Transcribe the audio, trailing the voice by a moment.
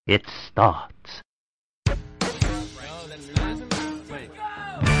It starts.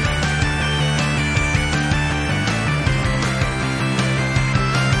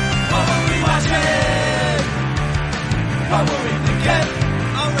 What were we watching? What were we thinking?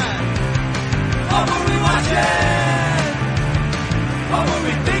 Alright. What were we watching? What were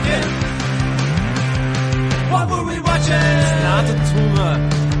we thinking? What were we watching? It's not a tumor.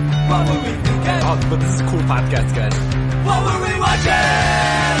 What were we thinking? Oh, but this is a cool podcast, guys. What were we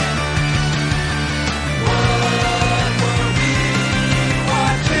watching? What were we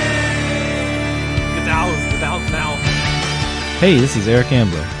watching? Get down now. Hey, this is Eric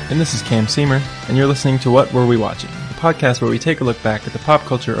Ambler. And this is Cam Seamer, and you're listening to What Were We Watching, the podcast where we take a look back at the pop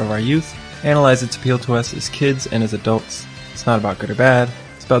culture of our youth, analyze its appeal to us as kids and as adults. It's not about good or bad,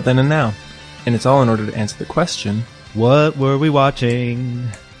 it's about then and now. And it's all in order to answer the question, What were we watching?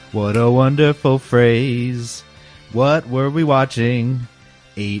 What a wonderful phrase. What were we watching?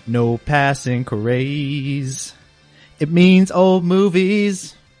 Ain't no passing craze. It means old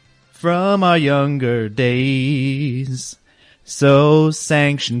movies from our younger days. So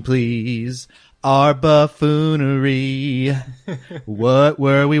sanction please our buffoonery. What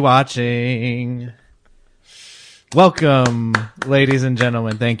were we watching? Welcome, ladies and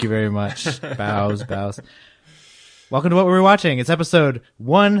gentlemen. Thank you very much. Bows. Welcome to What Were We Watching? It's episode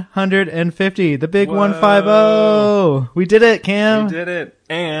 150, the big Whoa. 150. We did it, Cam. we did it,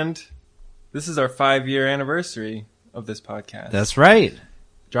 and this is our 5-year anniversary of this podcast. That's right.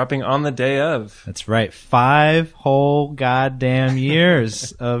 Dropping on the day of. That's right. 5 whole goddamn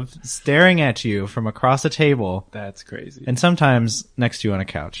years of staring at you from across a table That's crazy. and sometimes next to you on a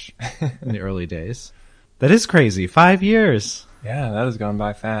couch in the early days. That is crazy. 5 years. Yeah, that has gone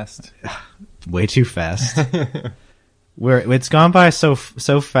by fast. Way too fast. It's gone by so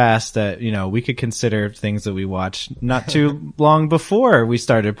fast that, you know, we could consider things that we watched not too long before we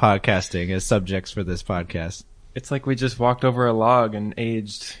started podcasting as subjects for this podcast. It's like we just walked over a log and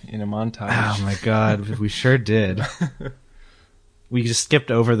aged in a montage. Oh my God, we sure did. We just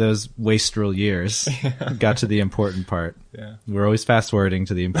skipped over those wastrel years. Got to the important part. Yeah. We're always fast forwarding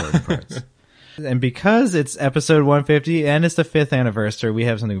to the important parts. And because it's episode 150 and it's the 5th anniversary, we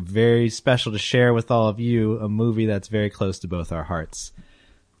have something very special to share with all of you, a movie that's very close to both our hearts.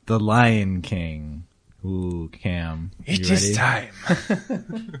 The Lion King. Ooh, Cam. It you is ready?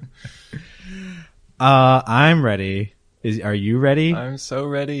 time. I'm ready. Are you ready? I'm so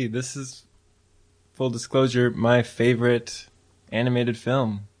ready. This is, full disclosure, my favorite animated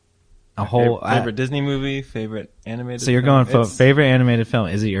film. Favorite Disney movie, favorite animated film. So you're going for favorite animated film.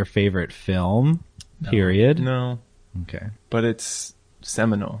 Is it your favorite film? Period? No, Okay. but it's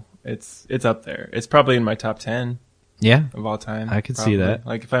seminal. It's up there. It's probably in my top 10 Yeah. of all time. I could see that.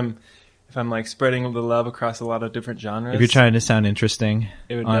 Like if I'm like spreading the love across a lot of different genres. If you're trying to sound interesting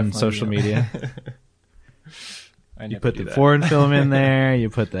it would on definitely social be- media, I you never put do the that. foreign film in there, you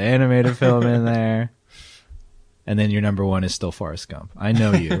put the animated film in there, and then your number one is still Forrest Gump. I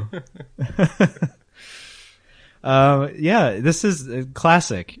know you. Yeah, this is a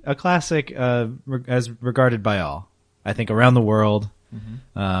classic as regarded by all. I think around the world,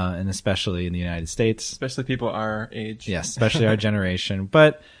 and especially in the United States. Especially people our age. Yes, especially our generation.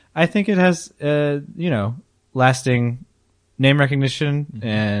 But I think it has, lasting name recognition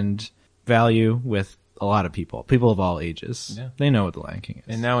and value with a lot of people of all ages. Yeah. They know what The Lion King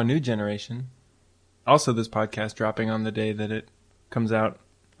is. And now a new generation. Also, this podcast dropping on the day that it comes out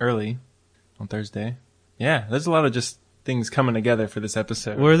early on Thursday. Yeah, there's a lot of just things coming together for this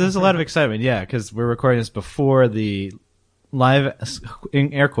episode. Where there's a lot of excitement, yeah, because we're recording this before the live,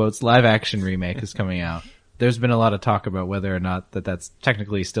 in air quotes, live action remake is coming out. There's been a lot of talk about whether or not that's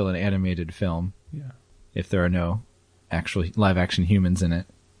technically still an animated film. Yeah. If there are no actual live action humans in it.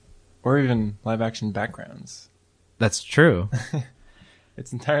 Or even live action backgrounds. That's true.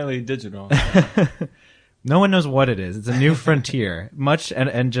 It's entirely digital. No one knows what it is. It's a new frontier.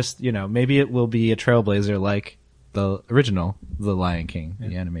 And just, maybe it will be a trailblazer like the original, The Lion King,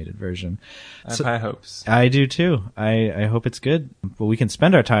 the animated version. I have high hopes. I do too. I hope it's good. But we can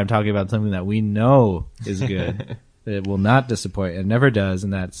spend our time talking about something that we know is good. It will not disappoint. It never does.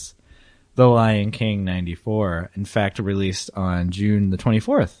 And that's The Lion King 94. In fact, released on June the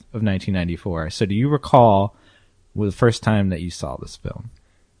 24th of 1994. So do you recall the first time that you saw this film?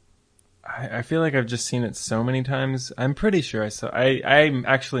 I feel like I've just seen it so many times. I'm pretty sure I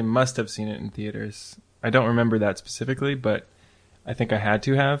actually must have seen it in theaters. I don't remember that specifically, but I think I had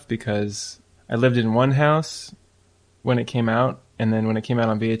to have because I lived in one house when it came out, and then when it came out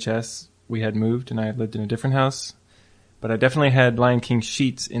on VHS, we had moved and I had lived in a different house. But I definitely had Lion King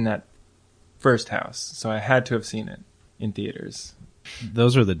sheets in that first house, so I had to have seen it in theaters.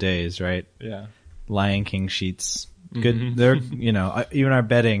 Those were the days, right? Yeah. Lion King sheets. Good. Mhm. They're, even our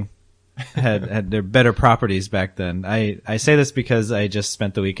bedding had their better properties back then. I say this because I just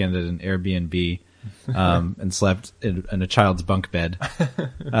spent the weekend at an Airbnb, and slept in a child's bunk bed,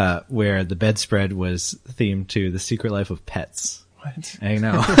 where the bedspread was themed to The Secret Life of Pets. What? I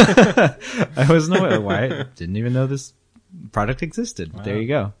know. I was why didn't even know this product existed. Wow. There you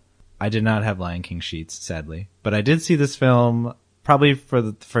go. I did not have Lion King sheets, sadly, but I did see this film probably for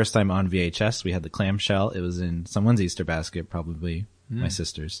the first time on VHS. We had the clamshell. It was in someone's Easter basket, probably my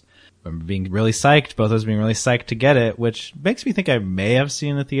sister's. I remember being really psyched, both of us being really psyched to get it, which makes me think I may have seen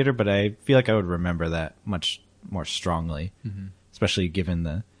it in the theater, but I feel like I would remember that much more strongly, especially given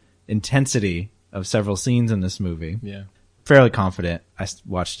the intensity of several scenes in this movie. Yeah. Fairly confident I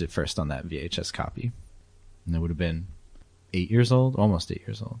watched it first on that VHS copy. And it would have been 8 years old, almost 8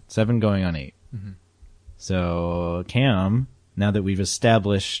 years old, 7 going on 8. So, Cam, now that we've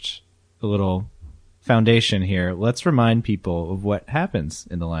established a little foundation here, let's remind people of what happens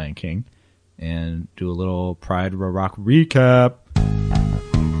in The Lion King and do a little Pride Rock recap.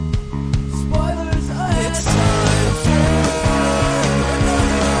 Spoilers ahead. It's time for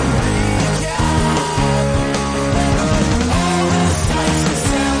another recap. All the sights and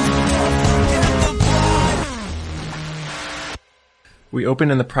sounds, don't forget the pride. We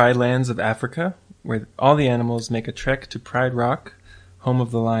open in the Pride Lands of Africa, where all the animals make a trek to Pride Rock, home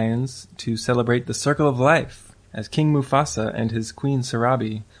of the lions, to celebrate the Circle of Life, as King Mufasa and his queen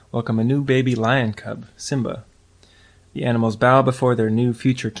Sarabi welcome a new baby lion cub, Simba. The animals bow before their new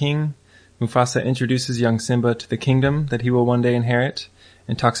future king. Mufasa introduces young Simba to the kingdom that he will one day inherit,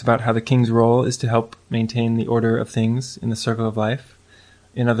 and talks about how the king's role is to help maintain the order of things in the Circle of Life,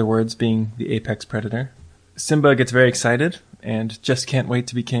 in other words, being the apex predator. Simba gets very excited, and just can't wait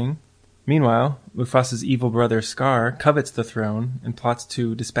to be king. Meanwhile, Mufasa's evil brother Scar covets the throne and plots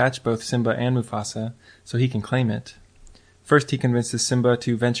to dispatch both Simba and Mufasa so he can claim it. First, he convinces Simba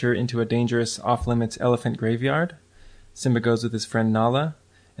to venture into a dangerous off-limits elephant graveyard. Simba goes with his friend Nala,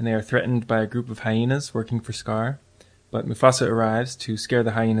 and they are threatened by a group of hyenas working for Scar. But Mufasa arrives to scare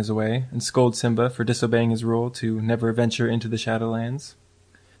the hyenas away and scold Simba for disobeying his rule to never venture into the Shadowlands.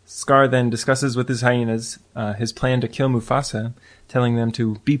 Scar then discusses with his hyenas his plan to kill Mufasa, telling them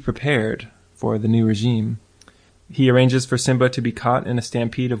to be prepared for the new regime. He arranges for Simba to be caught in a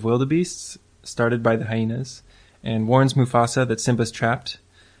stampede of wildebeests started by the hyenas, and warns Mufasa that Simba's trapped.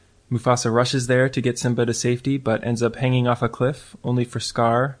 Mufasa rushes there to get Simba to safety, but ends up hanging off a cliff, only for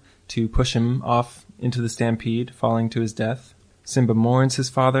Scar to push him off into the stampede, falling to his death. Simba mourns his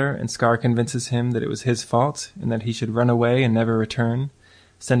father, and Scar convinces him that it was his fault, and that he should run away and never return,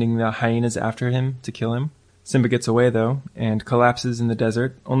 sending the hyenas after him to kill him. Simba gets away, though, and collapses in the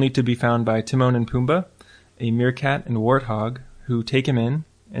desert, only to be found by Timon and Pumbaa, a meerkat and warthog, who take him in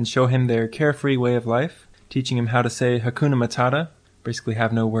and show him their carefree way of life, teaching him how to say Hakuna Matata, basically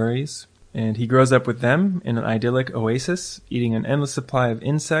have no worries. And he grows up with them in an idyllic oasis, eating an endless supply of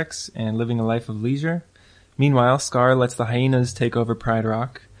insects and living a life of leisure. Meanwhile, Scar lets the hyenas take over Pride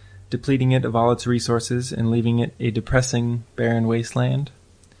Rock, depleting it of all its resources and leaving it a depressing, barren wasteland.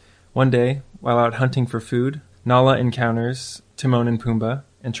 One day, while out hunting for food, Nala encounters Timon and Pumbaa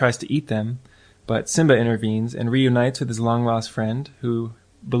and tries to eat them, but Simba intervenes and reunites with his long-lost friend, who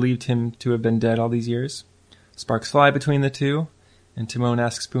believed him to have been dead all these years. Sparks fly between the two, and Timon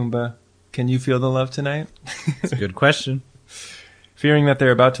asks Pumbaa, "Can you feel the love tonight?" It's a good question. Fearing that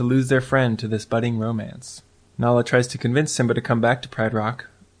they're about to lose their friend to this budding romance. Nala tries to convince Simba to come back to Pride Rock,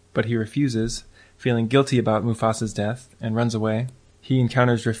 but he refuses, feeling guilty about Mufasa's death, and runs away. He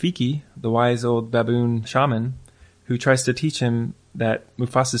encounters Rafiki, the wise old baboon shaman, who tries to teach him that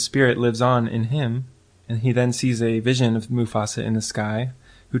Mufasa's spirit lives on in him, and he then sees a vision of Mufasa in the sky,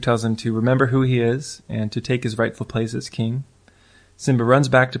 who tells him to remember who he is and to take his rightful place as king. Simba runs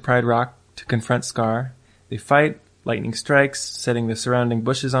back to Pride Rock to confront Scar. They fight, lightning strikes, setting the surrounding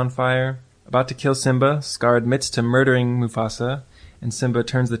bushes on fire. About to kill Simba, Scar admits to murdering Mufasa, and Simba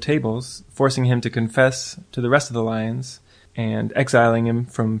turns the tables, forcing him to confess to the rest of the lions, and exiling him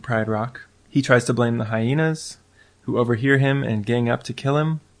from Pride Rock. He tries to blame the hyenas, who overhear him and gang up to kill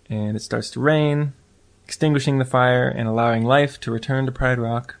him, and it starts to rain, extinguishing the fire and allowing life to return to Pride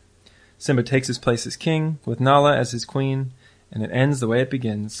Rock. Simba takes his place as king, with Nala as his queen, and it ends the way it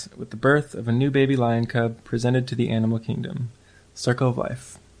begins, with the birth of a new baby lion cub presented to the animal kingdom. Circle of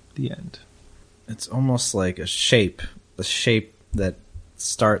Life. The end. It's almost like a shape that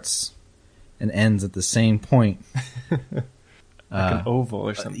starts and ends at the same point. Like an oval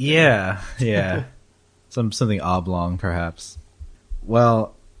or something. Yeah. Something oblong, perhaps.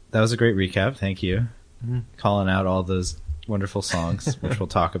 Well, that was a great recap. Thank you. Mhm. Calling out all those wonderful songs, which we'll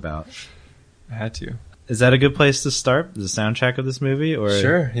talk about. I had to. Is that a good place to start? The soundtrack of this movie? Or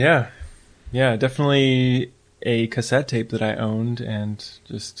Sure, yeah. Yeah, definitely a cassette tape that I owned and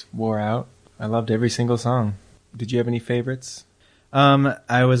just wore out. I loved every single song. Did you have any favorites?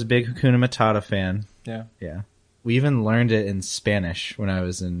 I was a big Hakuna Matata fan. Yeah. Yeah. We even learned it in Spanish when I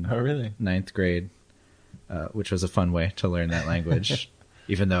was in Oh, really? 9th grade, which was a fun way to learn that language,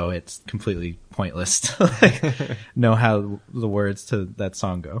 even though it's completely pointless to like, know how the words to that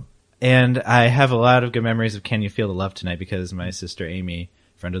song go. And I have a lot of good memories of Can You Feel the Love Tonight because my sister Amy,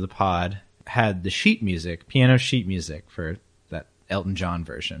 friend of the pod, had the sheet music, piano sheet music for that Elton John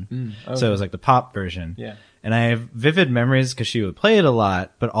version. Okay. So it was like the pop version. Yeah. And I have vivid memories because she would play it a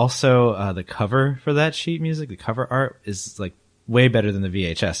lot, but also the cover for that sheet music, the cover art is like way better than the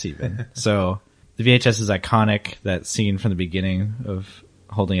VHS even. So the VHS is iconic, that scene from the beginning of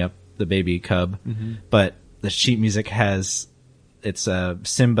holding up the baby cub, but the sheet music has, it's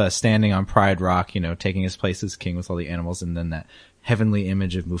Simba standing on Pride Rock, you know, taking his place as king with all the animals, and then that heavenly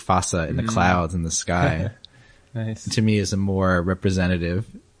image of Mufasa in the clouds in the sky. Nice. To me is a more representative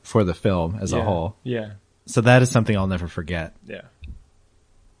for the film as a whole. Yeah. So that is something I'll never forget. Yeah.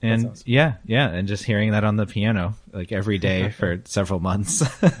 And That's awesome. yeah, and just hearing that on the piano like every day for several months.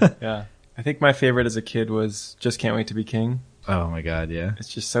 Yeah. I think my favorite as a kid was Just Can't Wait to Be King. Oh my god, yeah.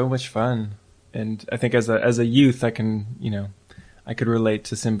 It's just so much fun. And I think as a youth, I can, you know, I could relate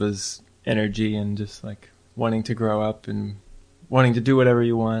to Simba's energy and just like wanting to grow up and wanting to do whatever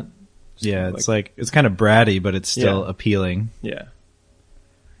you want. Just Yeah, kinda it's like it's kind of bratty, but it's still Yeah. appealing. yeah.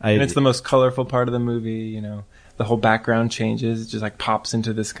 And it's the most colorful part of the movie, you know. The whole background changes. It just like pops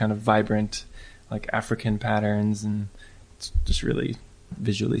into this kind of vibrant, like African patterns, and it's just really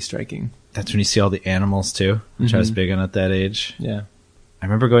visually striking. That's when you see all the animals too, which I was big on at that age. Yeah. I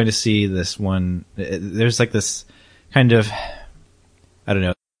remember going to see this one. There's like this kind of, I don't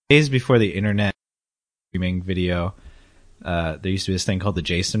know, days before the internet streaming video. There used to be this thing called the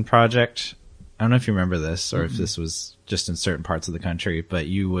Jason Project. I don't know if you remember this or if this was just in certain parts of the country, but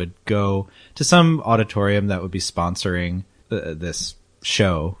you would go to some auditorium that would be sponsoring this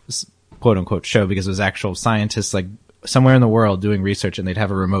show, this quote unquote show, because it was actual scientists like somewhere in the world doing research, and they'd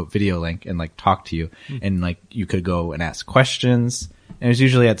have a remote video link and like talk to you, and like you could go and ask questions. And it was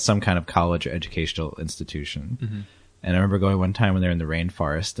usually at some kind of college or educational institution. And I remember going one time when they're in the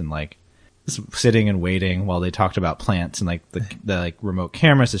rainforest and like sitting and waiting while they talked about plants, and like the like remote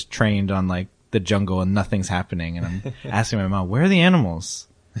cameras is trained on like the jungle and nothing's happening. And I'm asking my mom, where are the animals?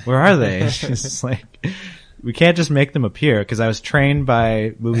 Where are they? She's just like, we can't just make them appear, because I was trained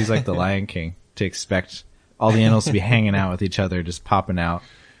by movies like The Lion King to expect all the animals to be hanging out with each other, just popping out,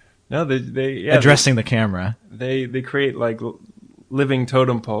 No, they addressing the camera. They create like living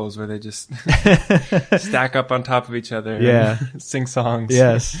totem poles where they just stack up on top of each other. Yeah. And sing songs.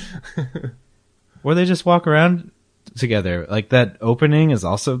 Yes. Or they just walk around together. Like that opening is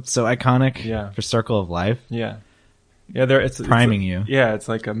also so iconic Yeah. for Circle of Life. Yeah. Yeah, it's Priming it's, you. Yeah, it's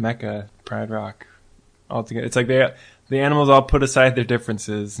like a Mecca, Pride Rock, all together. It's like the animals all put aside their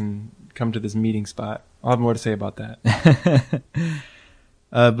differences and come to this meeting spot. I'll have more to say about that.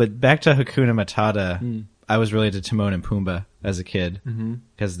 But back to Hakuna Matata, I was really into Timon and Pumbaa as a kid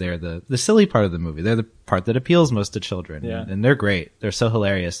because they're the silly part of the movie. They're the part that appeals most to children. Yeah. And they're great. They're so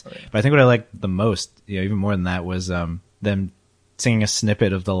hilarious. Oh, yeah. But I think what I liked the most, you know, even more than that, was them singing a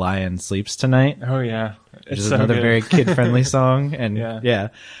snippet of The Lion Sleeps Tonight, Oh yeah, which it's is so another good. very kid-friendly song. And Yeah.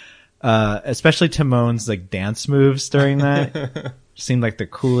 especially Timon's like dance moves during that seemed like the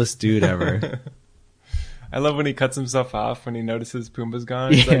coolest dude ever. I love when he cuts himself off when he notices Pumbaa's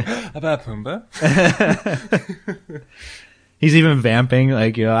gone. He's like, about Pumbaa? He's even vamping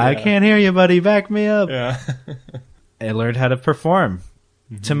like, you know, I Yeah. can't hear you, buddy. Back me up. Yeah. I learned how to perform.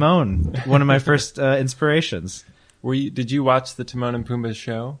 Timon, one of my first inspirations. Did you watch the Timon and Pumbaa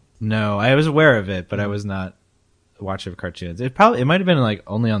show? No, I was aware of it, but I was not a watcher of cartoons. It might have been like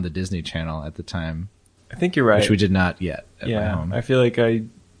only on the Disney Channel at the time, I think you're right. which we did not yet at my Yeah, home. I feel like I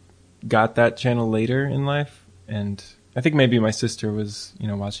got that channel later in life, and I think maybe my sister was, you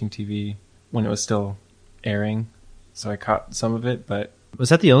know, watching TV when it was still airing, so I caught some of it. But Was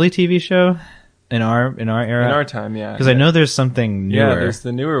that the only TV show in our era? in our time, yeah, Because I know there's something newer, yeah, there's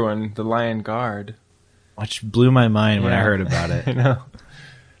the newer one, The Lion Guard. which blew my mind when I Yeah. heard about it. I know.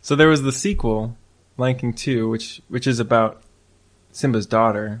 So there was the sequel, Lion King 2, which is about Simba's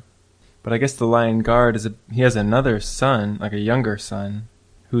daughter, but I guess the Lion Guard he has another son, like a younger son,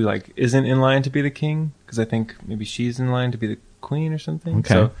 who like isn't in line to be the king, because I think maybe she's in line to be the queen or something.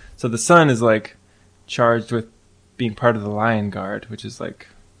 Okay. So the son is like charged with being part of the Lion Guard, which is like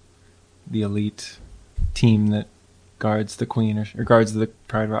the elite team that guards the queen or guards the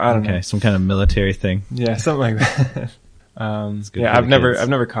Pride Rock. I don't know. Okay, some kind of military thing Yeah, something like that. good Yeah, for I've the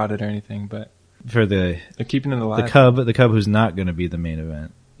never kids. caught it or anything, but for the they're keeping it alive. the cub who's not going to be the main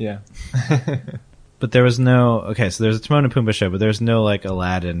event. Yeah. But there was no so there's a Timon and Pumbaa show, but there's no like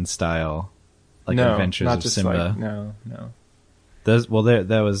Aladdin style like no, Adventures not of just Simba. like, no. Those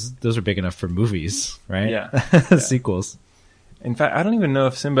those were big enough for movies, right? Yeah. Sequels. In fact, I don't even know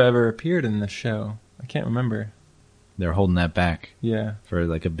if Simba ever appeared in the show. I can't remember. They're holding that back Yeah. for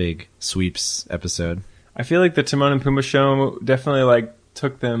like a big sweeps episode. I feel like the Timon and Pumbaa show definitely like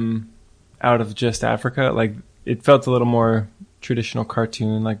took them out of just Africa. Like it felt a little more traditional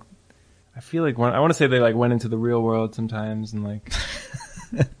cartoon. Like I feel like I want to say they like went into the real world sometimes and like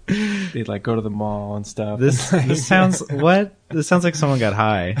they'd like go to the mall and stuff. This sounds This sounds like someone got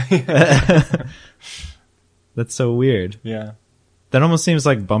high. That's so weird. Yeah. That almost seems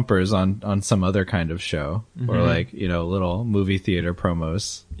like bumpers on some other kind of show, or Mhm. like little movie theater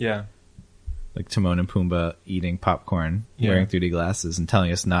promos, Yeah. like Timon and Pumbaa eating popcorn, Yeah. wearing 3D glasses, and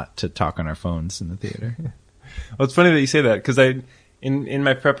telling us not to talk on our phones in the theater. Well, it's funny that you say that because in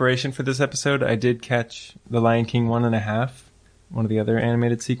my preparation for this episode, I did catch The Lion King 1.5, one of the other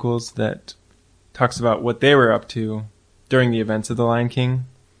animated sequels that talks about what they were up to during the events of The Lion King.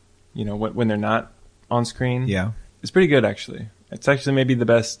 You know, when they're not on screen. Yeah. It's pretty good, actually. It's actually maybe the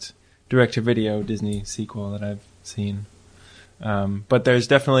best direct-to-video Disney sequel that I've seen. But there's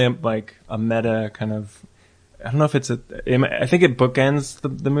definitely a meta kind of. I don't know if it's I think it bookends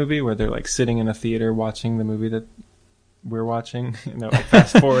the movie where they're like sitting in a theater watching the movie that we're watching, and they're like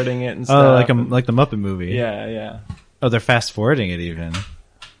fast forwarding it and stuff. Oh, like the Muppet movie. Yeah. Oh, they're fast forwarding it even.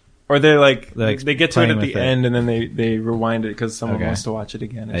 Or they're like Like they get to it playing at the with it. end and then they rewind it because someone Okay. wants to watch it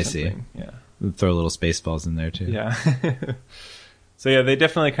again. Or I see. something. Yeah. Throw little Spaceballs in there too. Yeah. So yeah, they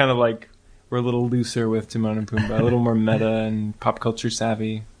definitely kind of like were a little looser with Timon and Pumbaa, a little more meta and pop culture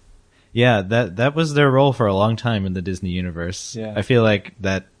savvy. Yeah, that was their role for a long time in the Disney universe. Yeah. I feel like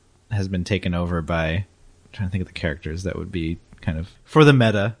that has been taken over by. I'm trying to think of the characters that would be kind of for the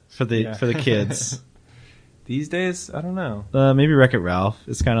meta for the Yeah. for the kids. These days, I don't know. Maybe Wreck-It Ralph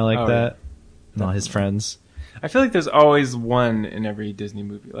is kind of like Oh, that, and all his friends. I feel like there's always one in every Disney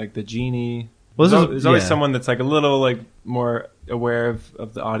movie, like the genie. Well, There's always yeah. someone that's like a little like more aware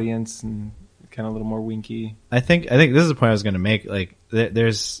of the audience and kind of a little more winky. I think this is the point I was going to make. Like,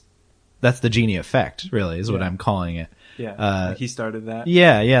 that's the genie effect, really, is what Yeah. I'm calling it. Yeah, Like he started that.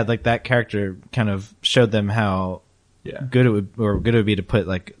 Yeah, like that character kind of showed them how Yeah, good it would be to put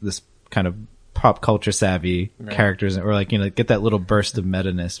like this kind of pop culture savvy Right. characters, or like get that little burst of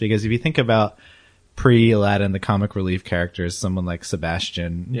meta-ness. Because if you think about pre-Aladdin, the comic relief characters, someone like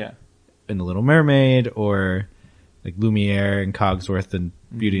Sebastian yeah, in The Little Mermaid, or like Lumiere and Cogsworth and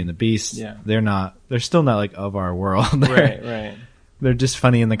Beauty and the Beast, Yeah. they're still not like of our world. They're- right. They're just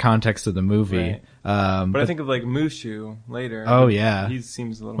funny in the context of the movie. Right. But I think of like Mushu later. Oh, yeah. he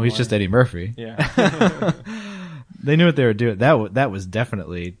seems a little. well, he's more, just Eddie Murphy. Yeah, They knew what they were doing. That was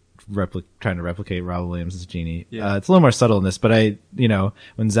definitely trying to replicate Rob Williams' genie. Yeah. It's a little more subtle in this, but when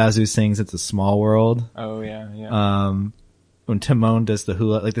Zazu sings "It's a Small World," oh yeah. when Timon does the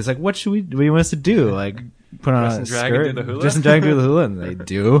hula, like, it's like, what do you want us to do? Like, put on Dress a and drag and skirt, do the hula? dress and drag and do the hula, and they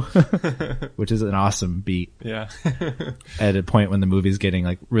do, which is an awesome beat Yeah. at a point when the movie's getting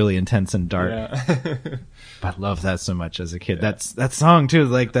like really intense and dark. Yeah. I love that so much as a kid. That's that song too,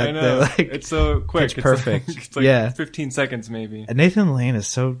 like that. I know. Like, It's so quick. pitch It's perfect. Like, it's like Yeah. 15 seconds maybe. and Nathan Lane is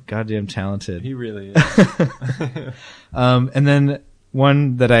so goddamn talented. He really is. And then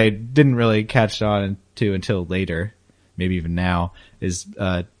one that I didn't really catch on to until later, maybe even now, is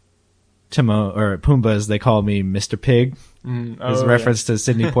Timon or Pumbaa's "They Call Me Mr. Pig." His Oh, reference to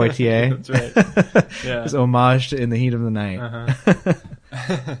Sidney Poitier. That's right. Yeah. His homage to "In the Heat of the Night,"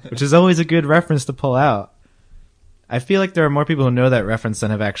 Uh-huh. which is always a good reference to pull out. I feel like there are more people who know that reference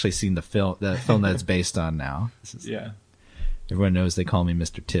than have actually seen the film that it's based on now. Yeah. Everyone knows "They Call Me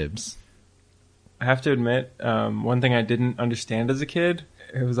Mr. Tibbs." I have to admit, one thing I didn't understand as a kid,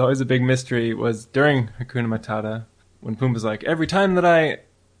 it was always a big mystery, was during Hakuna Matata, when Pumbaa's like, every time that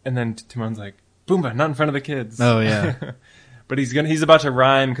and then Timon's like, Pumbaa, not in front of the kids. Oh, yeah. But he's about to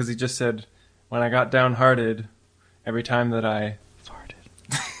rhyme because he just said, when I got downhearted, every time that I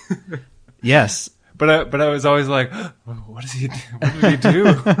farted. Yes. But I was always like, what did he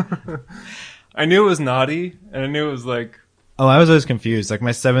do? I knew it was naughty, and I knew it was like, Oh, I was always confused. Like,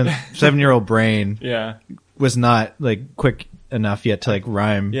 my 7-year-old brain yeah. was not like quick enough yet to like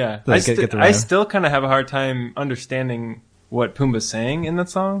rhyme. Yeah, to, like, get the rhyme. I still kind of have a hard time understanding what Pumbaa's saying in that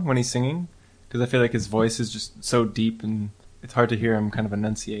song when he's singing, because I feel like his voice is just so deep and it's hard to hear him kind of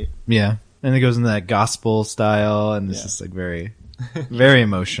enunciate. Yeah. And it goes into that gospel style, and it's just like very, very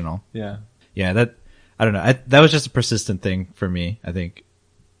emotional. Yeah. Yeah, that I don't know. That was just a persistent thing for me. I think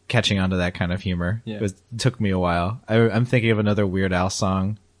catching on to that kind of humor. Yeah. It took me a while. I'm thinking of another Weird Al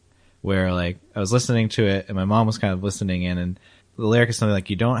song where like I was listening to it, and my mom was kind of listening in, and the lyric is something like,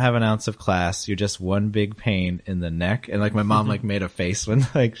 "You don't have an ounce of class. You're just one big pain in the neck." And like my mom like made a face when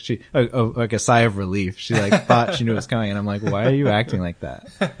like she like a sigh of relief. She like thought she knew it was coming, and I'm like, "Why are you acting like that?"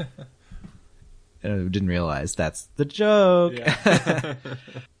 And I didn't realize that's the joke. Yeah.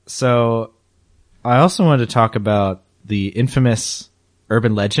 So I also wanted to talk about the infamous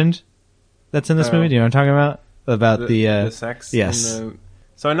urban legend that's in this movie. Do you know what I'm talking about? About the sex. Yes.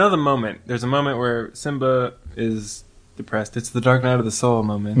 So I know the moment. There's a moment where Simba is depressed. It's the Dark Night of the Soul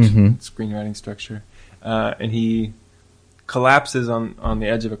moment, screenwriting structure. And he collapses on the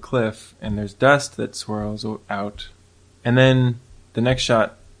edge of a cliff, and there's dust that swirls out. And then the next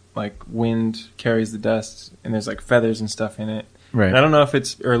shot, like wind carries the dust, and there's like feathers and stuff in it. Right. And I don't know if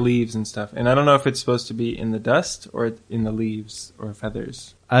it's, or leaves and stuff. And I don't know if it's supposed to be in the dust or in the leaves or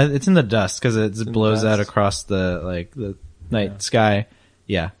feathers. It's in the dust because it blows out dust. across the night Yeah. sky.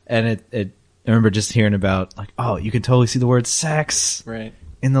 Yeah. And I remember just hearing about like, oh, you can totally see the word sex Right.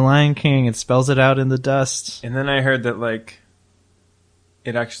 in The Lion King. It spells it out in the dust. And then I heard that like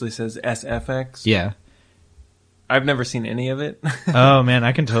it actually says SFX. Yeah. I've never seen any of it. Oh man,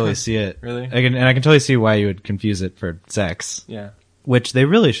 I can totally see it. Really? I can totally see why you would confuse it for sex, Yeah. which they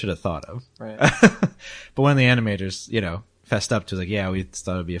really should have thought of. Right. But when the animators, fessed up to like, yeah, we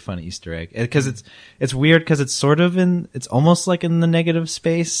thought it'd be a fun Easter egg because it's weird because it's sort of it's almost like in the negative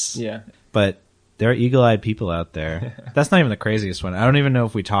space. Yeah. But there are eagle-eyed people out there. That's not even the craziest one. I don't even know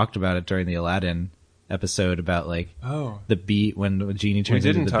if we talked about it during the Aladdin episode about like the bee when the genie turns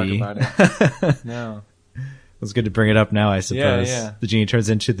We into didn't the talk bee. about it. No. It's good to bring it up now, I suppose. Yeah. The genie turns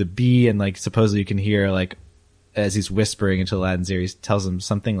into the bee, and like supposedly you can hear like as he's whispering into Aladdin's ear, he tells him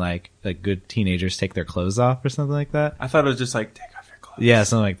something like good teenagers take their clothes off or something like that. I thought it was just like, take off your clothes. Yeah,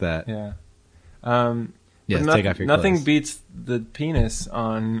 something like that. Yeah. Yes, but take off your nothing clothes. beats the penis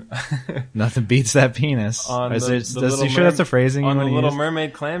on Nothing beats that penis. on Is the you Little sure that's a phrasing you on the want to Little use?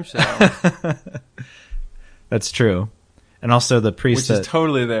 Mermaid clamshell, That's true. And also the priest which is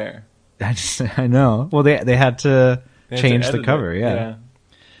totally there. I know. Well, they had to They had to change the edit cover, it. yeah.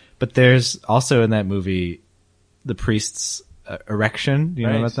 But there's also in that movie the priest's erection. Do you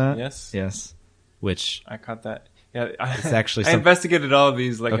know Right. about that? Yes. Yes. Which I caught that. Yeah, it's actually I investigated all of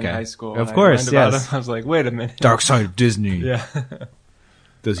these like Okay. in high school. Of and course, I learned about yes. them. I was like, wait a minute. Dark Side of Disney. Yeah.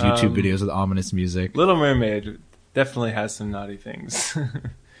 Those YouTube videos with ominous music. Little Mermaid definitely has some naughty things.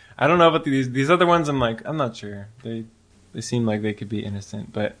 I don't know about these other ones. I'm not sure. They seem like they could be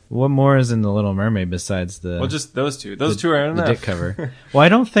innocent, but What more is in the Little Mermaid besides the well, just those two. Those two are the enough. dick cover? Well, I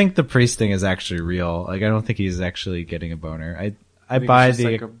don't think the priest thing is actually real. Like, I don't think he's actually getting a boner. I think buy it's just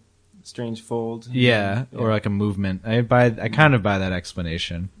the like a strange fold. yeah, or like a movement. I kind of buy that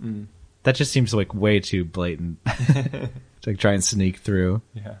explanation. Mm. That just seems like way too blatant to like try and sneak through.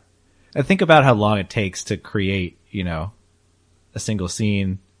 Yeah. I think about how long it takes to create, a single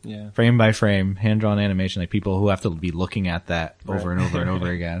scene, Yeah. frame by frame, hand-drawn animation, like people who have to be looking at that over Right. and over and over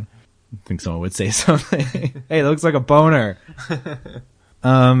again. I think someone would say something. Hey, it looks like a boner.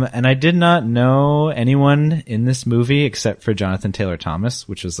 And I did not know anyone in this movie except for Jonathan Taylor Thomas,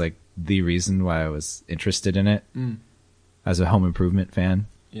 which was like the reason why I was interested in it Mm. as a Home Improvement fan.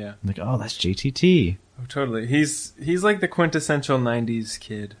 Yeah. I'm like, oh, that's JTT. Oh, totally. He's like the quintessential '90s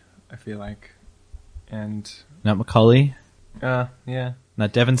kid. I feel like, and Not Macaulay, yeah.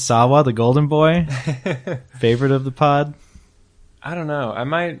 not Devin Sawa, the golden boy, favorite of the pod. I don't know. I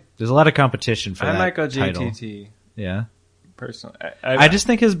might There's a lot of competition for that go title. JTT Yeah. personally. I just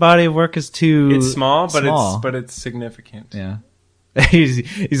think his body of work is too it's small, but small. it's significant. Yeah. he's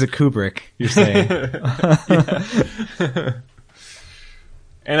a Kubrick, you're saying.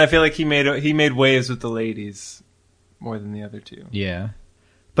 And I feel like he made waves with the ladies more than the other two. Yeah.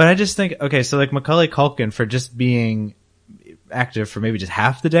 But I just think, okay, so like Macaulay Culkin, for just being active for maybe just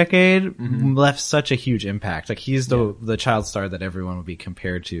half the decade, left such a huge impact. Like he's the child star that everyone would be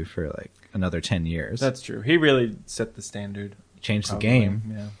compared to for like another 10 years. That's true. He really set the standard. Changed Probably, the game.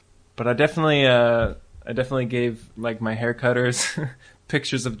 Yeah. But I definitely gave like my haircutters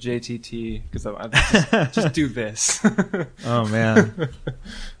pictures of JTT because I just do this. Oh man.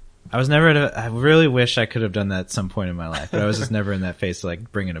 I really wish I could have done that at some point in my life, but I was just never in that phase to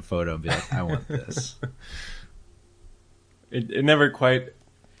like bring in a photo and be like, I want this. It never quite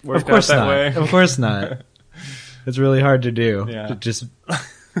worked Of course out that not. way. Of course not. It's really hard to do. Yeah. Just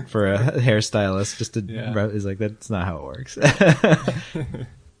for a hairstylist, just to Yeah. is like that's not how it works.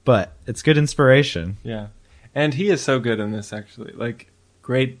 but it's good inspiration. Yeah. And he is so good in this, actually. Like,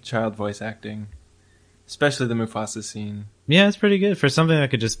 great child voice acting. Especially the Mufasa scene. Yeah, it's pretty good for something that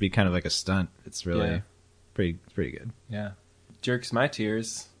could just be kind of like a stunt. It's really Yeah. pretty good. Yeah. Jerks my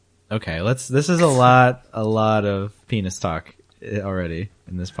tears. Okay, this is a lot of penis talk already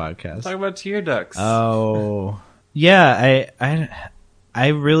in this podcast. Talk about tear ducts. Oh, yeah. I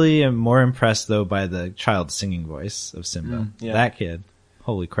really am more impressed though by the child singing voice of Simba. Yeah. That kid,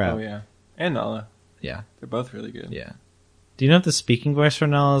 holy crap! Oh, yeah. And Nala. Yeah, They're both really good. yeah. Do you know if the speaking voice for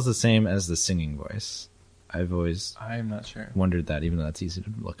Nala is the same as the singing voice? I've always I'm not sure. wondered that, even though that's easy to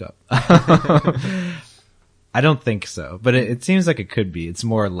look up. I don't think so, but it seems like it could be. It's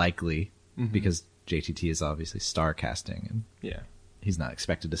more likely because JTT is obviously star casting and Yeah. he's not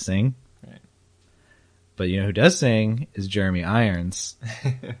expected to sing. Right. But you know who does sing is Jeremy Irons.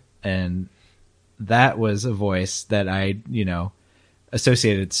 And that was a voice that I,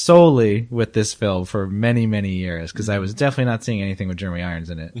 associated solely with this film for many, many years because I was definitely not seeing anything with Jeremy Irons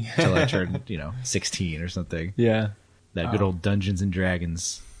in it until I turned, 16 or something. Yeah. That good old Dungeons and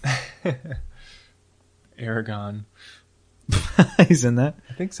Dragons. Aragon. He's in that.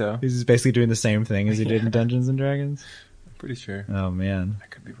 I think so. He's basically doing the same thing as he did in Dungeons and Dragons. I'm pretty sure. Oh man, I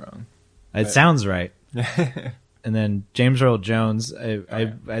could be wrong. it But- sounds right. And then James Earl Jones,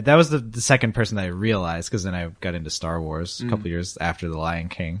 that was the second person that I realized because then I got into Star Wars a couple years after The Lion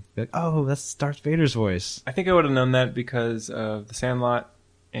King. Like, oh, that's Darth Vader's voice. I think I would have known that because of The Sandlot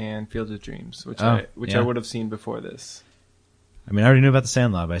and Field of Dreams, which Oh, I yeah. would have seen before this. I mean, I already knew about The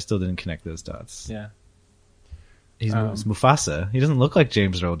Sandlot, but I still didn't connect those dots. Yeah. He's Mufasa. He doesn't look like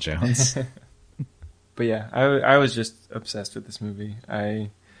James Earl Jones. But yeah, I was just obsessed with this movie.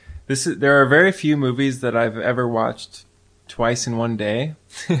 There are very few movies that I've ever watched twice in one day.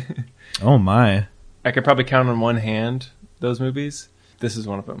 Oh my. I could probably count on one hand those movies. This is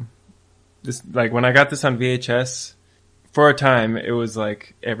one of them. This, like, when I got this on VHS, for a time, it was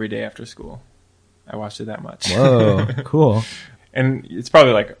like every day after school. I watched it that much. Whoa, cool. And it's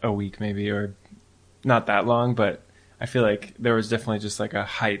probably like a week maybe, or not that long, but I feel like there was definitely just like a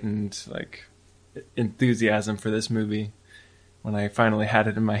heightened like enthusiasm for this movie when I finally had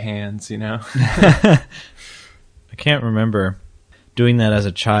it in my hands, I can't remember doing that as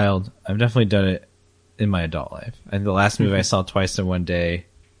a child. I've definitely done it in my adult life. And the last movie I saw twice in one day,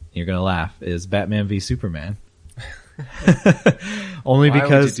 you're going to laugh, is Batman v Superman. Only Why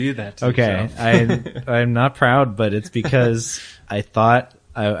because would you do that to okay, yourself? I'm not proud, but it's because I thought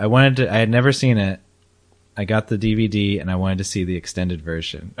I wanted to. I had never seen it. I got the DVD and I wanted to see the extended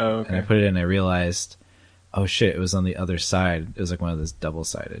version. Oh, okay. And I put it in and I realized, oh shit, it was on the other side. It was like one of those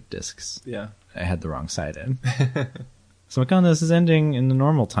double-sided discs. Yeah. I had the wrong side in. So I'm like, oh, this is ending in the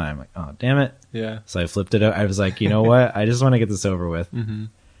normal time. Like, oh, damn it. Yeah. So I flipped it out. I was like, you know what? I just want to get this over with. Mm-hmm.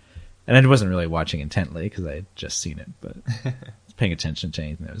 And I wasn't really watching intently because I had just seen it, but I was paying attention to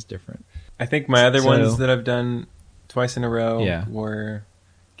anything that was different. I think my other So- ones that I've done twice in a row Yeah. were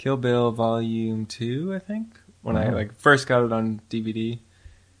Kill Bill Volume 2, I think. When I Wow. like first got it on DVD.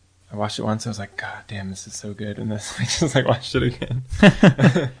 I watched it once, I was like, God damn, this is so good. And then I just like watched it again.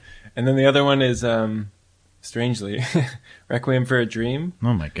 And then the other one is strangely Requiem for a Dream,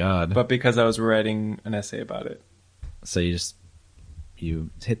 Oh my God. but because I was writing an essay about it. So you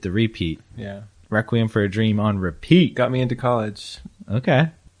hit the repeat. Yeah. Requiem for a Dream on repeat. Got me into college. Okay.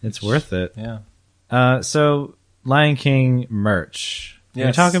 It's worth it. Yeah. So Lion King merch. Can we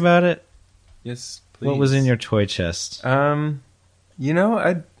Yes. talk about it? Yes, please. What was in your toy chest? I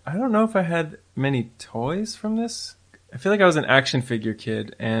don't know if I had many toys from this. I feel like I was an action figure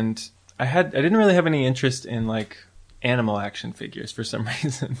kid, and I didn't really have any interest in like animal action figures for some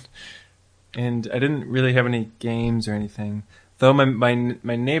reason, and I didn't really have any games or anything. Though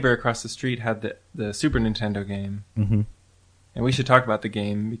my neighbor across the street had the Super Nintendo game, Mm-hmm. and we should talk about the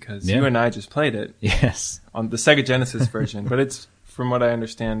game because Yeah. you and I just played it Yes. on the Sega Genesis version, but it's, from what I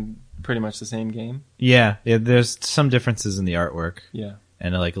understand, pretty much the same game. Yeah. There's some differences in the artwork Yeah.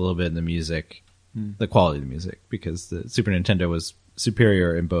 and like a little bit in the music, Hmm. the quality of the music, because the Super Nintendo was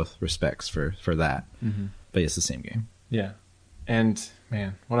superior in both respects for that. Mm-hmm. But it's the same game. Yeah. And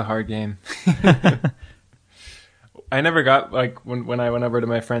man, what a hard game. I never got, like, when I went over to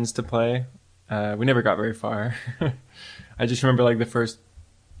my friends to play, we never got very far. I just remember like the first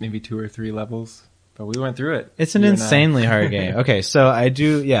maybe 2 or 3 levels, but we went through it. It's an You and I. insanely hard game. Okay, so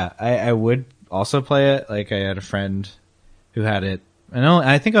I would also play it. Like I had a friend who had it.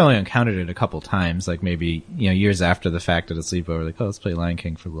 I think I only encountered it a couple times, like maybe, years after the fact at a sleepover, like, oh, let's play Lion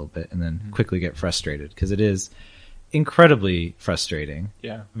King for a little bit, and then quickly get frustrated because it is incredibly frustrating,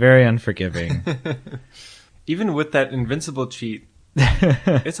 Yeah. very unforgiving. Even with that invincible cheat,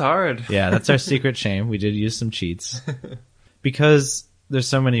 It's hard. Yeah, that's our secret shame. We did use some cheats because there's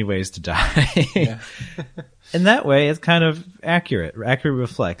so many ways to die. Yeah. In that way, it's kind of accurate. Accurate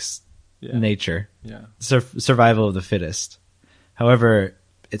reflects Yeah. nature, Yeah. survival of the fittest. However,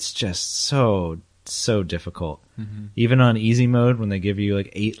 it's just so difficult. Mm-hmm. Even on easy mode, when they give you like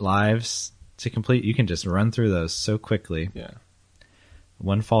 8 lives to complete, you can just run through those so quickly. Yeah.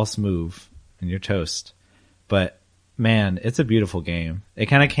 One false move and you're toast. But man, it's a beautiful game. It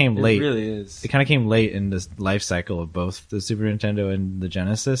kind of came It late. really is. It kind of came late in the life cycle of both the Super Nintendo and the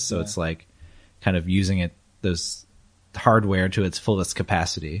Genesis, so Yeah. it's like kind of using those hardware to its fullest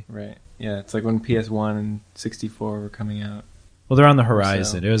capacity. Right. Yeah, it's like when PS1 and 64 were coming out. Well, they're on the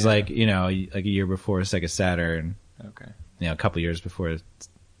horizon. So, It was yeah. like, like a year before Sega Saturn, Okay. a couple years before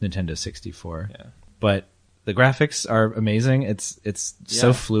Nintendo 64. Yeah. But the graphics are amazing. It's so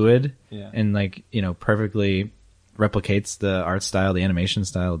Yeah. fluid Yeah. and perfectly replicates the art style, the animation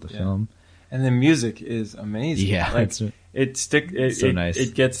style of the Yeah. film. And the music is amazing. Yeah, Like, it's it nice.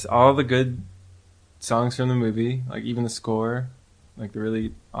 It gets all the good songs from the movie, like even the score, like the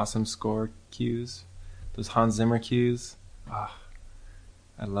really awesome score cues, those Hans Zimmer cues. Ah,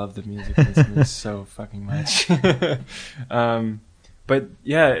 I love the music in this movie so fucking much. But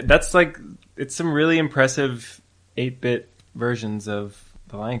yeah, that's like, it's some really impressive 8-bit versions of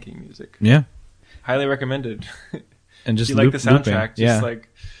the Lion King music. Yeah. Highly recommended. And If just you like the looping. soundtrack, just like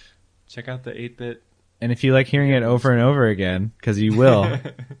check out the 8-bit. And if you like hearing it over and over again, because you will,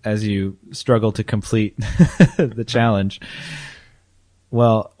 as you struggle to complete the challenge.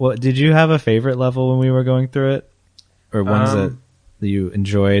 Well, did you have a favorite level when we were going through it, or ones that you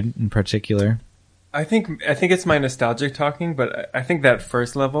enjoyed in particular? I think it's my nostalgic talking, but I think that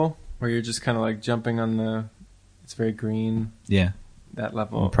first level where you're just kind of like jumping on it's very green, Yeah, that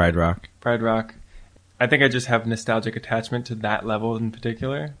level. Pride Rock. Pride Rock. I think I just have nostalgic attachment to that level in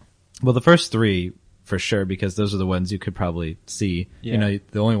particular. Well, the first 3 for sure, because those are the ones you could probably see. Yeah.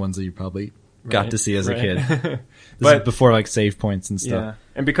 The only ones that you probably got Right, to see as a right. kid. This But- is before like save points and stuff. Yeah,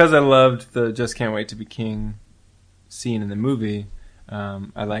 and because I loved the "Just Can't Wait to Be King" scene in the movie,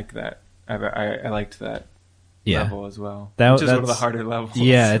 I like that. I liked that Yeah. level as well. That- which is one of the that's- harder levels.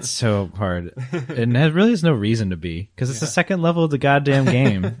 Yeah, it's so hard. And there really is no reason to be, because it's the Yeah. second level of the goddamn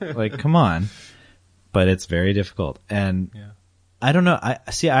game. Like, come on. But it's very difficult. And yeah. I don't know.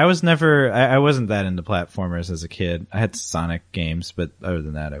 I was never, I wasn't that into platformers as a kid. I had Sonic games, but other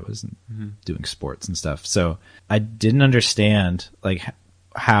than that, I wasn't doing sports and stuff. So I didn't understand like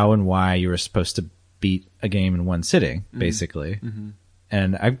how and why you were supposed to beat a game in one sitting, basically.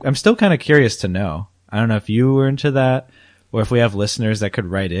 And I'm still kind of curious to know. I don't know if you were into that, or if we have listeners that could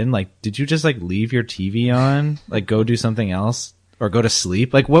write in. Like, did you just like leave your TV on, like go do something else, or go to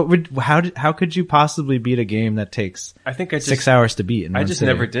sleep? Like, how could you possibly beat a game that takes I think I just 6 hours to beat? In I one just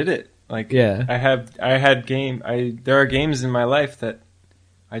sitting? never did it. Like, Yeah. there are games in my life that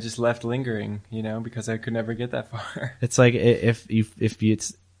I just left lingering, because I could never get that far. It's like if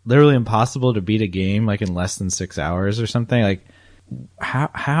it's literally impossible to beat a game like in less than 6 hours or something. Like,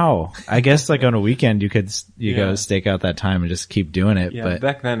 how? I guess like on a weekend you could Yeah. go stake out that time and just keep doing it. Yeah, but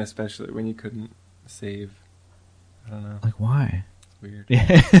back then especially when you couldn't save. I don't know. like, why? It's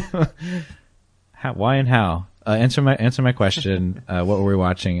weird. Why and how? Answer my question. What were we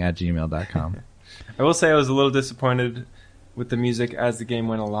watching at gmail.com. I will say I was a little disappointed with the music as the game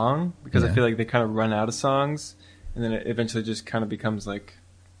went along, because I Yeah. feel like they kind of run out of songs, and then it eventually just kind of becomes like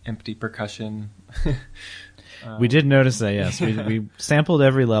empty percussion. We did notice that, yes. We sampled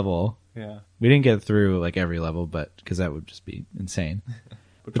every level. Yeah, We didn't get through like every level, but because that would just be insane.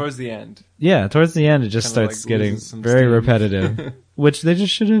 but towards the end, Yeah, towards the end, it just Kinda, starts like, getting loses some very steam. repetitive, which they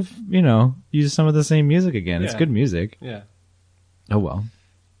just should have, used some of the same music again. It's Yeah. good music. yeah, Oh well.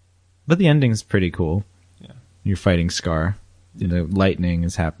 But the ending's pretty cool. Yeah. You're fighting Scar. The lightning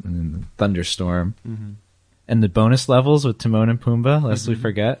is happening, and the thunderstorm. Mhm. And the bonus levels with Timon and Pumbaa, lest we Mhm.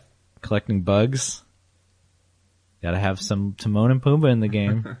 forget, collecting bugs. Gotta have some Timon and Pumbaa in the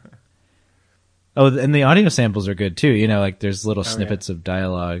game. Oh, and the audio samples are good too. Like there's little Oh, yeah. snippets of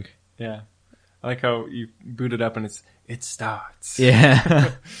dialogue. yeah. I like how you boot it up and it starts.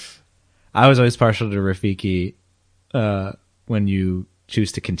 Yeah. I was always partial to Rafiki when you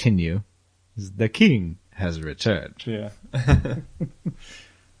choose to continue. The king has returned. Yeah.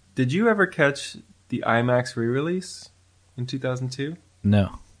 Did you ever catch the IMAX re-release in 2002?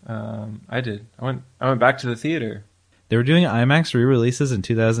 No. I did. I went back to the theater. They were doing IMAX re-releases in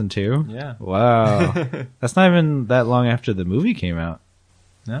 2002? Yeah. Wow. That's not even that long after the movie came out.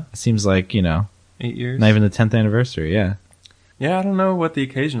 No? It seems like, 8 years. not even the 10th anniversary, yeah. Yeah, I don't know what the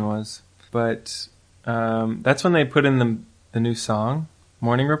occasion was, but that's when they put in the new song,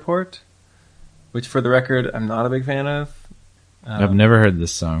 Morning Report, which for the record, I'm not a big fan of. I've never heard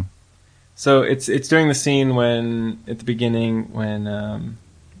this song. So it's during the scene when, at the beginning, when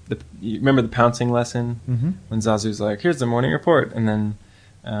you remember the pouncing lesson? Mm-hmm. When Zazu's like, here's the morning report, and then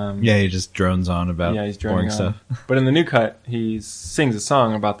Yeah, he just drones on about he's boring droning on. stuff. But in the new cut, he sings a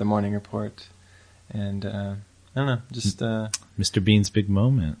song about the morning report, and I don't know, just Mr. Bean's big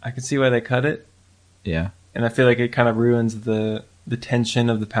moment. I can see why they cut it, Yeah. and I feel like it kind of ruins the tension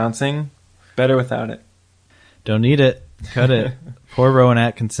of the pouncing. Better without it. Don't need it. Cut it. Poor Rowan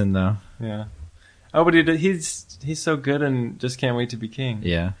Atkinson, though. Yeah. Oh, but he's so good and Just Can't Wait to Be King.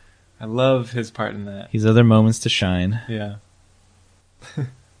 Yeah. I love his part in that. He's other moments to shine. Yeah.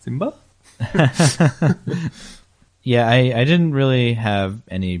 Simba? Yeah, I didn't really have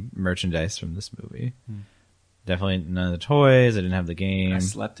any merchandise from this movie. Definitely none of the toys. I didn't have the game. I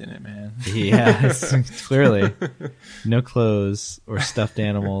slept in it, man. Yeah, clearly. No clothes or stuffed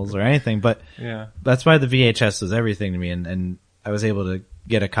animals or anything. But Yeah. that's why the VHS was everything to me. And I was able to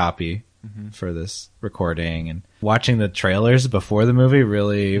get a copy for this recording. And watching the trailers before the movie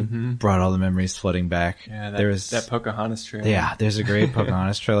really brought all the memories flooding back. Yeah, that that Pocahontas trailer. Yeah, there's a great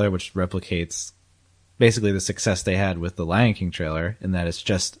Pocahontas trailer which replicates basically the success they had with the Lion King trailer, in that it's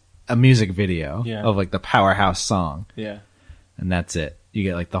just a music video of like the powerhouse song, Yeah. and that's it. You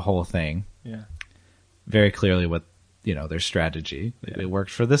get like the whole thing. Yeah. Very clearly what, their strategy. Yeah. It worked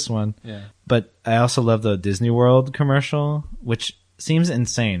for this one. Yeah. But I also love the Disney World commercial, which seems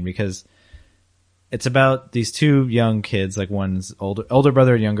insane because it's about these two young kids, like one's older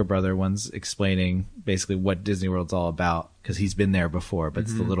brother and younger brother. One's explaining basically what Disney World's all about because he's been there before, but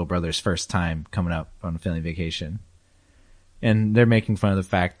it's the little brother's first time coming up on a family vacation. And they're making fun of the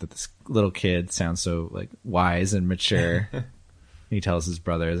fact that this little kid sounds so like wise and mature. He tells his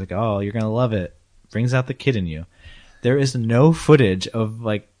brother, he's like, "Oh, you're going to love it." Brings out the kid in you. There is no footage of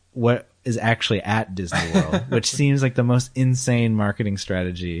like what is actually at Disney World, which seems like the most insane marketing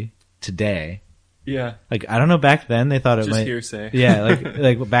strategy today. Yeah. Like, I don't know, back then they thought it Just might... hearsay. Yeah,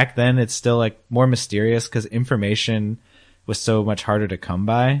 like back then it's still like more mysterious because information was so much harder to come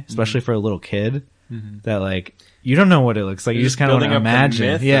by, especially for a little kid, that like, you don't know what it looks like. You just kind of want to imagine.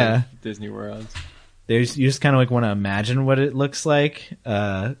 Myth Yeah. of Disney World. You just kind of like want to imagine what it looks like,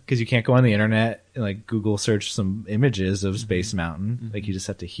 because you can't go on the internet and like Google search some images of Space Mountain. Like, you just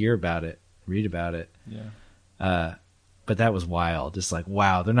have to hear about it, read about it. Yeah. But that was wild. Just like,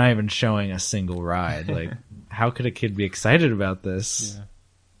 wow, they're not even showing a single ride. Like, how could a kid be excited about this? Yeah.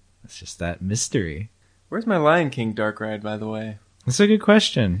 It's just that mystery. Where's my Lion King dark ride, by the way? That's a good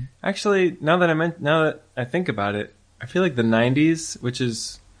question. Actually, now that I think about it, I feel like the 90s, which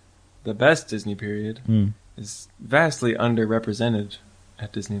is the best Disney period, is vastly underrepresented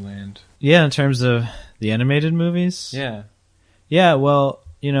at Disneyland. Yeah, in terms of the animated movies. Yeah. Yeah, well,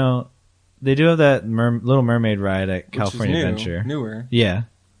 they do have that Little Mermaid ride at Which California is Adventure. Newer. Yeah,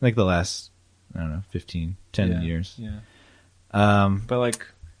 like the last, I don't know, 10 years. Yeah. But But like,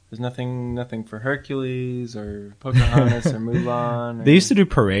 there's nothing for Hercules or Pocahontas or Mulan. they used to do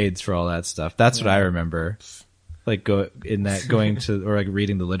parades for all that stuff. That's what I remember. Like going to, or like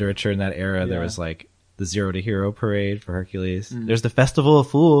reading the literature in that era, there was like the Zero to Hero parade for Hercules. There's the Festival of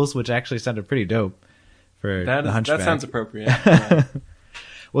Fools, which actually sounded pretty dope for the Hunchback. That sounds appropriate. Yeah.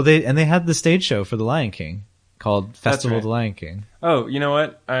 Well, they had the stage show for the Lion King called Festival of the Lion King. Oh, you know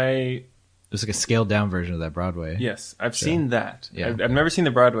what? It was like a scaled down version of that Broadway. Yes, I've seen that. Yeah. I've never seen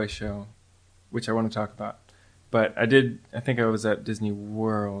the Broadway show, which I want to talk about. But I think I was at Disney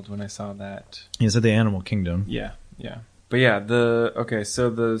World when I saw that. He's at the Animal Kingdom. Yeah. But yeah, so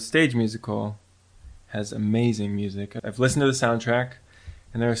the stage musical has amazing music. I've listened to the soundtrack,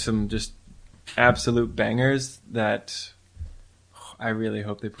 and there are some just absolute bangers that I really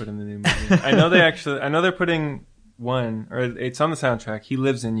hope they put in the new movie. I know they're putting one, or it's on the soundtrack, He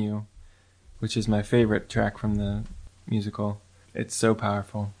Lives in You, which is my favorite track from the musical. It's so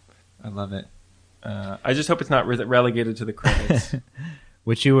powerful. I love it. I just hope it's not relegated to the credits.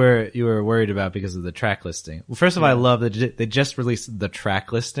 Which you were worried about because of the track listing. Well, first of all, I love that they just released the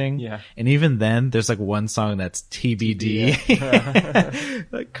track listing. Yeah. And even then, there's like one song that's TBD.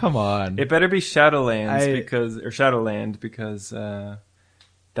 Like, come on. It better be Shadowland because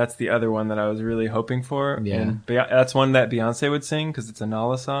that's the other one that I was really hoping for. Yeah. And that's one that Beyonce would sing because it's a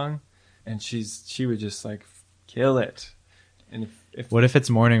Nala song, and she would just like kill it. And if What if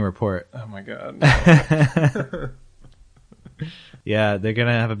it's Morning Report? oh my god. Yeah, they're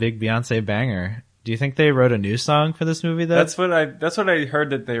gonna have a big Beyonce banger. Do you think they wrote a new song for this movie though? That's what I heard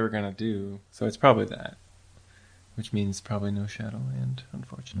that they were gonna do. So it's probably that, which means probably no Shadowland,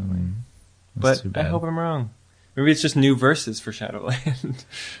 unfortunately. That's But too I bad. hope I'm wrong. Maybe it's just new verses for Shadowland.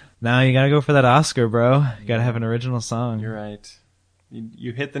 Now you gotta go for that Oscar, bro. You gotta have an original song. You're right.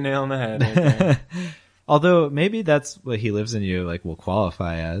 You hit the nail on the head right there. Although maybe that's what He Lives in You will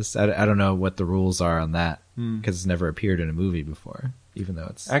qualify as. I don't know what the rules are on that because it's never appeared in a movie before, even though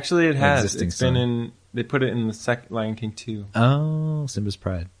it's Actually, it has. existing It's been song. in. They put it in the second Lion King 2. Oh, Simba's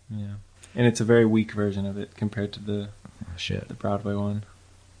Pride. Yeah, and it's a very weak version of it compared to the Oh, shit. Broadway one.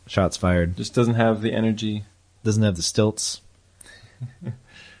 Shots fired. Just doesn't have the energy. Doesn't have the stilts.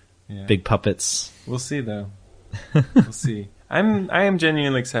 Yeah. Big puppets. We'll see though. We'll see. I am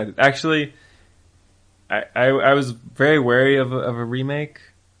genuinely excited. Actually, I was very wary of a remake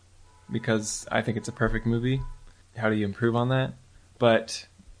because I think it's a perfect movie. How do you improve on that? But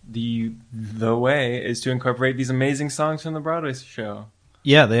the way is to incorporate these amazing songs from the Broadway show.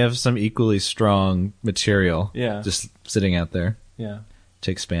 Yeah, they have some equally strong material. Yeah. Just sitting out there Yeah,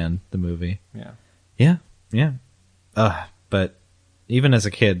 to expand the movie. yeah, Yeah. But even as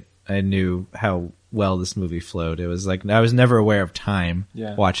a kid, I knew how well this movie flowed. It was like I was never aware of time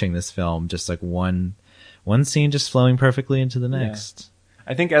Yeah. watching this film. Just like one scene just flowing perfectly into the next.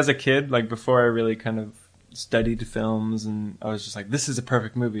 I think as a kid, like before I really kind of studied films, and I was just like, this is a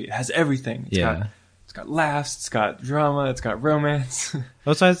perfect movie. It has everything. It's got laughs, it's got drama, it's got romance.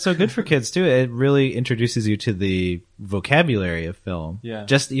 That's why it's so good for kids too. It really introduces you to the vocabulary of film. Yeah.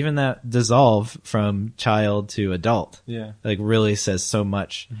 Just even that dissolve from child to adult. Yeah. Really says so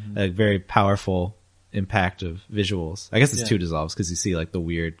much. Very powerful impact of visuals. I guess it's Yeah. two dissolves because you see the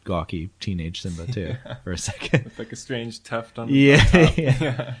weird gawky teenage Simba too for a second. With like a strange tuft on the Yeah, top.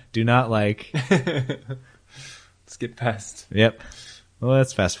 yeah. Do not like. Let's get past. Yep. Well,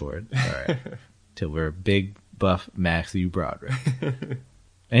 let's fast forward. All right. Till we're big, buff Matthew Broderick.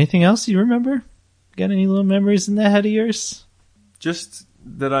 Anything else you remember? Got any little memories in the head of yours? Just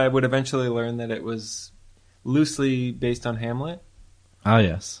that I would eventually learn that it was loosely based on Hamlet. Oh,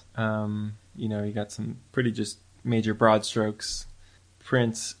 yes. You got some pretty just major broad strokes.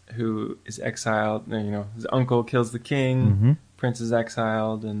 Prince, who is exiled, his uncle kills the king. Mm-hmm. Prince is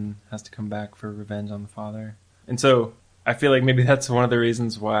exiled and has to come back for revenge on the father. And so I feel like maybe that's one of the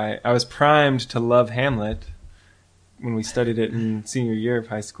reasons why I was primed to love Hamlet when we studied it in senior year of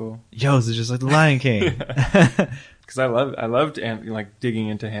high school. Yo, is it just like The Lion King? Because I loved digging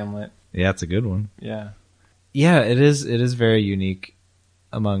into Hamlet. Yeah, it's a good one. Yeah. Yeah, it is very unique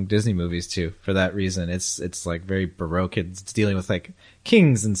among Disney movies too, for that reason. It's like very Baroque. It's dealing with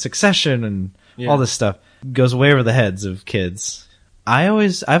kings and succession and all this stuff. Goes way over the heads of kids.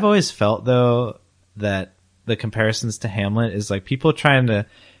 I've always felt though that the comparisons to Hamlet is people trying to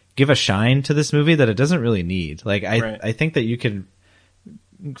give a shine to this movie that it doesn't really need. I think that you could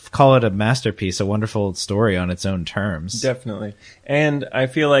call it a masterpiece, a wonderful story on its own terms. Definitely. And I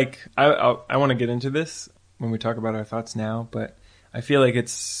feel like I want to get into this when we talk about our thoughts now, but I feel like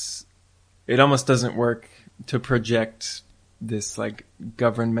it almost doesn't work to project this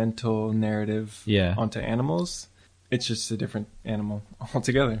governmental narrative onto animals. It's just a different animal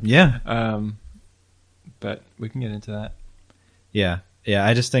altogether. Yeah. But we can get into that. Yeah.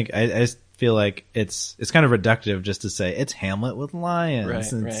 I just think I just feel like it's kind of reductive just to say it's Hamlet with lions.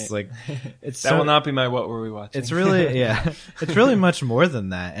 Right, And it's right. it's That will not be my what were we watching. It's really it's really much more than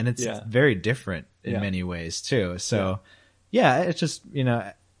that, and it's Yeah. very different in many ways too. So it's just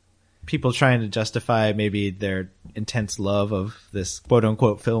people trying to justify maybe their intense love of this quote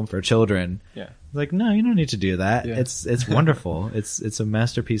unquote film for children. Yeah. No, you don't need to do that. Yeah. It's wonderful. It's a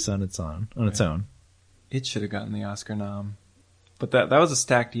masterpiece on its own. It should have gotten the Oscar nom. But that was a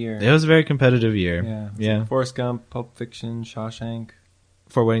stacked year. It was a very competitive year. Yeah. Yeah. Forrest Gump, Pulp Fiction, Shawshank.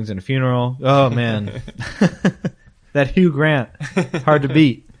 4 Weddings and a Funeral. Oh man. That Hugh Grant. Hard to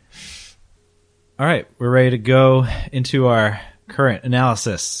beat. All right, we're ready to go into our current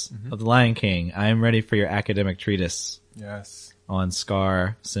analysis of The Lion King. I am ready for your academic treatise Yes. on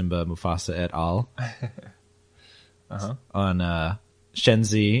Scar, Simba, Mufasa et al. Uh-huh. On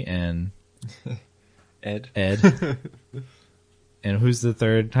Shenzi and Ed. And who's the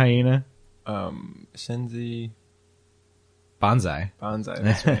third hyena? Shenzi Bonsai. Banzai.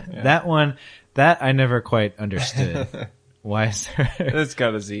 That's right. Yeah. That one, that I never quite understood. Why is there... It's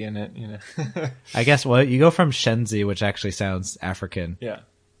got a Z in it, I guess, well, you go from Shenzi, which actually sounds African, Yeah.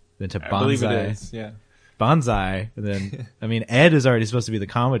 then to I believe it Bonsai. is. Yeah. Bonsai, and then, Ed is already supposed to be the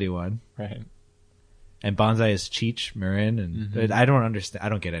comedy one. Right. And Bonsai is Cheech Marin, and I don't understand. I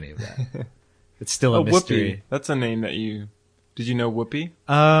don't get any of that. It's still a Whoopi. mystery. That's a name that did you know Whoopi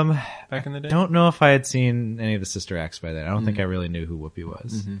back in the day? Don't know if I had seen any of the Sister Acts by then. I don't think I really knew who Whoopi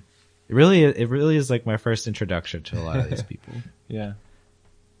was. It really is my first introduction to a lot of these people. Yeah.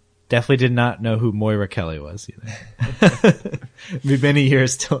 definitely did not know who Moira Kelly was either. It'd be many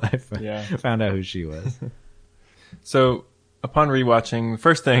years till I found out who she was. So upon rewatching, the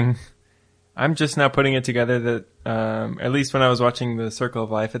first thing, I'm just now putting it together that, at least when I was watching The Circle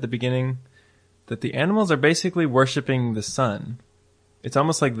of Life at the beginning, that the animals are basically worshipping the sun. It's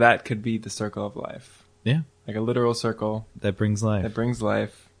almost like that could be the circle of life. Yeah. Like a literal circle That brings life. that brings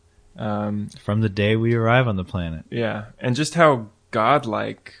life. From the day we arrive on the planet. Yeah. And just how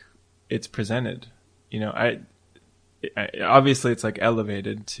godlike it's presented. You know, I obviously it's like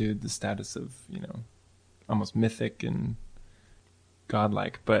elevated to the status of, you know, almost mythic and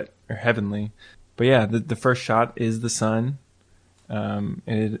godlike, or heavenly. But yeah, the first shot is the sun.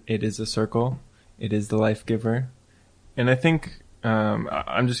 It is a circle. It is the life giver. And I think,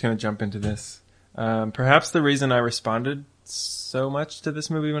 I'm just going to jump into this. Perhaps the reason I responded so much to this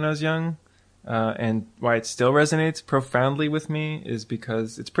movie when I was young, and why it still resonates profoundly with me, is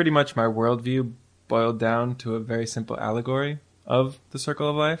because it's pretty much my worldview boiled down to a very simple allegory of the circle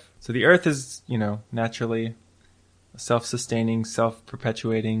of life. So the earth is, you know, naturally a self-sustaining,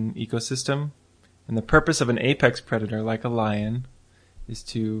 self-perpetuating ecosystem. And the purpose of an apex predator like a lion is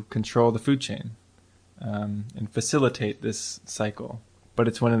to control the food chain, and facilitate this cycle. But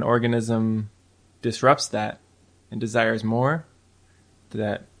it's when an organism disrupts that and desires more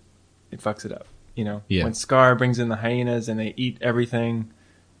that it fucks it up. You know, when Scar brings in the hyenas and they eat everything,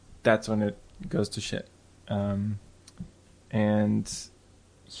 that's when it goes to shit. And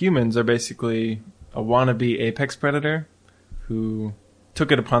humans are basically a wannabe apex predator who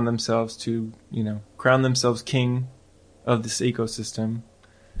took it upon themselves to, you know, crown themselves king of this ecosystem,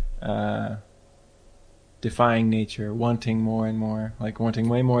 defying nature, wanting more and more, like wanting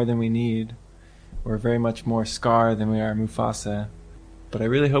way more than we need. We're very much more Scar than we are Mufasa. But I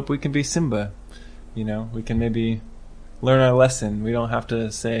really hope we can be Simba. You know, we can maybe learn our lesson. We don't have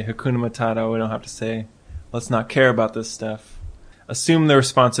to say Hakuna Matata. We don't have to say, let's not care about this stuff. Assume the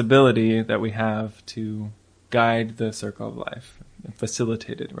responsibility that we have to guide the circle of life and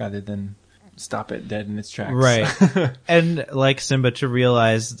facilitate it rather than stop it dead in its tracks. Right. And like Simba, to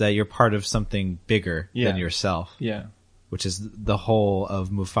realize that you're part of something bigger than yourself. Yeah. Which is the whole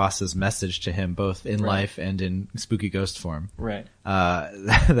of Mufasa's message to him, both in life and in spooky ghost form. Right.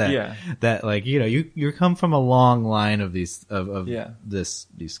 That like, you know, you come from a long line of these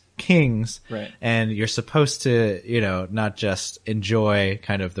these kings, right? And you're supposed to, you know, not just enjoy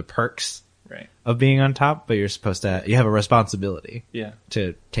kind of the perks of being on top, but you're supposed to, you have a responsibility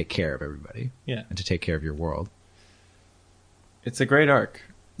to take care of everybody, and to take care of your world. It's a great arc.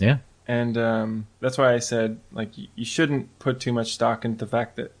 Yeah. And that's why I said, like, you shouldn't put too much stock into the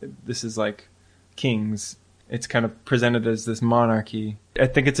fact that this is like kings. It's kind of presented as this monarchy. I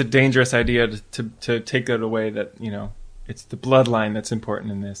think it's a dangerous idea to take that away, that, you know, it's the bloodline that's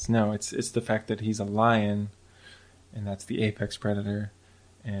important in this. No, it's the fact that he's a lion, and that's the apex predator,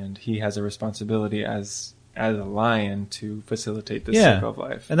 and he has a responsibility as a lion to facilitate this circle of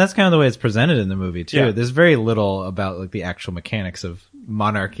life. And that's kind of the way it's presented in the movie too. Yeah. There's very little about like the actual mechanics of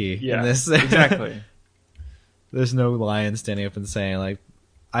monarchy in this. Exactly. There's no lion standing up and saying like,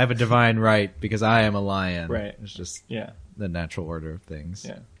 I have a divine right because I am a lion. Right. It's just the natural order of things.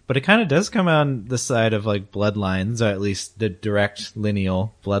 Yeah. But it kind of does come on the side of like bloodlines, or at least the direct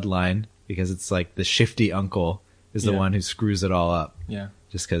lineal bloodline, because it's like the shifty uncle is the one who screws it all up. Yeah.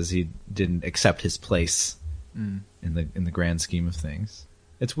 Just because he didn't accept his place in the grand scheme of things.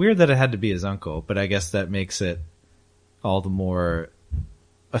 It's weird that it had to be his uncle, but I guess that makes it all the more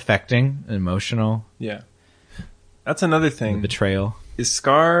affecting and emotional. Yeah. That's another thing. The betrayal. Is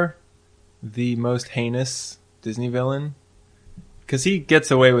Scar the most heinous Disney villain? Because he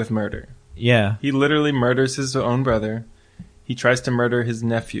gets away with murder. Yeah. He literally murders his own brother. He tries to murder his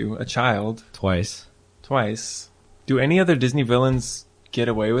nephew, a child. Twice. Do any other Disney villains get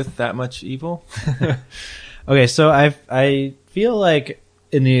away with that much evil? Okay, so I feel like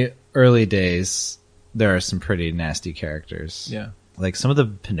in the early days there are some pretty nasty characters. Yeah. Like some of the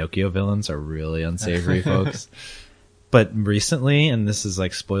Pinocchio villains are really unsavory, folks. But recently, and this is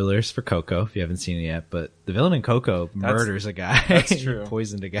like spoilers for Coco if you haven't seen it yet, but the villain in Coco murders a guy. That's true. He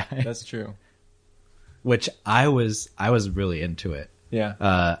poisoned a guy. That's true. Which I was really into it. Yeah.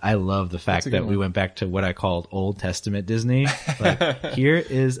 I love the fact that we went back to what I called Old Testament Disney. Like, here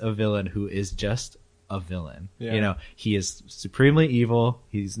is a villain who is just a villain. Yeah. You know, he is supremely evil.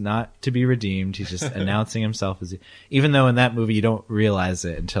 He's not to be redeemed. He's just announcing himself as, even though in that movie you don't realize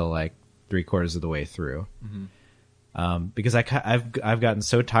it until like 3/4 of the way through. Mm-hmm. Because I've gotten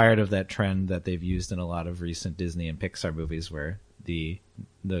so tired of that trend that they've used in a lot of recent Disney and Pixar movies where the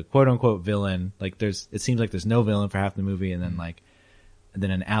quote unquote villain, like it seems like there's no villain for half the movie, and then like and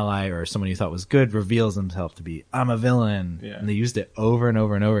then an ally or someone you thought was good reveals himself to be, I'm a villain. Yeah. And they used it over and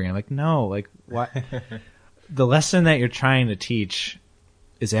over and over again. Like, no, like, what? The lesson that you're trying to teach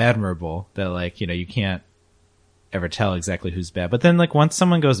is admirable, that like, you know, you can't ever tell exactly who's bad. But then like once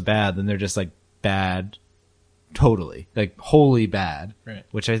someone goes bad, then they're just like bad totally, like wholly bad. Right.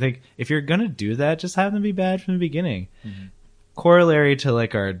 Which I think if you're gonna do that, just have them be bad from the beginning. Corollary to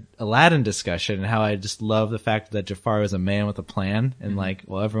like our Aladdin discussion and how I just love the fact that Jafar is a man with a plan, and like,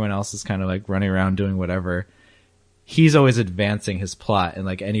 well, everyone else is kind of like running around doing whatever. He's always advancing his plot in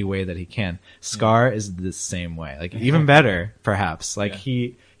like any way that he can. Scar is the same way, like even better perhaps. Like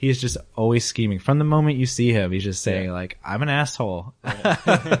he is just always scheming from the moment you see him. He's just saying like, I'm an asshole.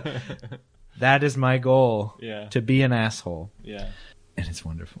 That is my goal. Yeah. To be an asshole. Yeah. And it's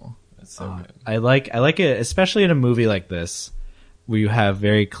wonderful. That's so good. I like it, especially in a movie like this, where you have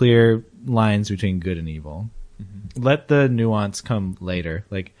very clear lines between good and evil. Let the nuance come later.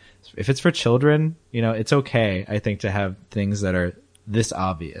 Like, if it's for children, you know, it's okay, I think, to have things that are this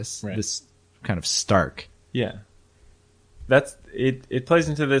obvious, Right. this kind of stark. Yeah. That's it. It plays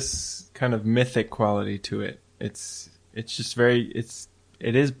into this kind of mythic quality to it. It's just it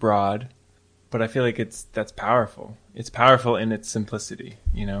is broad, but I feel like that's powerful. It's powerful in its simplicity,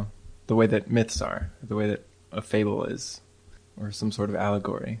 you know, the way that myths are, the way that a fable is, or some sort of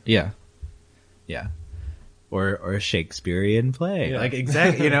allegory. Yeah. Yeah. Or a Shakespearean play. Yeah. Like,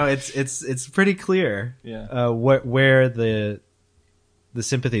 exactly, you know, it's pretty clear. Yeah. Where the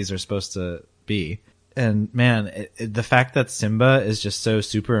sympathies are supposed to be. And man, the fact that Simba is just so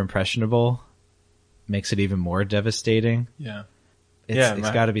super impressionable makes it even more devastating. Yeah.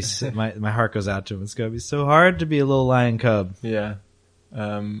 It's got to be, my heart goes out to him. It's got to be so hard to be a little lion cub. Yeah.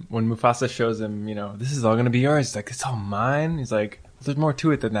 When Mufasa shows him, you know, this is all going to be yours. He's like, it's all mine. He's like, well, there's more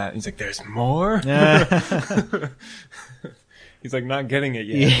to it than that. He's like, there's more? He's like not getting it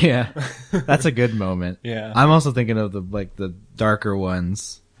yet. Yeah. That's a good moment. Yeah. I'm also thinking of the darker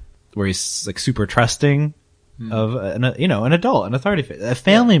ones where he's like super trusting of an adult, an authority figure, a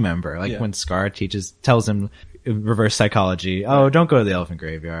family member. Like when Scar tells him reverse psychology. Oh, don't go to the elephant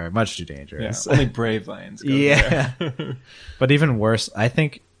graveyard. Much too dangerous. Yeah, only brave lions go yeah. there. But even worse, I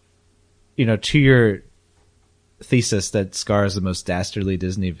think, you know, to your thesis that Scar is the most dastardly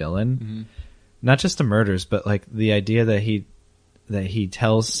Disney villain, not just the murders, but like the idea that he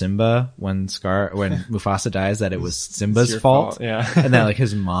tells Simba when Mufasa dies that it was Simba's fault. Yeah. And that like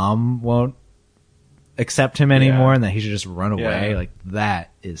his mom won't accept him anymore and that he should just run away. Yeah. Like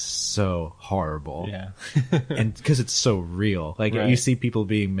that is so horrible. Yeah. And because it's so real, like Right. you see people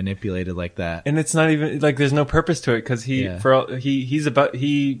being manipulated like that. And it's not even like there's no purpose to it because he has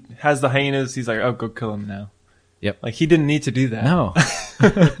the hyenas. He's like, oh, go kill him now. Yep. Like he didn't need to do that. No.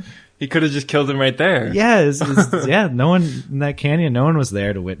 He could have just killed him right there. Yeah, yeah. No one in that canyon, no one was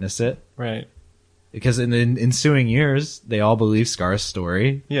there to witness it. Right. Because in the ensuing years, they all believe Scar's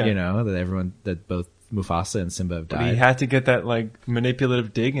story. Yeah. You know, that both Mufasa and Simba have But died. he had to get that like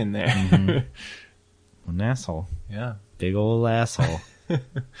manipulative dig in there. An asshole. Yeah. Big old asshole.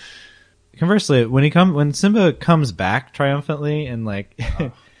 Conversely, when Simba comes back triumphantly and like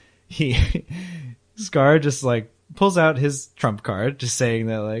Scar just like pulls out his trump card, just saying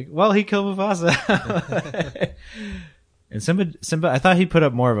that like, well, he killed Mufasa. And Simba, I thought he put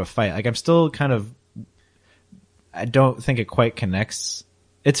up more of a fight. Like I'm still I don't think it quite connects.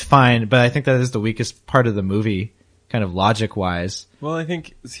 It's fine, but I think that is the weakest part of the movie, kind of logic wise. Well, I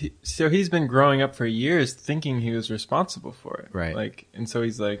think he's been growing up for years thinking he was responsible for it. Right. Like, and so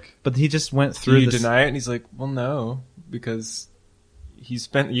he's like, But he just went do through you this. deny it? And he's like, well, no, because he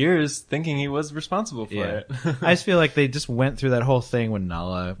spent years thinking he was responsible for it. I just feel like they just went through that whole thing when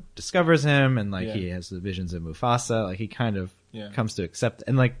Nala discovers him and like he has the visions of Mufasa. Like he kind of comes to accept,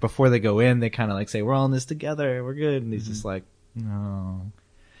 and like before they go in, they kind of like say, we're all in this together. We're good. And he's just like, no,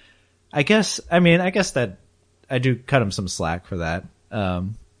 I guess that I do cut him some slack for that.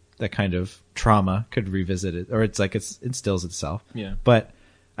 That kind of trauma could revisit it, or it's like it instills itself. Yeah. But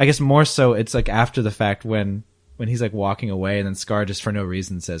I guess more so it's like after the fact when he's like walking away and then Scar just for no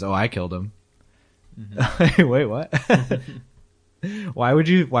reason says, oh, I killed him. Wait, what? Why would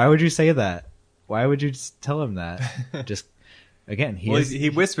you say that? Why would you just tell him that? Just again, he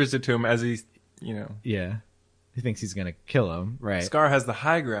whispers it to him as he's, you know. Yeah. He thinks he's going to kill him. Right. Scar has the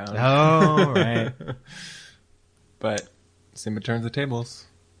high ground. Oh, right. But Simba turns the tables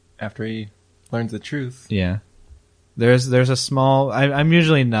after he learns the truth. Yeah. There's a small, I'm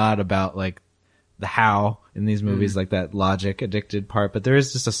usually not about like the how in these movies, like that logic addicted part, but there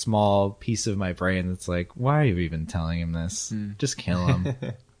is just a small piece of my brain that's like, why are you even telling him this? Just kill him.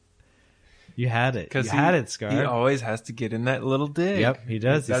 You had it. Because You had it, Scar. He always has to get in that little dig. Yep, he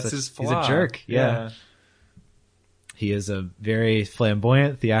does. That's He's his he's flaw. a jerk. Yeah. He is a very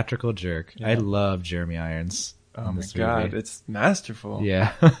flamboyant, theatrical jerk. Yeah. I love Jeremy Irons. Oh in my this god, movie. it's masterful.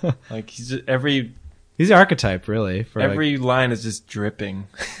 Yeah. Like he's just, every He's the archetype, really. For line is just dripping.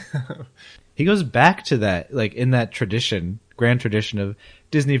 he goes back to that, like in that tradition, grand tradition of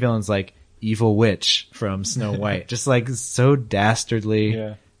Disney villains, like evil witch from Snow White, just like so dastardly,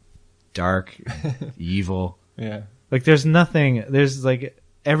 Yeah. dark, evil. Yeah. Like there's nothing. There's like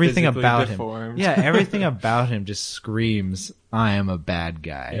everything Physically about deformed. him. Yeah, everything about him just screams, "I am a bad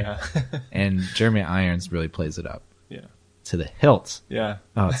guy." Yeah. And Jeremy Irons really plays it up Yeah. to the hilt. Yeah.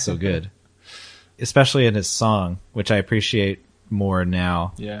 Oh, it's so good. Especially in his song, which I appreciate more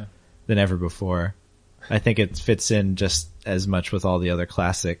now Yeah. than ever before. I think it fits in just as much with all the other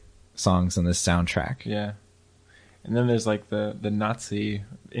classic songs on this soundtrack. Yeah. And then there's like the Nazi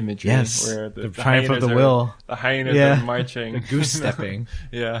imagery Yes, where the triumph of hyenas the are- will. The hyenas Yeah. are marching. The goose stepping.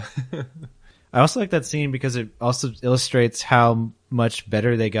 Yeah. I also like that scene because it also illustrates how much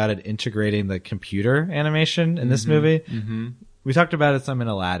better they got at integrating the computer animation in this movie. Mm-hmm. We talked about it some in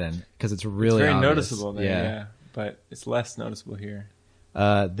Aladdin because it's really It's very obvious. noticeable there, yeah. But it's less noticeable here.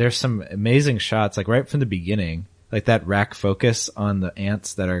 There's some amazing shots, like right from the beginning, like that rack focus on the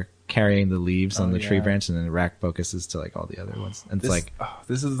ants that are carrying the leaves on Oh, the tree yeah. branch, and then the rack focuses to like all the other ones. And it's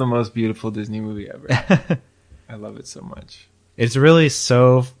This is the most beautiful Disney movie ever. I love it so much. it's really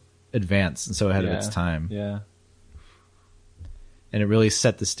so advanced and so ahead of Yeah. its time. Yeah. And it really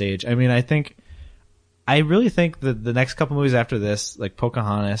set the stage. I mean, I really think that the next couple movies after this, like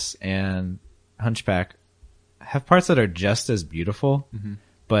Pocahontas and Hunchback, have parts that are just as beautiful,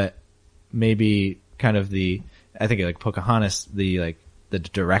 but maybe kind of I think like Pocahontas, the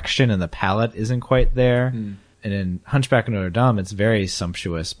direction and the palette isn't quite there. And in Hunchback of Notre Dame, it's very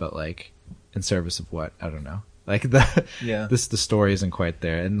sumptuous, but like in service of what? I don't know. Like the story isn't quite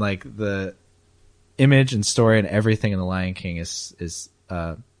there. And like the image and story and everything in The Lion King is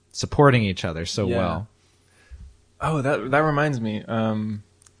supporting each other so Yeah. well. Oh, that reminds me.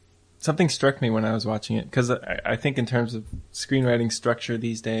 Something struck me when I was watching it, because I think in terms of screenwriting structure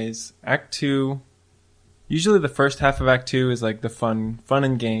these days, Act 2, usually the first half of Act 2 is like the fun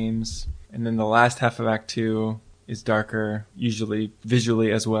and games, and then the last half of Act 2 is darker, usually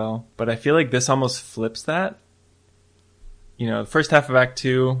visually as well. But I feel like this almost flips that. You know, the first half of Act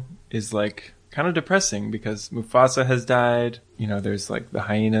 2 is like kind of depressing because Mufasa has died. You know, there's like the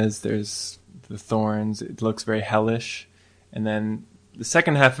hyenas, there's the thorns. It looks very hellish. And then the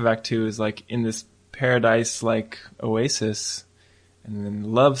second half of Act 2 is like in this paradise-like oasis. And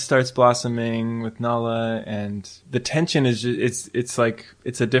then love starts blossoming with Nala, and the tension is just, it's like,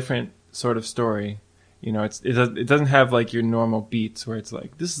 it's a different sort of story. You know, it doesn't have like your normal beats where it's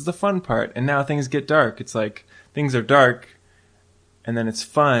like, this is the fun part, and now things get dark. It's like, things are dark, and then it's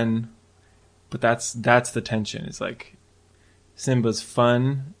fun, but that's the tension. It's like, Simba's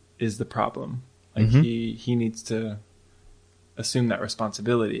fun is the problem. Like, he needs to assume that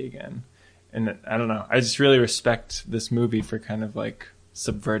responsibility again. And I don't know, I just really respect this movie for kind of like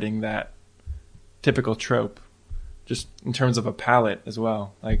subverting that typical trope, just in terms of a palette as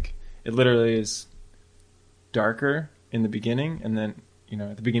well. Like, it literally is darker in the beginning, and then, you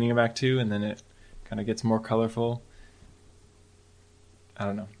know, at the beginning of Act 2, and then it kind of gets more colorful. I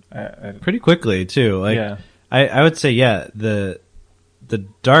don't know. I Pretty quickly too. Like Yeah. I would say, yeah, the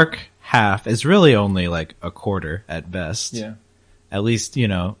dark half is really only like a quarter at best. Yeah. At least, you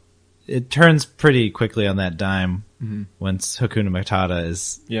know, it turns pretty quickly on that dime once Hakuna Matata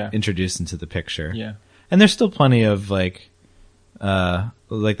is Yeah. introduced into the picture. Yeah. And there's still plenty of like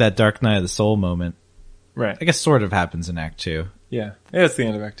that Dark Night of the Soul moment. Right. I guess sort of happens in Act 2. Yeah. Yeah, it's the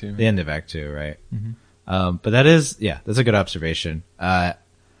end of Act 2. The end of Act 2, right? But that's a good observation.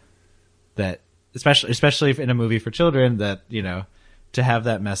 That especially if in a movie for children, that, you know, to have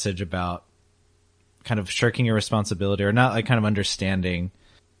that message about kind of shirking your responsibility, or not, like kind of understanding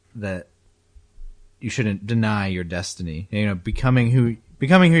that you shouldn't deny your destiny, you know, becoming who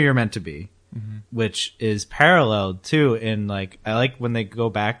you're meant to be, which is paralleled too in like, I like when they go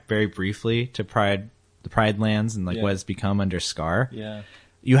back very briefly to the Pride Lands and like Yeah. what it's become under Scar. Yeah.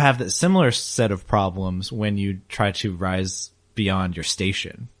 You have that similar set of problems when you try to rise beyond your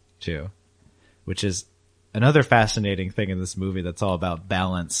station too, which is another fascinating thing in this movie that's all about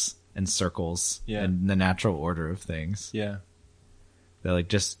balance and circles Yeah. and the natural order of things. Yeah. They're like,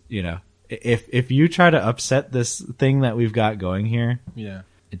 just, you know, if you try to upset this thing that we've got going here, Yeah.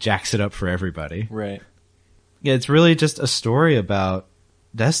 it jacks it up for everybody. Right. Yeah, it's really just a story about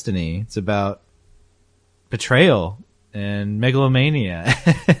destiny. It's about betrayal and megalomania.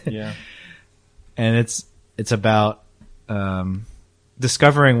 Yeah. And it's about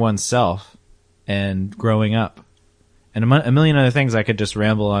discovering oneself and growing up. And a million other things I could just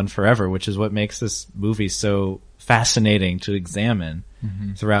ramble on forever, which is what makes this movie so fascinating to examine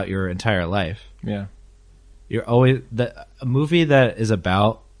throughout your entire life. Yeah. You're always a movie that is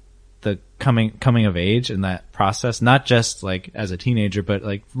about the coming of age and that process, not just like as a teenager, but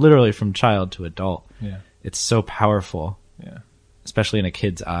like literally from child to adult. Yeah. It's so powerful, Yeah. especially in a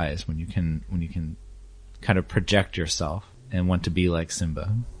kid's eyes when you can kind of project yourself and want to be like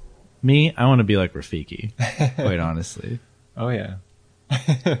Simba. Me, I want to be like Rafiki, quite honestly. Oh yeah.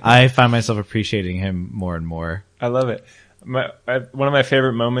 I find myself appreciating him more and more. I love it. One of my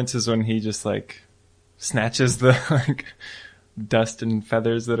favorite moments is when he just like snatches the like dust and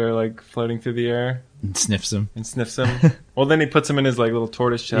feathers that are like floating through the air And sniffs him. and sniffs them. Well, then he puts them in his like little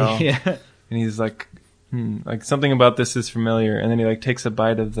tortoise shell, Yeah. and he's like, like something about this is familiar. And then he like takes a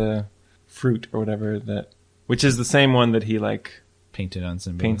bite of the fruit or whatever which is the same one that he like Painted on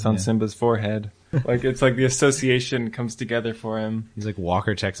Simba. paints on yeah. Simba's forehead. Like it's like the association comes together for him. He's like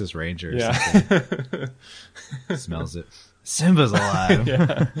Walker, Texas Ranger or Yeah. something. Smells it. Simba's alive.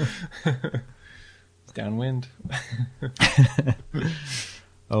 Yeah. It's downwind.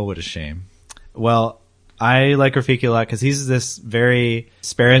 Oh, what a shame. Well, I like Rafiki a lot because he's this very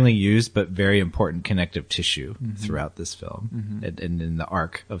sparingly used but very important connective tissue throughout this film and in the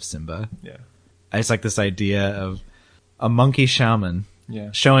arc of Simba. Yeah. I just like this idea of a monkey shaman Yeah.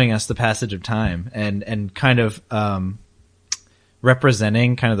 showing us the passage of time and kind of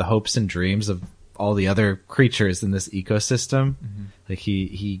representing kind of the hopes and dreams of all the other creatures in this ecosystem. Like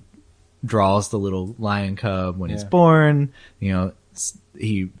he draws the little lion cub when he's Yeah. born, you know,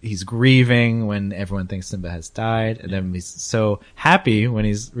 he's grieving when everyone thinks Simba has died, and then he's so happy when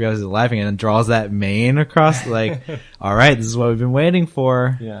he's realizes he's alive again and draws that mane across like, all right, this is what we've been waiting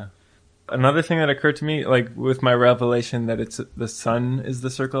for. Yeah. Another thing that occurred to me, like with my revelation that it's the sun is the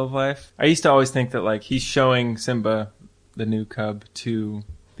circle of life. I used to always think that like he's showing Simba, the new cub, to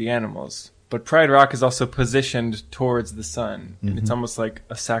the animals. But Pride Rock is also positioned towards the sun. And it's almost like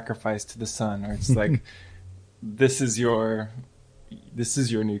a sacrifice to the sun, or it's like, this is your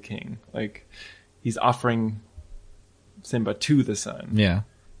new king. Like he's offering Simba to the sun. Yeah.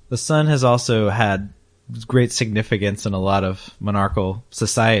 The sun has also had great significance in a lot of monarchical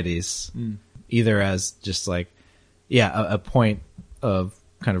societies, either as just like, a point of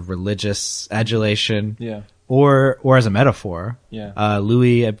kind of religious adulation, Yeah. or as a metaphor. Yeah.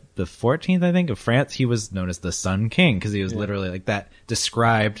 Louis the 14th, I think, of France, he was known as the Sun King because he was literally like that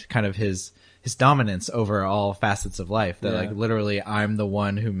described kind of his dominance over all facets of life. That like literally, I'm the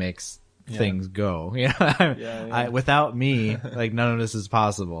one who makes things go. You know, without me, like none of this is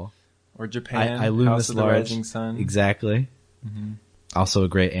possible. Or Japan, I loom House this of the large. Rising Sun. Exactly. Also a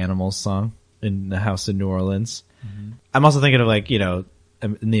great Animals song in the House in New Orleans. I'm also thinking of like, you know,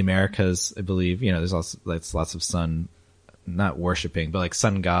 in the Americas, I believe, you know, there's also like lots of sun, not worshiping, but like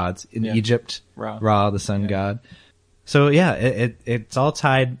sun gods in Egypt. Ra, the sun god. So yeah, it's all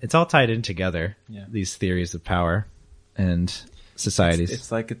tied in together. Yeah. These theories of power and societies.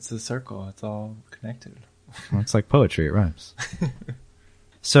 It's like it's a circle. It's all connected. Well, it's like poetry. It rhymes.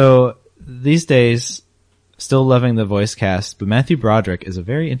 So these days, still loving the voice cast, but Matthew Broderick is a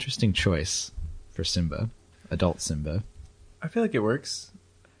very interesting choice for Simba, adult Simba. I feel like it works.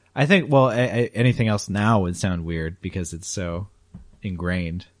 I think, well, anything else now would sound weird because it's so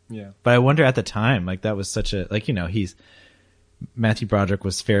ingrained. Yeah. But I wonder at the time, like that was such a, like, you know, Matthew Broderick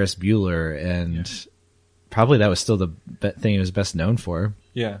was Ferris Bueller, and probably that was still the thing he was best known for.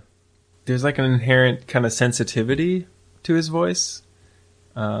 Yeah. There's like an inherent kind of sensitivity to his voice.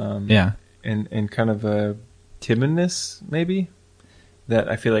 Yeah. And kind of a timidness, maybe, that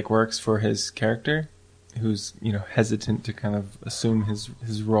I feel like works for his character, who's, you know, hesitant to kind of assume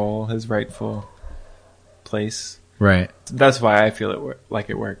his role, his rightful place. Right. That's why I feel like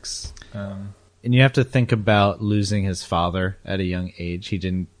it works. And you have to think about losing his father at a young age. He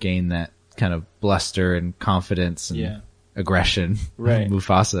didn't gain that kind of bluster and confidence and aggression. Right.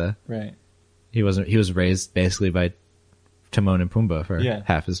 Mufasa. Right. He was raised basically by Timon and Pumbaa for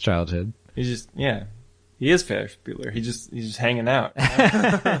half his childhood. He's just, he is Ferris Bueller. He's just hanging out.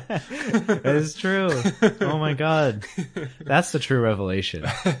 That is true. Oh my god. That's the true revelation.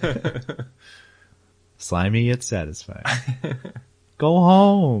 Slimy yet satisfying. Go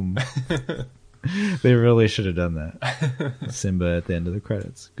home. They really should have done that. Simba at the end of the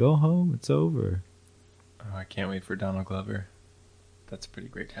credits. Go home, it's over. Oh, I can't wait for Donald Glover. That's pretty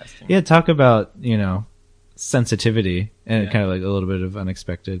great casting. Yeah, talk about, you know, sensitivity and kind of like a little bit of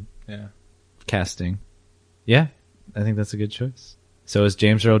unexpected casting. Yeah, I think that's a good choice. So is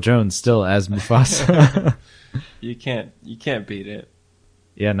James Earl Jones still as Mufasa. You can't beat it.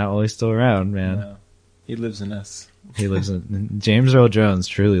 Yeah, not while he's still around, man. No. He lives in us. He lives in James Earl Jones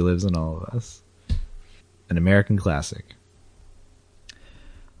truly lives in all of us. An American classic.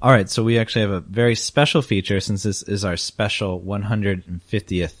 All right, so we actually have a very special feature since this is our special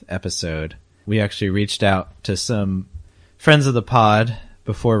 150th episode. We actually reached out to some friends of the pod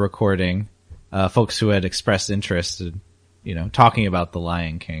before recording, folks who had expressed interest in, talking about The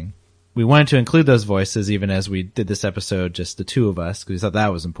Lion King. We wanted to include those voices even as we did this episode, just the two of us, because we thought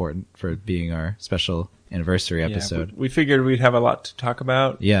that was important for being our special anniversary episode. Yeah, we figured we'd have a lot to talk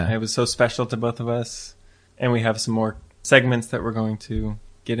about. Yeah. It was so special to both of us. And we have some more segments that we're going to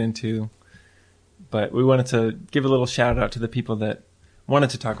get into. But we wanted to give a little shout out to the people that wanted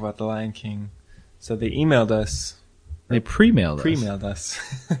to talk about The Lion King. So they emailed us. They pre-mailed us.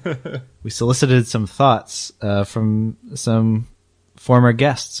 We solicited some thoughts from some former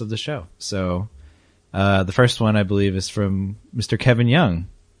guests of the show. So the first one, I believe, is from Mr. Kevin Young.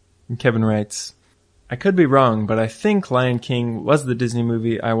 And Kevin writes, I could be wrong, but I think Lion King was the Disney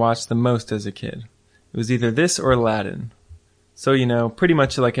movie I watched the most as a kid. It was either this or Aladdin. So, pretty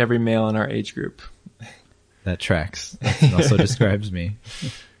much like every male in our age group. That tracks. That also describes me.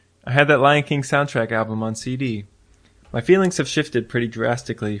 I had that Lion King soundtrack album on CD. My feelings have shifted pretty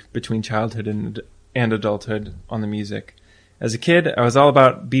drastically between childhood and adulthood on the music. As a kid, I was all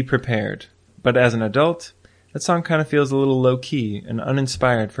about Be Prepared. But as an adult, that song kind of feels a little low-key and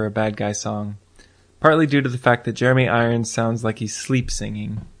uninspired for a bad guy song. Partly due to the fact that Jeremy Irons sounds like he's sleep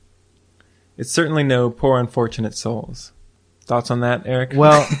singing. It's certainly no Poor Unfortunate Souls. Thoughts on that, Eric?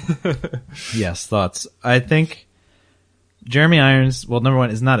 Well, yes, thoughts. I think Jeremy Irons, well, number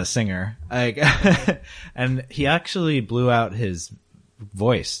one, is not a singer. And he actually blew out his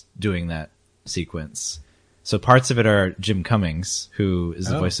voice doing that sequence. So parts of it are Jim Cummings, who is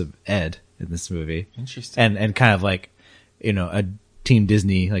the voice of Ed in this movie. Interesting. And kind of like, a Team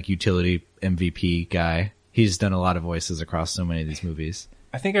Disney, like utility MVP guy. He's done a lot of voices across so many of these movies.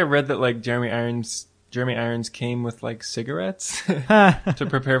 I think I read that like Jeremy Irons came with like cigarettes to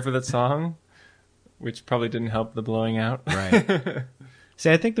prepare for that song, which probably didn't help the blowing out. Right.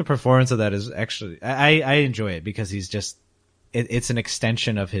 See, I think the performance of that is actually, I enjoy it because he's just, it's an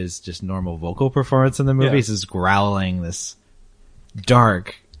extension of his just normal vocal performance in the movie. Yeah. He's just growling this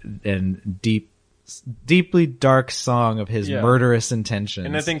dark and deeply dark song of his murderous intentions.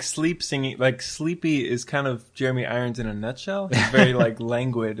 And I think Sleepy is kind of Jeremy Irons in a nutshell. He's very like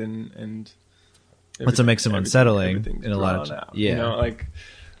languid and that's what makes him unsettling in a lot of out,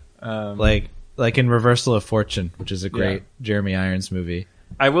 like in Reversal of Fortune, which is a great Jeremy Irons movie.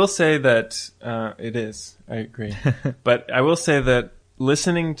 I will say that it is. I agree. But I will say that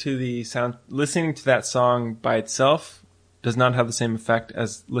listening to that song by itself does not have the same effect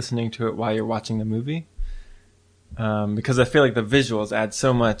as listening to it while you're watching the movie. Because I feel like the visuals add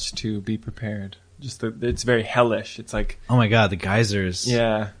so much to Be Prepared. It's very hellish. It's like, oh my god, the geysers.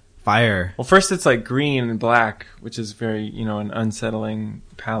 Yeah. Fire. Well, first it's like green and black, which is very, an unsettling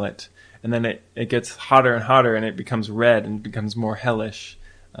palette. And then it gets hotter and hotter and it becomes red and becomes more hellish.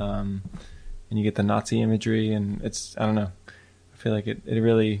 And you get the Nazi imagery and I don't know. I feel like it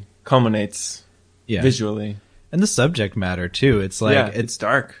really culminates visually. And the subject matter too. It's like, it's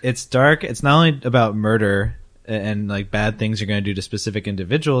dark. It's dark. It's not only about murder and like bad things you're going to do to specific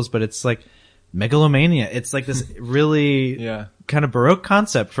individuals, but it's like megalomania. It's like this really kind of Baroque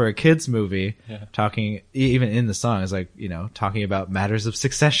concept for a kid's movie. Yeah. Talking, even in the song, is like, talking about matters of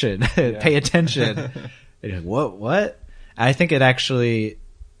succession. Pay attention. And you're like, what? I think it actually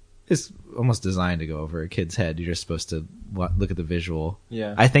is almost designed to go over a kid's head. You're just supposed to look at the visual.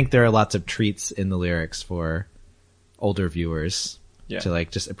 Yeah. I think there are lots of treats in the lyrics for older viewers to like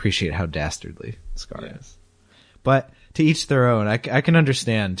just appreciate how dastardly Scar is. But to each their own. I can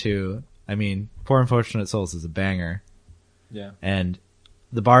understand too. I mean, Poor Unfortunate Souls is a banger. Yeah. And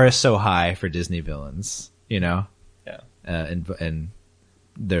the bar is so high for Disney villains, Yeah. And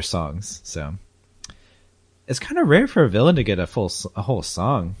their songs. So it's kind of rare for a villain to get a whole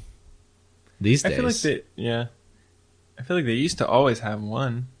song these days. I feel like they used to always have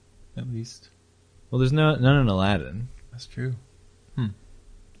one, at least. Well, there's none in Aladdin. That's true.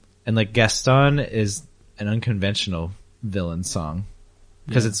 And like Gaston is an unconventional villain song.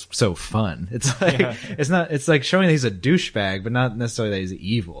 Because it's so fun. It's like it's like showing that he's a douchebag, but not necessarily that he's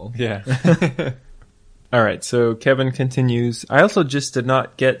evil. Yeah. All right, so Kevin continues, I also just did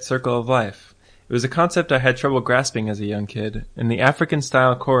not get Circle of Life. It was a concept I had trouble grasping as a young kid, and the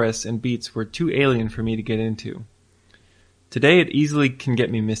African-style chorus and beats were too alien for me to get into. Today it easily can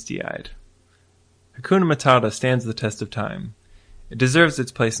get me misty-eyed. Hakuna Matata stands the test of time. It deserves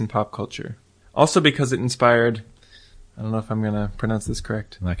its place in pop culture. Also because it inspired, I don't know if I'm going to pronounce this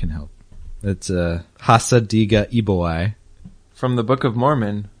correct, That can help. It's Hasadiga Ibowai. from the Book of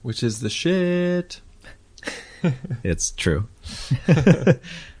Mormon, which is the shit. It's true.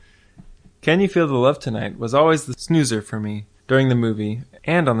 Can You Feel the Love Tonight was always the snoozer for me during the movie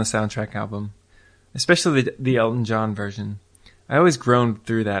and on the soundtrack album, especially the Elton John version. I always groaned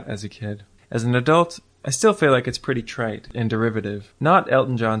through that as a kid. As an adult, I still feel like it's pretty trite and derivative, not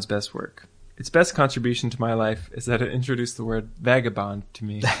Elton John's best work. Its best contribution to my life is that it introduced the word vagabond to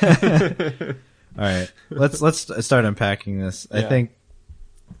me. All right, let's start unpacking this. I Yeah. think,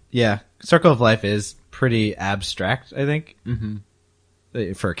 Circle of Life is pretty abstract. I think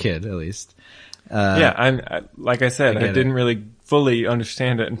for a kid, at least. I like I said, I I get didn't it. really fully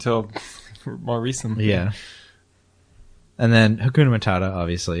understand it until more recently. Yeah. And then Hakuna Matata,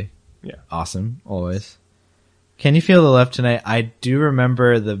 obviously. Yeah. Awesome, always. Can You Feel the Love Tonight? I do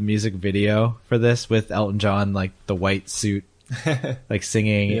remember the music video for this with Elton John, like the white suit, like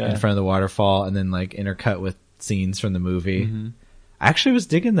singing Yeah. in front of the waterfall, and then like intercut with scenes from the movie. Mm-hmm. I actually was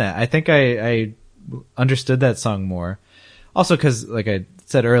digging that. I think I understood that song more. Also, because like I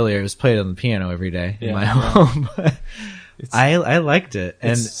said earlier, it was played on the piano every day in Yeah, my yeah. home. It's, I liked it,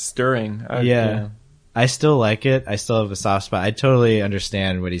 and it's stirring. yeah. I still like it. I still have a soft spot. I totally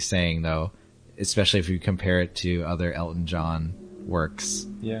understand what he's saying, though, especially if you compare it to other Elton John works.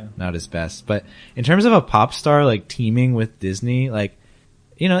 Yeah. Not his best. But in terms of a pop star, like, teaming with Disney, like,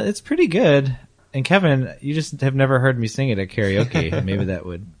 it's pretty good. And Kevin, you just have never heard me sing it at karaoke. Maybe that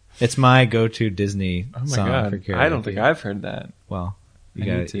would... It's my go-to Disney Oh my song god. for karaoke. I don't think I've heard that. Well, I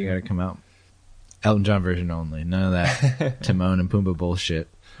need to. you gotta come out. Elton John version only. None of that Timon and Pumbaa bullshit.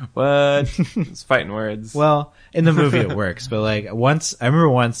 What? It's fighting words. Well, in the movie it works, but like I remember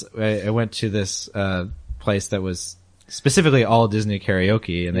once I went to this place that was specifically all Disney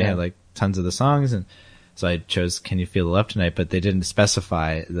karaoke, and they Yeah. had like tons of the songs, and so I chose "Can You Feel the Love Tonight," but they didn't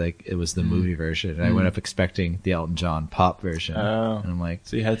specify like it was the movie version, and I went up expecting the Elton John pop version, Oh. and I'm like,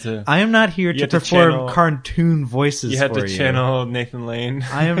 So you had to I am not here to had to perform channel- cartoon voices. you had for to channel Nathan Lane.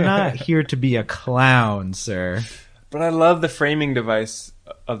 I am not here to be a clown, sir. But I love the framing device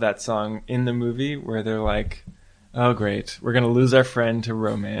of that song in the movie where they're like, "Oh great, we're going to lose our friend to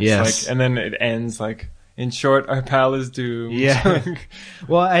romance." Yes. Like, and then it ends like, "In short, our pal is doomed." Yeah.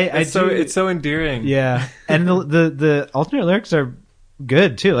 Well, it's so endearing. Yeah, and the alternate lyrics are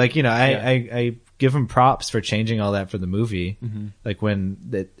good too. Like I give him props for changing all that for the movie. Mm-hmm. Like when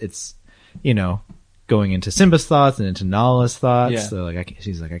it's going into Simba's thoughts and into Nala's thoughts. Yeah. So like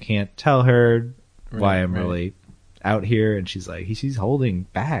she's like, I can't tell her why I'm right. really out here, and she's like he's holding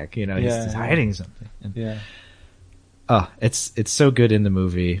back. He's Yeah. hiding something. And, Yeah. it's so good in the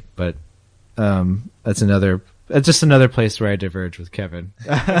movie, but it's just another place where I diverge with Kevin.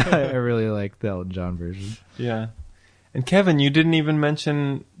 I really like the Elton John version. Yeah. And Kevin, you didn't even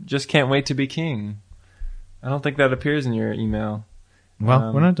mention "Just Can't Wait to Be King." I don't think that appears in your email.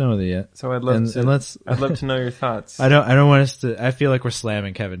 Well, we're not done with it yet. So I'd love And let's. I'd love to know your thoughts. I don't want us to. I feel like we're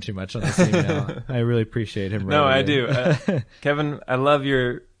slamming Kevin too much on this email. I really appreciate him. No, I writing do. in. Kevin, I love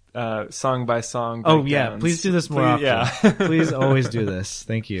your song by song. Oh yeah, breakdowns. please do this more often. Yeah. Please always do this.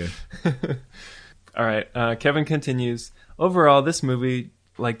 Thank you. All right. Kevin continues. Overall, this movie,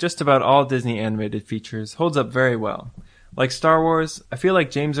 like just about all Disney animated features, holds up very well. Like Star Wars, I feel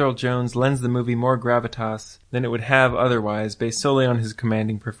like James Earl Jones lends the movie more gravitas than it would have otherwise based solely on his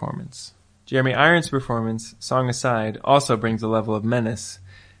commanding performance. Jeremy Irons' performance, song aside, also brings a level of menace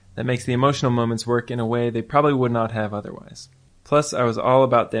that makes the emotional moments work in a way they probably would not have otherwise. Plus, I was all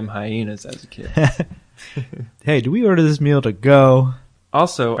about them hyenas as a kid. Hey, do we order this meal to go?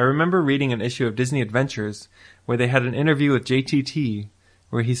 Also, I remember reading an issue of Disney Adventures where they had an interview with JTT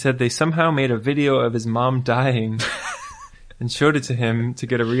where he said they somehow made a video of his mom dying and showed it to him to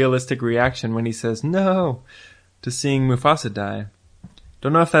get a realistic reaction when he says no to seeing Mufasa die.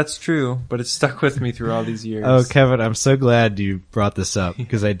 Don't know if that's true, but it's stuck with me through all these years. Oh, Kevin, I'm so glad you brought this up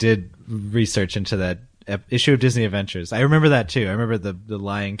because I did research into that issue of Disney Adventures. I remember that too. I remember the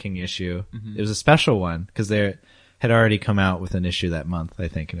Lion King issue. Mm-hmm. It was a special one because they had already come out with an issue that month, I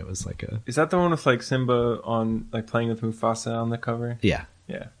think, and it was like Is that the one with like Simba on like playing with Mufasa on the cover? yeah.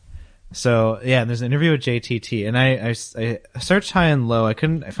 Yeah. So yeah, and there's an interview with JTT, and I searched high and low. I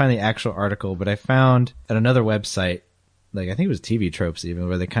couldn't find the actual article, but I found at another website, like I think it was TV Tropes even,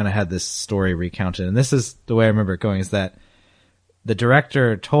 where they kind of had this story recounted. And this is the way I remember it going: is that the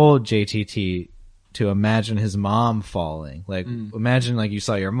director told JTT to imagine his mom falling, like imagine like you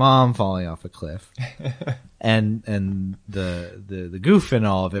saw your mom falling off a cliff, and the goof in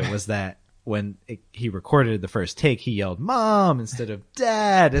all of it was that when he recorded the first take, he yelled "Mom" instead of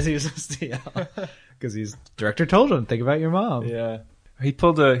 "Dad" as he was supposed to yell, because his director told him, "Think about your mom." Yeah. He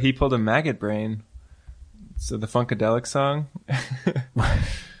pulled a maggot brain. So the Funkadelic song.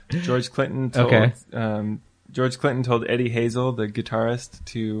 George Clinton told Eddie Hazel, the guitarist,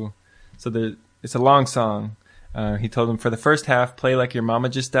 it's a long song. He told him, for the first half, play like your mama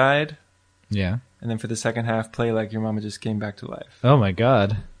just died. Yeah. And then for the second half, play like your mama just came back to life. Oh my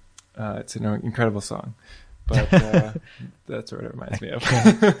God. It's an incredible song. But that's what it reminds me of.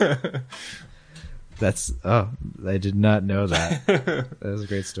 I did not know that. That was a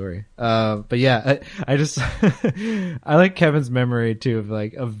great story. But yeah, I just, I like Kevin's memory too of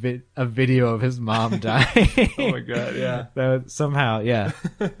like a video of his mom dying. Oh my God, yeah. That somehow, yeah.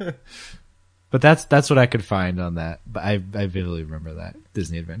 But that's what I could find on that. But I vividly remember that.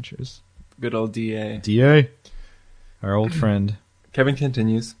 Disney Adventures. Good old DA. DA. Our old friend. Kevin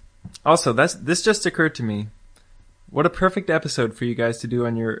continues. Also, this just occurred to me. What a perfect episode for you guys to do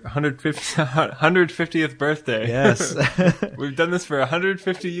on your 150th birthday. Yes. We've done this for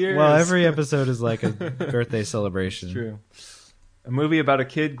 150 years. Well, every episode is like a birthday celebration. True. A movie about a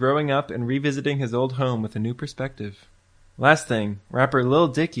kid growing up and revisiting his old home with a new perspective. Last thing, rapper Lil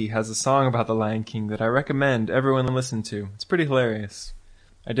Dicky has a song about the Lion King that I recommend everyone listen to. It's pretty hilarious.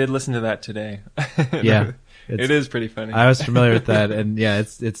 I did listen to that today. Yeah. It is pretty funny. I was familiar with that, and yeah,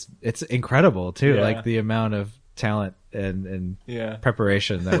 it's incredible too. Yeah. Like the amount of talent and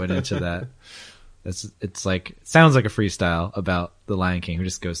preparation that went into that. It's like, it sounds like a freestyle about the Lion King who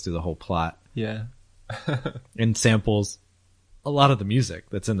just goes through the whole plot. Yeah. And samples a lot of the music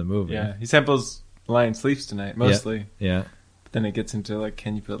that's in the movie. Yeah. He samples Lion Sleeps Tonight mostly. Yeah. But then it gets into like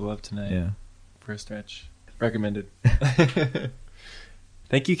Can You Feel the Love Tonight? Yeah. For a stretch. Recommended.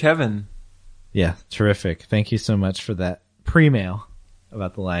 Thank you, Kevin. Yeah, terrific. Thank you so much for that pre-mail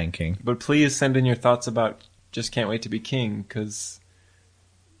about the Lion King. But please send in your thoughts about Just Can't Wait to Be King, because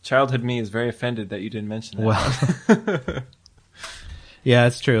childhood me is very offended that you didn't mention that. Well, yeah,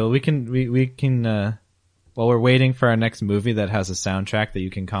 it's true. We can while we're waiting for our next movie that has a soundtrack that you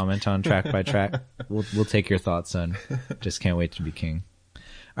can comment on track by track, we'll take your thoughts on Just Can't Wait to Be King.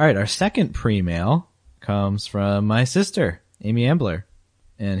 All right, our second pre-mail comes from my sister, Amy Ambler.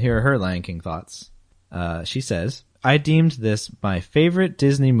 And here are her Lion King thoughts. She says, I deemed this my favorite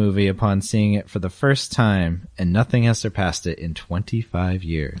Disney movie upon seeing it for the first time, and nothing has surpassed it in 25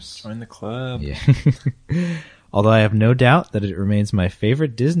 years. Join the club. Yeah. Although I have no doubt that it remains my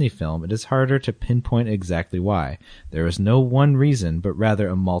favorite Disney film, it is harder to pinpoint exactly why. There is no one reason, but rather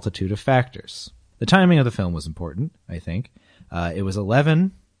a multitude of factors. The timing of the film was important, I think. I was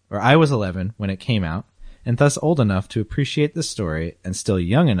 11 when it came out, and thus old enough to appreciate the story and still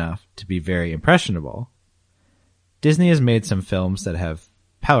young enough to be very impressionable. Disney has made some films that have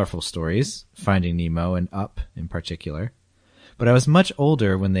powerful stories, Finding Nemo and Up in particular, but I was much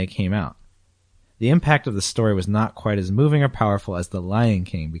older when they came out. The impact of the story was not quite as moving or powerful as The Lion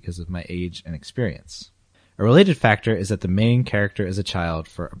King because of my age and experience. A related factor is that the main character is a child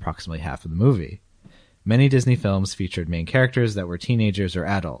for approximately half of the movie. Many Disney films featured main characters that were teenagers or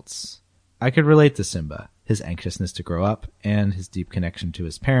adults. I could relate to Simba. His anxiousness to grow up and his deep connection to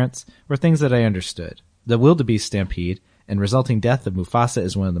his parents were things that I understood. The wildebeest stampede and resulting death of Mufasa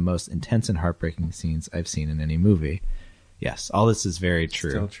is one of the most intense and heartbreaking scenes I've seen in any movie. Yes, all this is very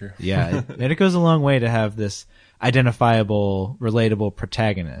true. Still true. Yeah, and it goes a long way to have this identifiable, relatable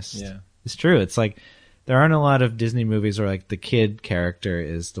protagonist. Yeah. It's true. It's like there aren't a lot of Disney movies where like the kid character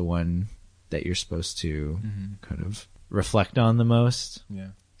is the one that you're supposed to kind of reflect on the most. Yeah.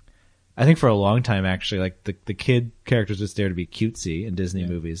 I think for a long time, actually, like the kid characters just there to be cutesy in Disney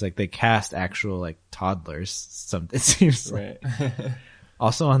movies. Like they cast actual like toddlers. It seems like. Right.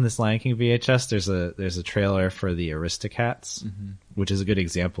 Also on this Lion King VHS, there's a trailer for the Aristocats, which is a good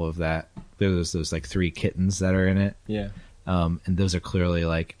example of that. There's those like 3 kittens that are in it. Yeah. And those are clearly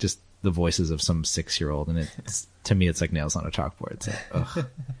like just the voices of some 6-year-old, and it's to me it's like nails on a chalkboard. It's like, ugh.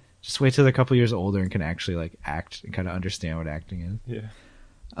 Just wait till they're a couple years older and can actually like act and kind of understand what acting is. Yeah.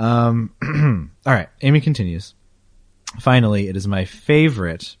 All right. Amy continues. Finally, it is my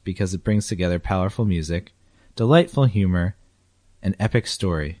favorite because it brings together powerful music, delightful humor, and epic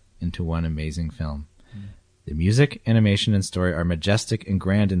story into one amazing film. The music, animation, and story are majestic and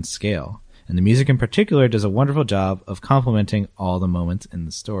grand in scale, and the music in particular does a wonderful job of complementing all the moments in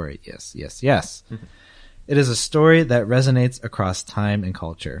the story. Yes, yes, yes. It is a story that resonates across time and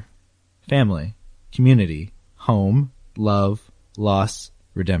culture. Family, community, home, love, loss,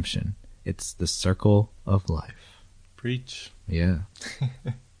 redemption. It's the circle of life. Preach. Yeah.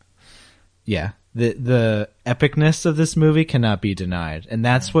 Yeah. the epicness of this movie cannot be denied, and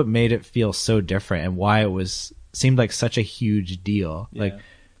that's what made it feel so different and why it seemed like such a huge deal. Yeah. Like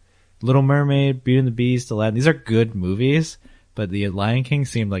Little Mermaid, Beauty and the Beast, Aladdin, these are good movies, but The Lion King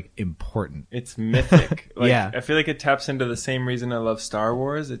seemed like important. It's mythic. Like, Yeah. I feel like it taps into the same reason I love Star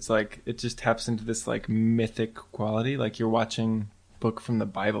Wars. It's like it just taps into this like mythic quality, like you're watching a book from the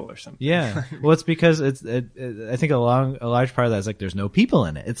Bible or something. Yeah, well, it's because I think a large part of that is like there's no people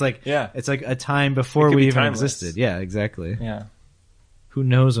in it. It's like it's like a time before could we be even timeless. existed. Yeah, exactly. Yeah. Who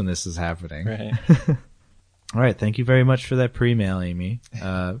knows when this is happening? Right. All right, thank you very much for that pre-mail, Amy.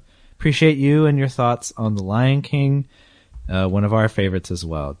 Appreciate you and your thoughts on The Lion King, one of our favorites as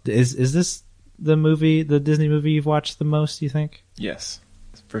well. Is this the Disney movie you've watched the most, you think? Yes,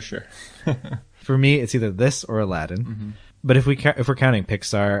 for sure. For me, it's either this or Aladdin. Mm-hmm. But if we're counting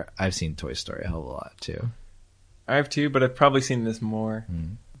Pixar, I've seen Toy Story a hell of a lot too. I have too, but I've probably seen this more.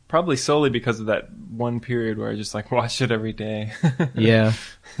 Probably solely because of that one period where I just like watched it every day. Yeah,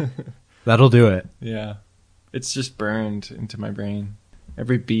 that'll do it. Yeah. It's just burned into my brain.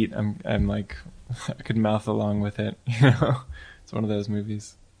 Every beat, I'm like, I could mouth along with it. You know, it's one of those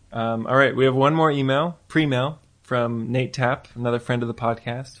movies. All right, we have one more pre-mail from Nate Tapp, another friend of the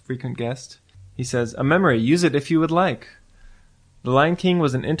podcast, frequent guest. He says, "A memory, use it if you would like. The Lion King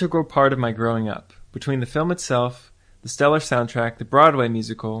was an integral part of my growing up. Between the film itself, the stellar soundtrack, the Broadway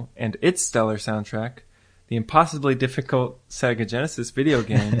musical, and its stellar soundtrack, the impossibly difficult Sega Genesis video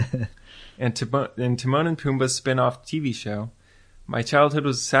game, and Timon and Pumbaa's spin-off TV show, my childhood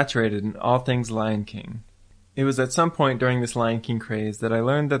was saturated in all things Lion King. It was at some point during this Lion King craze that I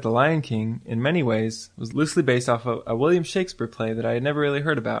learned that The Lion King, in many ways, was loosely based off of a William Shakespeare play that I had never really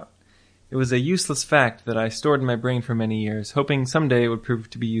heard about. It was a useless fact that I stored in my brain for many years, hoping someday it would prove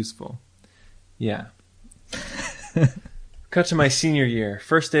to be useful. Yeah." Cut to my senior year,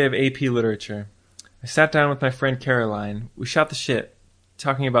 first day of AP Literature. I sat down with my friend Caroline. We shot the shit,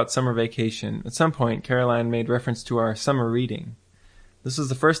 talking about summer vacation. At some point, Caroline made reference to our summer reading. This was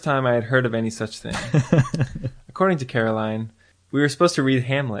the first time I had heard of any such thing. According to Caroline, we were supposed to read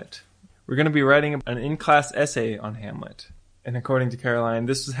Hamlet. We're going to be writing an in-class essay on Hamlet. And according to Caroline,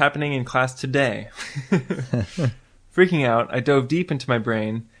 this was happening in class today. Freaking out, I dove deep into my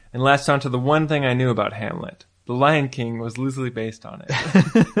brain and latched onto the one thing I knew about Hamlet. The Lion King was loosely based on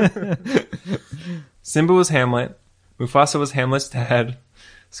it. Simba was Hamlet. Mufasa was Hamlet's dad.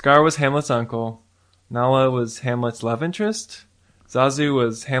 Scar was Hamlet's uncle. Nala was Hamlet's love interest. Zazu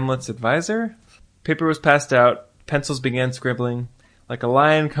was Hamlet's advisor. Paper was passed out. Pencils began scribbling. Like a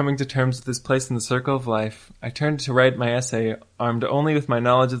lion coming to terms with his place in the circle of life, I turned to write my essay, armed only with my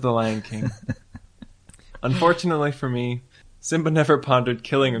knowledge of the Lion King. Unfortunately for me, Simba never pondered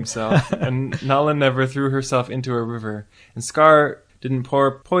killing himself, and Nala never threw herself into a river, and Scar didn't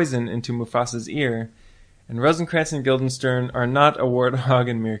pour poison into Mufasa's ear, and Rosencrantz and Guildenstern are not a warthog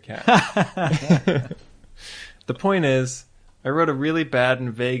and meerkat. The point is, I wrote a really bad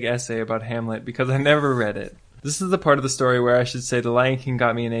and vague essay about Hamlet because I never read it. This is the part of the story where I should say The Lion King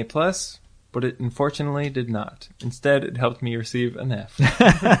got me an A+, but it unfortunately did not. Instead, it helped me receive an F.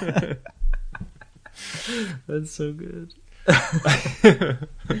 That's so good.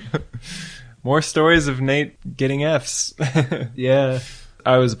 More stories of Nate getting Fs. Yeah.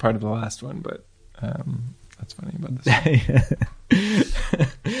 I was a part of the last one, but that's funny about this.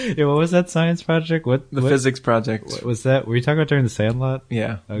 Yeah, what was that science project? What Physics project. What was that? Were you talking about during the Sandlot?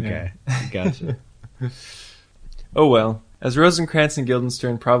 Yeah. Okay, gotcha. Oh well. As Rosencrantz and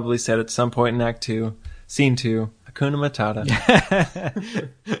Guildenstern probably said at some point in Act 2, Scene 2, Hakuna Matata.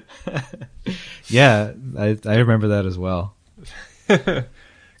 Yeah, I remember that as well.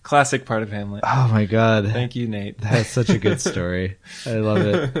 Classic part of Hamlet. Oh my god. Thank you, Nate. That's such a good story. I love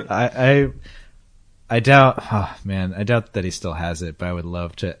it. I doubt, oh man, I doubt that he still has it, but I would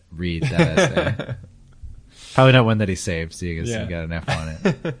love to read that essay. Probably not one that he saved, seeing as he got an F on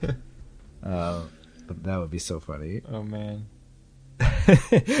it. But that would be so funny. Oh man.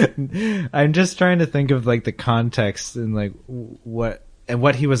 I'm just trying to think of like the context and like what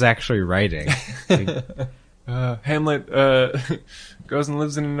he was actually writing. Like, Hamlet goes and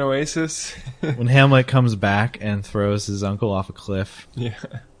lives in an oasis. when Hamlet comes back and throws his uncle off a cliff. Yeah.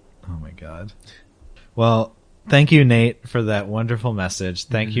 Oh my god. Well, thank you, Nate, for that wonderful message.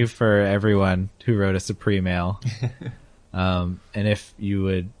 Thank you for everyone who wrote us a pre-mail. And if you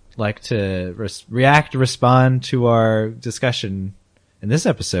would like to respond to our discussion in this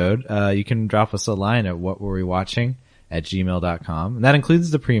episode, you can drop us a line at whatwerewewatching@gmail.com. And that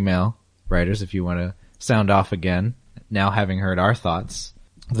includes the pre-mail writers if you want to sound off again, now having heard our thoughts.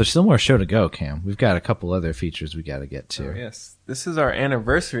 There's still more show to go, Cam. We've got a couple other features we got to get to. Oh, yes. This is our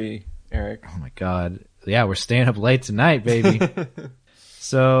anniversary Eric. Oh my god. Yeah, we're staying up late tonight, baby.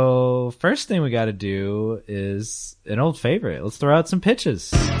 So, first thing we got to do is an old favorite. Let's throw out some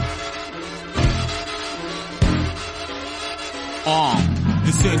pitches.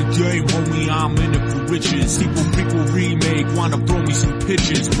 This ain't a game, homie, I'm in it for riches. Sequel, prequel, remake, wanna throw me some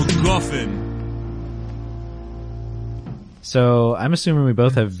pitches. MacGuffin. So, I'm assuming we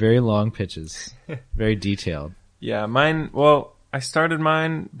both have very long pitches. Very detailed. Yeah, mine, well, I started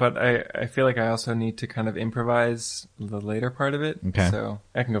mine, but I feel like I also need to kind of improvise the later part of it. Okay. So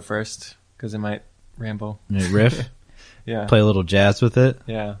I can go first, because it might ramble. Riff? Yeah. Play a little jazz with it?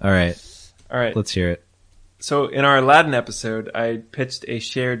 Yeah. All right. Alright. Let's hear it. So in our Aladdin episode, I pitched a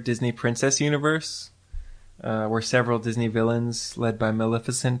shared Disney princess universe, where several Disney villains, led by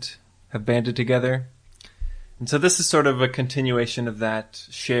Maleficent, have banded together. And so this is sort of a continuation of that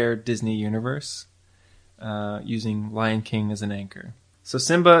shared Disney universe, using Lion King as an anchor. So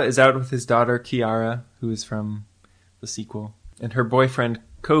Simba is out with his daughter Kiara, who is from the sequel, and her boyfriend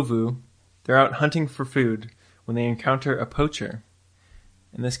Kovu. They're out hunting for food when they encounter a poacher.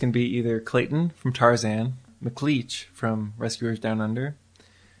 And this can be either Clayton from Tarzan, McLeach from Rescuers Down Under.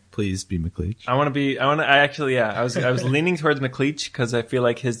 Please be McLeach. I was leaning towards McLeach because I feel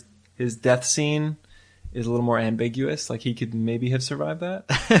like his death scene is a little more ambiguous. Like he could maybe have survived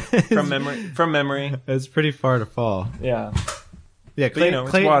that from memory. It's pretty far to fall. Yeah. Yeah, But,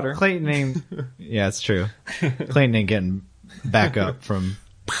 it's water. Clayton ain't... Yeah, it's true. Clayton ain't getting back up from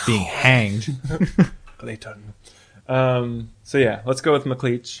being hanged. Clayton. So yeah, let's go with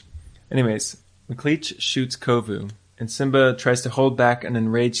McLeach. Anyways, McLeach shoots Kovu, and Simba tries to hold back an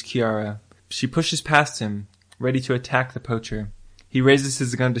enraged Kiara. She pushes past him, ready to attack the poacher. He raises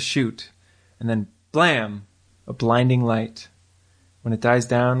his gun to shoot, and then blam! A blinding light. When it dies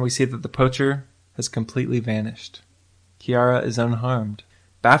down, we see that the poacher has completely vanished. Kiara is unharmed.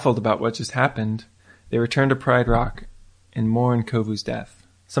 Baffled about what just happened, they return to Pride Rock and mourn Kovu's death.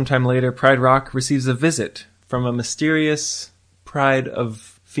 Sometime later, Pride Rock receives a visit from a mysterious pride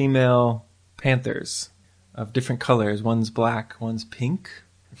of female panthers of different colors. One's black, one's pink.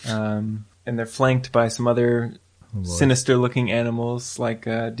 And they're flanked by some other sinister-looking animals like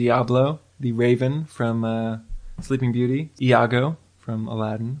Diablo, the raven from Sleeping Beauty, Iago from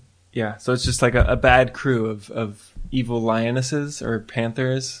Aladdin. Yeah, so it's just like a bad crew of evil lionesses or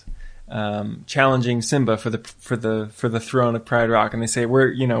panthers challenging Simba for the throne of Pride Rock, and they say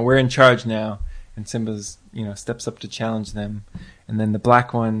we're in charge now, and Simba's steps up to challenge them, and then the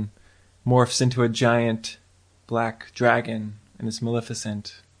black one morphs into a giant black dragon, and it's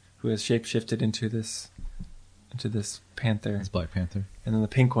Maleficent, who has shapeshifted into this panther. It's Black Panther. And then the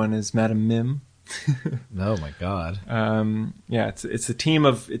pink one is Madame Mim. Oh my god. Yeah, it's a team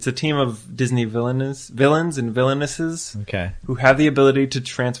of Disney villains and villainesses. Okay. Who have the ability to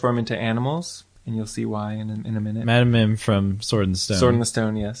transform into animals, and you'll see why in a minute. Madame Mim from Sword in the Stone. Sword in the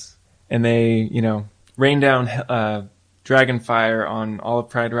Stone, yes. And they, rain down dragon fire on all of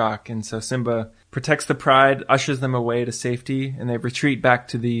Pride Rock, and so Simba protects the pride, ushers them away to safety, and they retreat back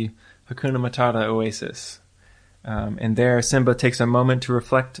to the Hakuna Matata oasis. And there, Simba takes a moment to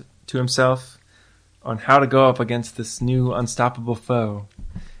reflect to himself on how to go up against this new unstoppable foe.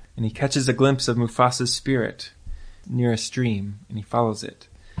 And he catches a glimpse of Mufasa's spirit near a stream, and he follows it.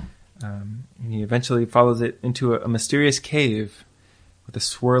 And he eventually follows it into a mysterious cave with a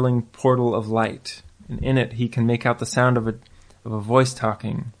swirling portal of light. And in it, he can make out the sound of a voice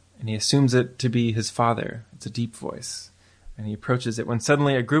talking, and he assumes it to be his father. It's a deep voice. And he approaches it when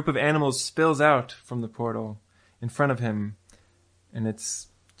suddenly a group of animals spills out from the portal in front of him. And it's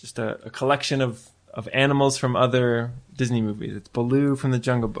just a collection of animals from other Disney movies. It's Baloo from The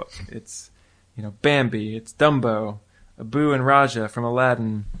Jungle Book. It's, Bambi. It's Dumbo. Abu and Raja from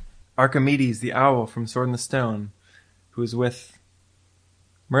Aladdin. Archimedes, the owl from Sword in the Stone, who is with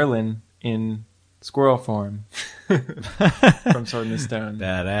Merlin in squirrel form from Sword in the Stone.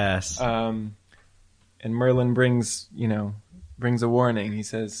 Badass. And Merlin brings a warning. He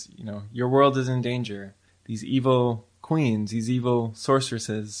says, your world is in danger. These evil queens, these evil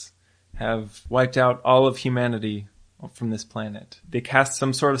sorceresses have wiped out all of humanity from this planet. They cast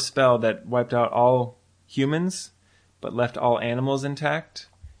some sort of spell that wiped out all humans, but left all animals intact.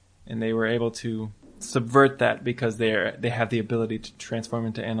 And they were able to subvert that because they have the ability to transform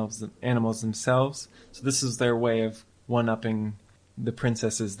into animals themselves. So this is their way of one-upping the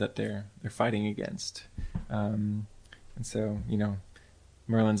princesses that they're fighting against. And so,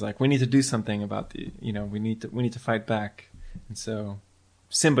 Merlin's like, we need to do something about we need to fight back. And so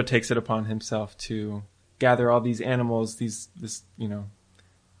Simba takes it upon himself to gather all these animals, this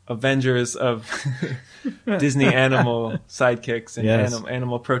Avengers of Disney animal sidekicks and Yes.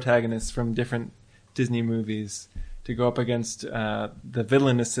 animal protagonists from different Disney movies to go up against the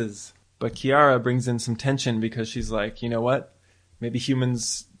villainesses. But Kiara brings in some tension because she's like, you know what? Maybe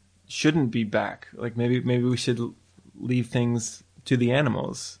humans shouldn't be back. Like maybe we should leave things to the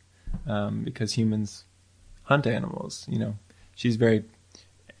animals because humans hunt animals. You know, she's very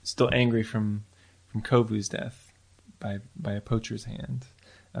still angry from Kovu's death by a poacher's hand.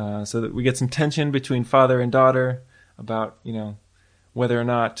 So that we get some tension between father and daughter about, you know, whether or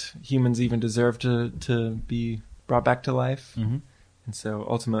not humans even deserve to be brought back to life. Mm-hmm. And so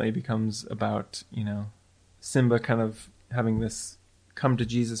ultimately it becomes about, you know, Simba kind of having this come to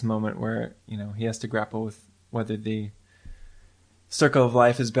Jesus moment where, you know, he has to grapple with whether the circle of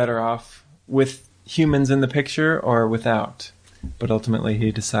life is better off with humans in the picture or without. But ultimately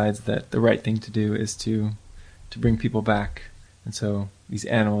he decides that the right thing to do is to bring people back. And so these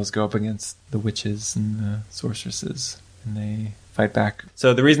animals go up against the witches and the sorceresses, and they fight back.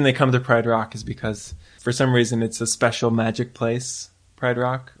 So the reason they come to Pride Rock is because for some reason it's a special magic place, Pride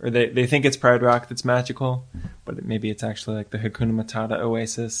Rock, or they think it's Pride Rock that's magical, but maybe it's actually like the Hakuna Matata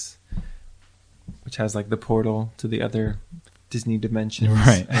Oasis, which has like the portal to the other Disney dimensions.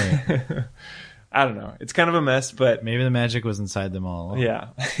 Right. I don't know. It's kind of a mess, but Maybe the magic was inside them all. yeah,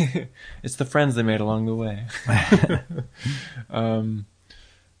 it's the friends they made along the way.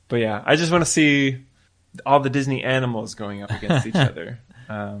 But yeah, I just want to see all the Disney animals going up against each other.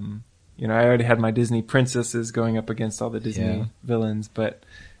 You know, I already had my Disney princesses going up against all the Disney villains, but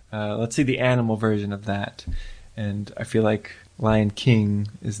let's see the animal version of that. And I feel like Lion King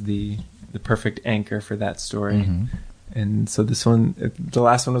is the perfect anchor for that story. Mm-hmm. And so this one, the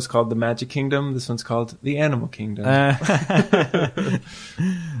last one was called The Magic Kingdom. This one's called The Animal Kingdom.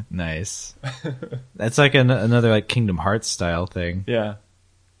 Nice. That's like another like Kingdom Hearts style thing. Yeah.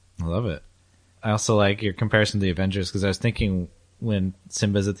 I love it. I also like your comparison to the Avengers because I was thinking when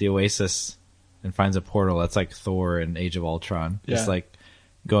Simba's at the Oasis and finds a portal, that's like Thor in Age of Ultron. Yeah. Just like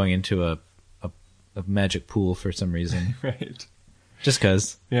going into a magic pool for some reason. Right. Just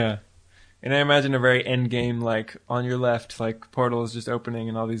because. Yeah. And I imagine a very end game, like on your left, like portal is just opening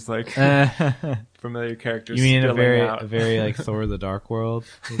and all these like familiar characters. You mean a spilling out. very like Thor the Dark World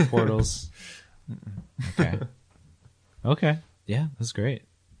with portals? Okay. Yeah, that's great.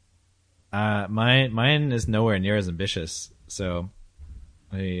 Mine is nowhere near as ambitious. So,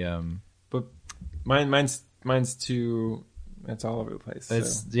 But mine's too. It's all over the place.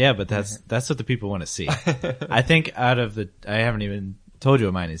 it's So. but that's what the people want to see. I think out of the, I haven't even told you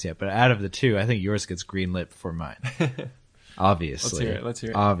what mine is yet, but out of the two, I think yours gets greenlit before mine. Obviously. Let's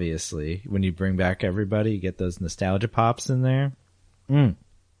hear it. Obviously, when you bring back everybody, you get those nostalgia pops in there. All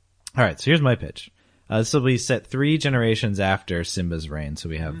right, so here's my pitch. This will be set 3 generations after Simba's reign, so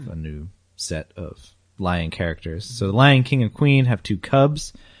we have a new set of lion characters. So the Lion King and Queen have 2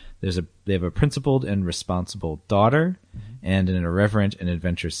 cubs. They have a principled and responsible daughter, and an irreverent and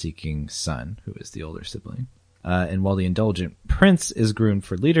adventure-seeking son, who is the older sibling. And while the indulgent prince is groomed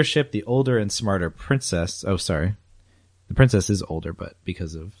for leadership, the older and smarter princess... Oh, sorry. The princess is older, but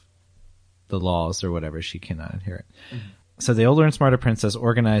because of the laws or whatever, she cannot inherit. Mm-hmm. So the older and smarter princess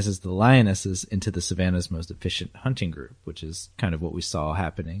organizes the lionesses into the savannah's most efficient hunting group, which is kind of what we saw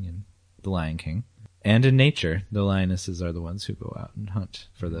happening in The Lion King. And in nature, the lionesses are the ones who go out and hunt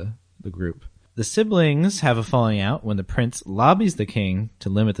for the group. The siblings have a falling out when the prince lobbies the king to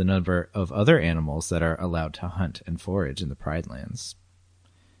limit the number of other animals that are allowed to hunt and forage in the Pride Lands,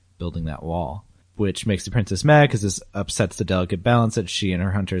 building that wall, which makes the princess mad because this upsets the delicate balance that she and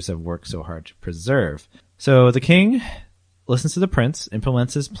her hunters have worked so hard to preserve. So the king listens to the prince,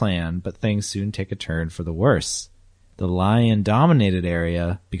 implements his plan, but things soon take a turn for the worse. The lion-dominated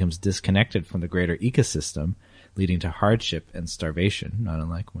area becomes disconnected from the greater ecosystem, leading to hardship and starvation, not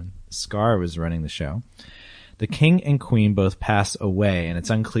unlike when Scar was running the show. The king and queen both pass away, and it's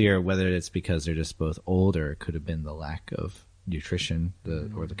unclear whether it's because they're just both old or it could have been the lack of nutrition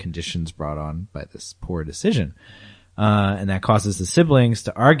or the conditions brought on by this poor decision. And that causes the siblings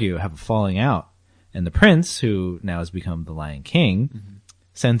to argue, have a falling out. And the prince, who now has become the Lion King,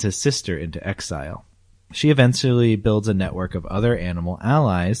 sends his sister into exile. She eventually builds a network of other animal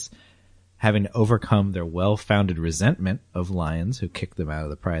allies, having to overcome their well-founded resentment of lions who kicked them out of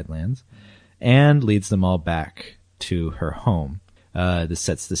the Pride Lands, and leads them all back to her home. This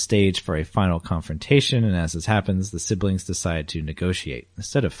sets the stage for a final confrontation, and as this happens, the siblings decide to negotiate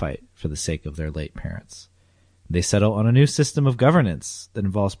instead of fight for the sake of their late parents. They settle on a new system of governance that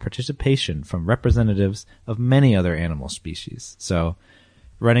involves participation from representatives of many other animal species. So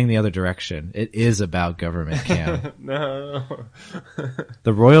running the other direction. It is about government, Cam. No.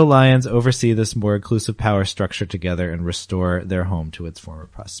 The royal lions oversee this more inclusive power structure together and restore their home to its former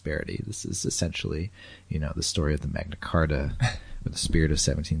prosperity. This is essentially, the story of the Magna Carta or the spirit of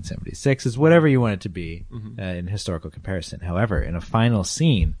 1776 is whatever you want it to be in historical comparison. However, in a final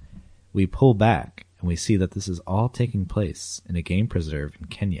scene, we pull back and we see that this is all taking place in a game preserve in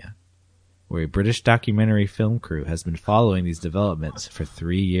Kenya, where a British documentary film crew has been following these developments for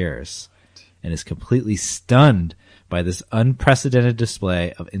 3 years and is completely stunned by this unprecedented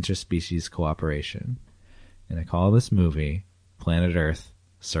display of interspecies cooperation. And I call this movie Planet Earth,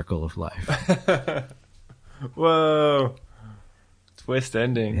 Circle of Life. Whoa. Twist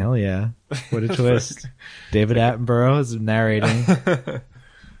ending. Hell yeah. What a twist. David Attenborough is narrating.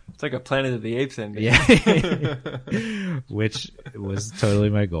 It's like a Planet of the Apes ending. Yeah. Which was totally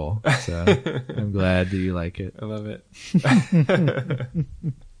my goal. So I'm glad that you like it. I love it.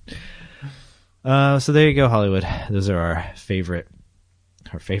 So there you go, Hollywood. Those are our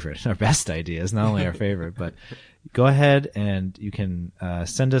best ideas. Not only our favorite, but go ahead and you can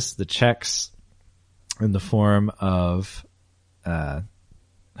send us the checks in the form of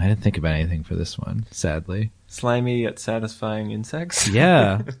I didn't think about anything for this one, sadly. Slimy yet satisfying insects.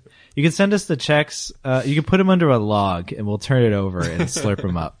 Yeah. You can send us the checks. You can put them under a log and we'll turn it over and slurp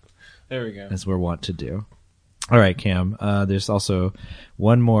them up. There we go. As we're wont to do. All right, Cam. There's also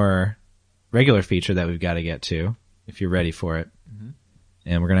one more regular feature that we've got to get to, if you're ready for it. Mm-hmm.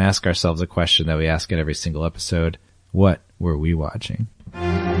 And we're going to ask ourselves a question that we ask in every single episode. What were we watching?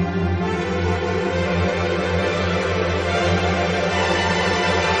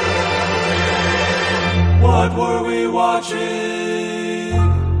 What were we watching?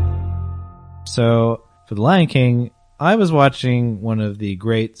 So, for The Lion King, I was watching one of the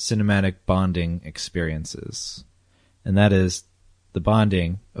great cinematic bonding experiences. And that is the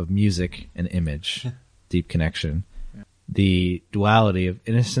bonding of music and image. Deep connection. Yeah. The duality of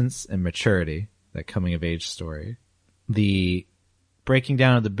innocence and maturity, that coming-of-age story. The breaking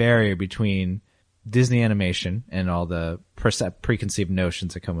down of the barrier between Disney animation and all the preconceived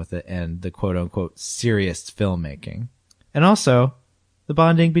notions that come with it and the quote-unquote serious filmmaking. And also the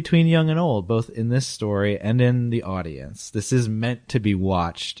bonding between young and old, both in this story and in the audience. This is meant to be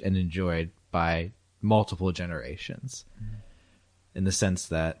watched and enjoyed by multiple generations. Mm-hmm. In the sense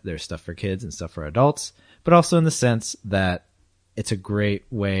that there's stuff for kids and stuff for adults, but also in the sense that it's a great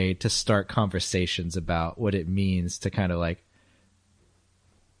way to start conversations about what it means to kind of like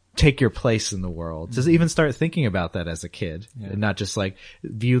take your place in the world, to even start thinking about that as a kid, and not just like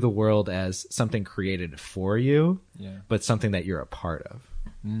view the world as something created for you, but something that you're a part of.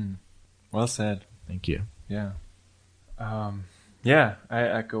 Well said. Thank you. Yeah. I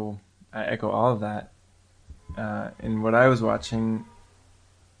echo all of that. And what I was watching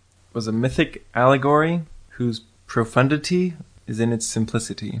was a mythic allegory whose profundity is in its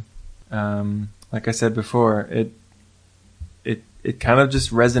simplicity. Like I said before, it kind of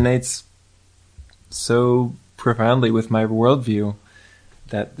just resonates so profoundly with my worldview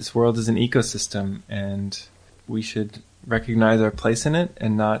that this world is an ecosystem and we should recognize our place in it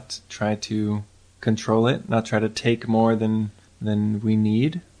and not try to control it, not try to take more than we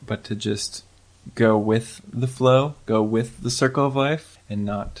need, but to just go with the flow, go with the circle of life and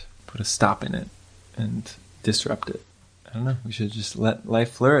not put a stop in it and disrupt it. I don't know. We should just let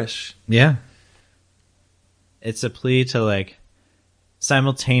life flourish. Yeah. It's a plea to like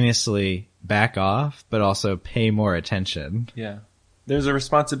simultaneously back off, but also pay more attention. Yeah. There's a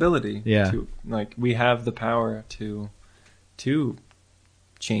responsibility. Yeah. To, like, we have the power to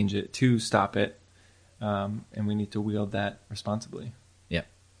change it, to stop it. And we need to wield that responsibly. Yep.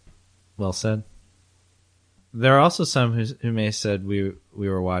 Well said. There are also some who may have said we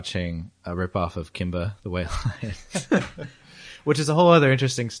were watching a ripoff of Kimba the White Lion, which is a whole other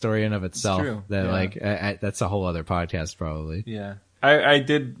interesting story in of itself. It's true. That Yeah. like that's a whole other podcast probably. Yeah. I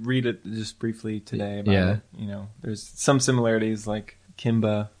did read it just briefly today about it. You know, there's some similarities, like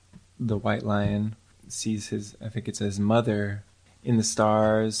Kimba, the White Lion, sees his mother in the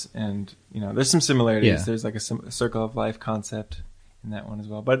stars, and you know, there's some similarities. Yeah. There's like a circle of life concept in that one as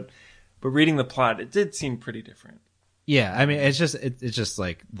well. But reading the plot, it did seem pretty different. Yeah, I mean, it's just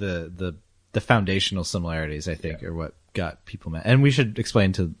like the foundational similarities, I think, are what got people mad. And we should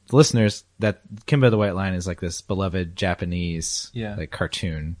explain to the listeners that Kimba the White Lion is like this beloved Japanese like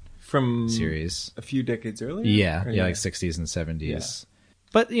cartoon from series a few decades earlier. Yeah, like 60s and 70s. Yeah.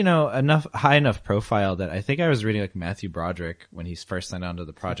 But you know, high enough profile that I think I was reading like Matthew Broderick when he first signed on to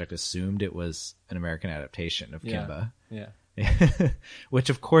the project assumed it was an American adaptation of Kimba. Yeah. Which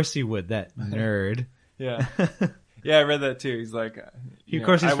of course he would, that nerd. Yeah. Yeah, I read that too. He's like, Of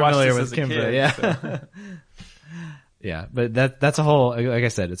course, he's I watched familiar this with as a Kimbra. kid, Yeah, so- yeah. But that's a whole, like I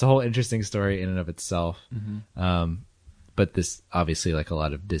said, it's a whole interesting story in and of itself. But this obviously, like a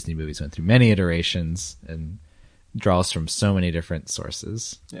lot of Disney movies, went through many iterations and draws from so many different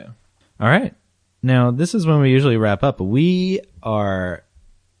sources. Yeah. All right. Now, this is when we usually wrap up. We are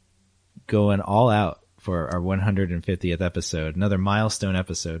going all out for our 150th episode, another milestone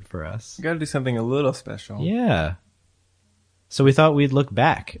episode for us. You got to do something a little special. Yeah. So we thought we'd look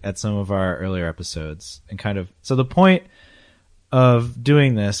back at some of our earlier episodes and kind of... So the point of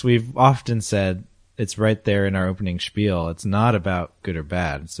doing this, we've often said it's right there in our opening spiel. It's not about good or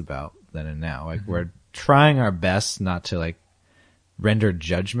bad. It's about then and now. Like we're trying our best not to like render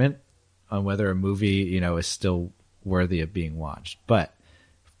judgment on whether a movie, is still worthy of being watched. But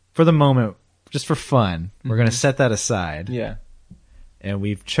for the moment, just for fun, we're going to set that aside. Yeah. And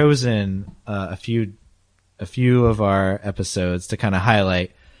we've chosen a few of our episodes to kind of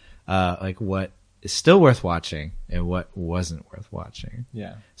highlight like what is still worth watching and what wasn't worth watching.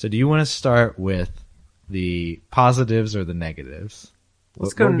 Yeah. So do you want to start with the positives or the negatives?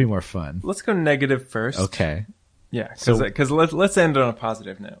 Let's What go- would be more fun? Let's go negative first. Okay. Yeah. So- Because let's end on a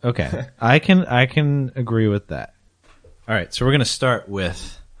positive note. Okay. I can agree with that. All right. So we're going to start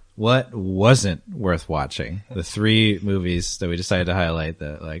with what wasn't worth watching. The 3 movies that we decided to highlight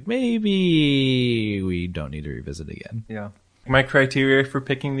that like maybe we don't need to revisit again. Yeah. My criteria for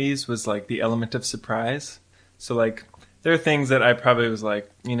picking these was like the element of surprise. So like there are things that I probably was like,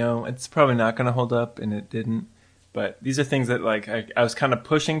 it's probably not going to hold up, and it didn't. But these are things that like I was kind of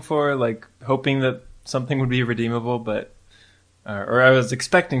pushing for, like hoping that something would be redeemable, but or I was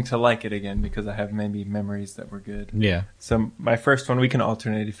expecting to like it again because I have maybe memories that were good. Yeah. So my first one, we can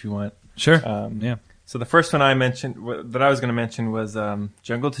alternate if you want. Sure. Yeah. So the first one I mentioned that I was going to mention was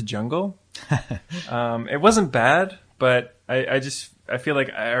Jungle to Jungle. It wasn't bad, but I feel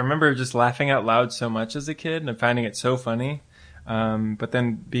like I remember just laughing out loud so much as a kid and finding it so funny, but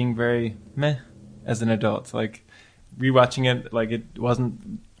then being very meh as an adult. Like rewatching it, like it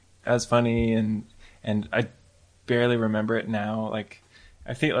wasn't as funny, and I barely remember it now. Like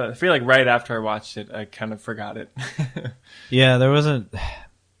I feel like right after I watched it, I kind of forgot it. Yeah, there was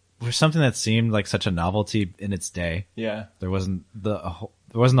something that seemed like such a novelty in its day. Yeah. There wasn't a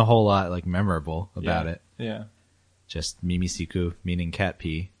whole lot like memorable about it. Yeah. Just Mimi Siku, meaning cat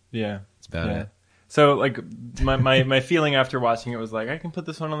pee. Yeah. That's about it. So like my feeling after watching it was like, I can put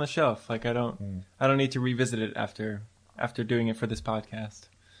this one on the shelf. Like I don't need to revisit it after doing it for this podcast.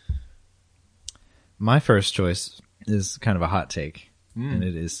 My first choice is kind of a hot take, and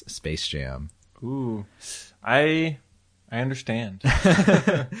it is Space Jam. Ooh. I understand.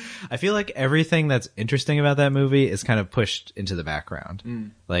 I feel like everything that's interesting about that movie is kind of pushed into the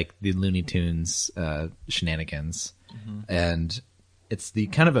background, like the Looney Tunes shenanigans, and it's the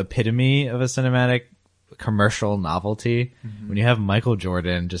kind of epitome of a cinematic commercial novelty when you have Michael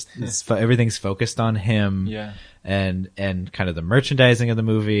Jordan. Just everything's focused on him, Yeah. and kind of the merchandising of the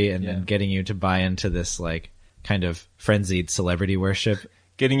movie, and then getting you to buy into this like kind of frenzied celebrity worship.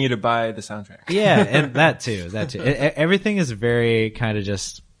 Getting you to buy the soundtrack. Yeah, and that too. Everything is very kind of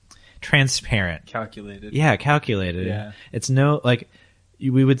just transparent. Calculated. Yeah, calculated. Yeah. It's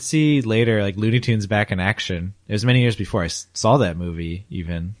we would see later like Looney Tunes back in action. It was many years before I saw that movie,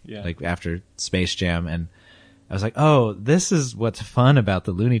 even like after Space Jam, and I was like, oh, this is what's fun about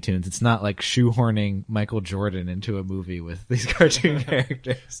the Looney Tunes. It's not like shoehorning Michael Jordan into a movie with these cartoon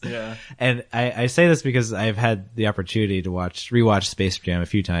characters. Yeah. And I say this because I've had the opportunity to rewatch Space Jam a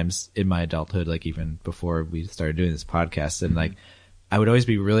few times in my adulthood, like even before we started doing this podcast. And like, I would always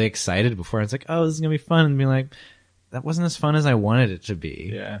be really excited before. It's like, oh, this is going to be fun. And be like, that wasn't as fun as I wanted it to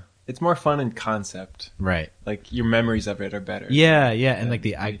be. Yeah. It's more fun in concept. Right. Like your memories of it are better. Yeah. And like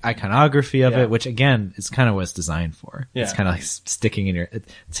the iconography of Yeah. it, which again is kind of what it's designed for. Yeah. It's kind of like sticking in your,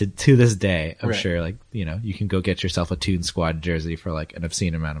 to this day, I'm Right. sure, like, you can go get yourself a Toon Squad jersey for like an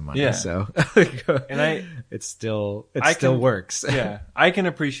obscene amount of money. Yeah. So, And it still can- works. Yeah. I can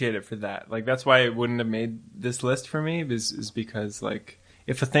appreciate it for that. Like that's why it wouldn't have made this list for me is because like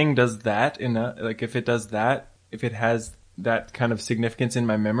if a thing does that if it has that kind of significance in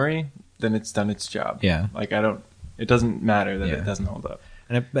my memory, then it's done its job. Yeah. Like it doesn't matter that Yeah. it doesn't hold up.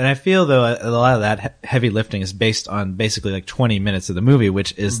 And I feel though a lot of that heavy lifting is based on basically like 20 minutes of the movie,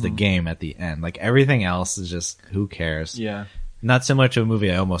 which is the game at the end. Like everything else is just who cares. Yeah. Not similar to a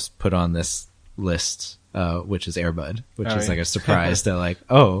movie I almost put on this list, which is Air Bud, which Oh, is yeah. like a surprise that like,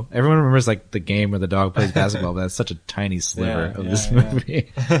 oh, everyone remembers like the game where the dog plays basketball, but that's such a tiny sliver of this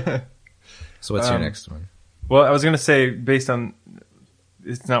movie. So what's your next one? Well, I was going to say based on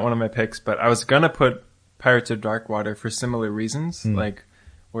it's not one of my picks, but I was going to put Pirates of Dark Water for similar reasons, like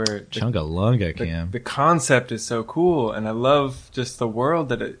where Chunga-lunga, Cam. the concept is so cool, and I love just the world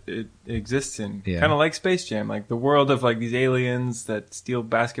that it exists in. Yeah. Kind of like Space Jam, like the world of like these aliens that steal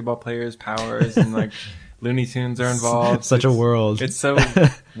basketball players' powers, and like Looney Tunes are involved. Such a world. It's so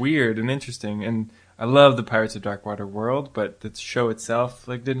weird and interesting, and I love the Pirates of Dark Water world, but the show itself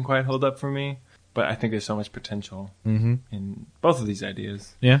like didn't quite hold up for me. But I think there's so much potential in both of these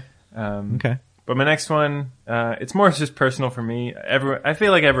ideas. Yeah. Um, Okay. But my next one, it's more just personal for me. I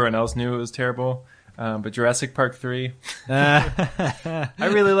feel like everyone else knew it was terrible, but Jurassic Park 3, I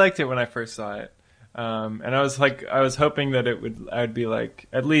really liked it when I first saw it, and I was hoping that I'd be like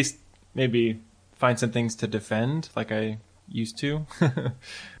at least maybe find some things to defend like I used to,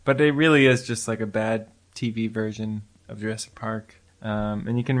 but it really is just like a bad TV version of Jurassic Park,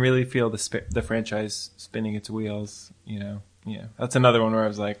 and you can really feel the franchise spinning its wheels, you know. Yeah, that's another one where I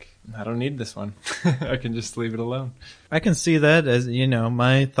was like, I don't need this one. I can just leave it alone. I can see that. As you know,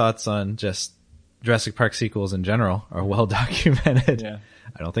 my thoughts on just Jurassic Park sequels in general are well documented. Yeah.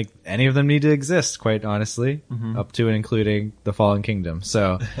 I don't think any of them need to exist, quite honestly, up to and including The Fallen Kingdom.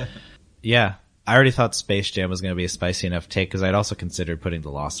 So, yeah, I already thought Space Jam was going to be a spicy enough take because I'd also considered putting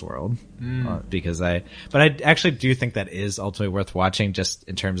The Lost World but I actually do think that is ultimately worth watching just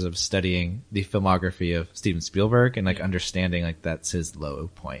in terms of studying the filmography of Steven Spielberg and like understanding like that's his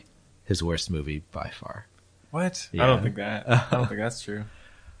low point, his worst movie by far. What? Yeah. I don't think that's true.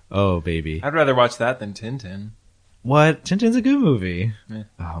 Oh, baby. I'd rather watch that than Tintin. What? Tintin's a good movie. Yeah.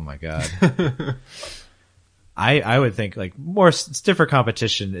 Oh my God. I would think like more stiffer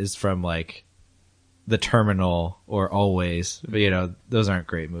competition is from like The Terminal or Always, but you know, those aren't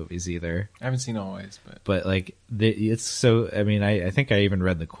great movies either. I haven't seen Always, But like, it's so, I mean, I think I even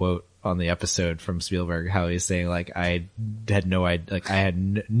read the quote on the episode from Spielberg, how he's saying like, I had no idea, like I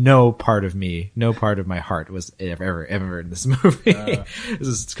had no part of me, no part of my heart was ever in this movie. This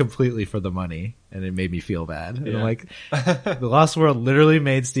is completely for the money. And it made me feel bad. And I'm like, The Lost World literally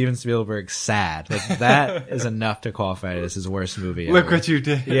made Steven Spielberg sad. Like that is enough to qualify it as his worst movie ever. Look what you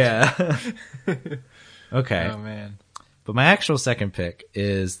did. Yeah. Okay. Oh man. But my actual second pick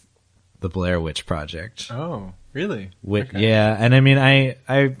is The Blair Witch Project. Oh, really? Okay. Yeah, and I mean, I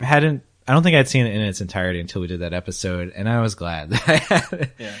don't think I'd seen it in its entirety until we did that episode, and I was glad that I had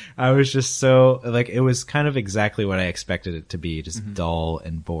it. Yeah. I was just so, like, it was kind of exactly what I expected it to be, just dull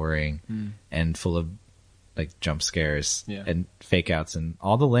and boring and full of, like, jump scares and fake outs and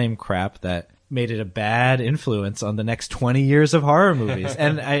all the lame crap that made it a bad influence on the next 20 years of horror movies.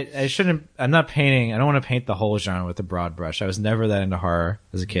 And I don't want to paint the whole genre with a broad brush. I was never that into horror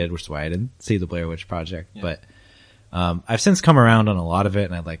as a kid, which is why I didn't see The Blair Witch Project. Yeah. But I've since come around on a lot of it,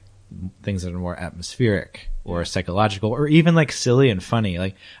 and I like things that are more atmospheric or psychological or even like silly and funny.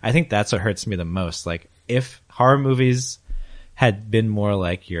 Like, I think that's what hurts me the most. Like, if horror movies had been more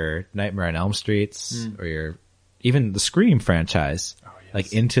like your Nightmare on Elm Streets or your even the Scream franchise,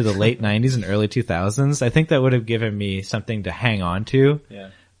 like into the late 90s and early 2000s, I think that would have given me something to hang on to. Yeah.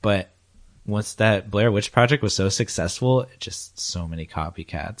 But once that Blair Witch Project was so successful, it just so many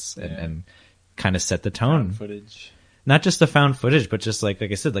copycats and kind of set the tone. Found footage. Not just the found footage, but just like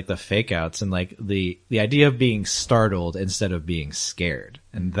I said, like the fake outs and like the idea of being startled instead of being scared.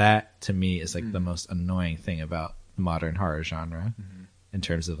 And that to me is like the most annoying thing about the modern horror genre in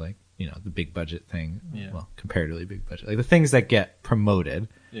terms of like, you know, the big budget thing. Yeah. Well, comparatively big budget. Like the things that get promoted.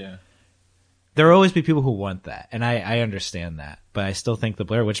 Yeah. There will always be people who want that. And I understand that. But I still think the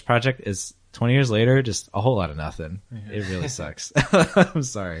Blair Witch Project is 20 years later, just a whole lot of nothing. Yeah. It really sucks. I'm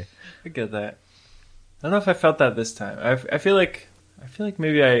sorry. I get that. I don't know if I felt that this time. I feel like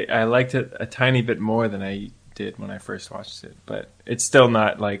maybe I liked it a tiny bit more than I did when I first watched it, but it's still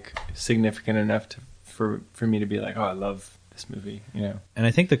not like significant enough for me to be like, oh, I love this movie, you know. And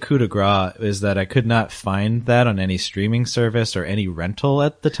I think the coup de grace is that I could not find that on any streaming service or any rental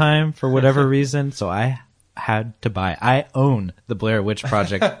at the time for whatever reason, so I had to buy. I own the Blair Witch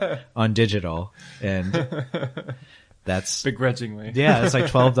Project on digital, and that's begrudgingly. Yeah, it's like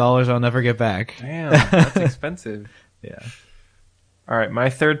 $12 I'll never get back. Damn, that's expensive. Yeah. All right, my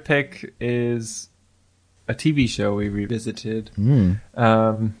third pick is a TV show we revisited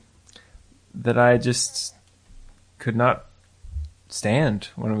that I just could not stand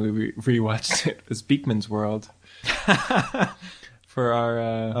when we rewatched it. It was Beakman's World. For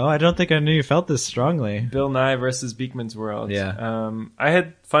our I don't think I knew you felt this strongly. Bill Nye versus Beakman's World. Yeah. I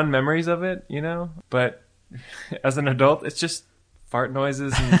had fun memories of it, you know, but as an adult, it's just fart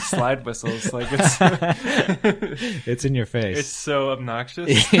noises and slide whistles. Like it's in your face. It's so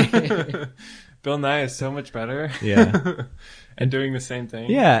obnoxious. Bill Nye is so much better. Yeah. And doing the same thing.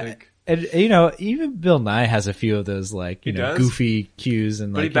 Yeah. Like, And you know, even Bill Nye has a few of those like He does? goofy cues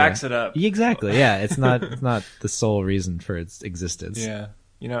and But like he backs it up. Exactly. Yeah, it's not the sole reason for its existence. Yeah.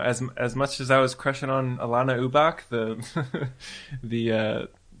 You know, as much as I was crushing on Alana Ubach, the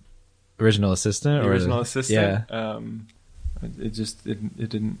Original assistant or original assistant, Yeah. it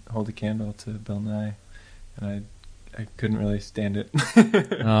didn't hold a candle to Bill Nye, and I couldn't really stand it.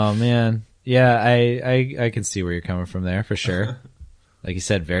 Oh man. Yeah, I can see where you're coming from there for sure. Like you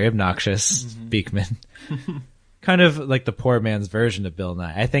said, very obnoxious, Beekman. Kind of like the poor man's version of Bill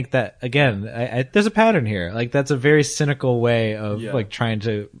Nye. I think that again, there's a pattern here. Like that's a very cynical way of Yeah. like trying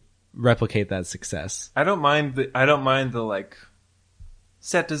to replicate that success. I don't mind the like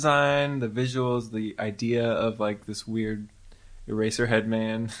set design, the visuals, the idea of like this weird Eraserhead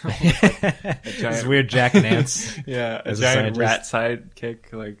man, This weird jackanapes. yeah, a as a giant scientist. rat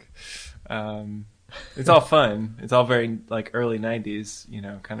sidekick. Like, it's all fun. It's all very like early '90s, you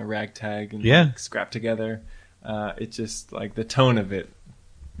know, kind of ragtag and Yeah. like, scrapped together. It just like the tone of it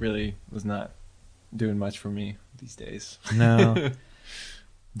really was not doing much for me these days. No.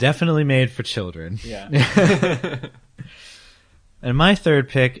 Definitely made for children. Yeah. And my third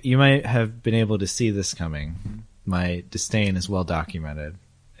pick, you might have been able to see this coming. My disdain is well documented.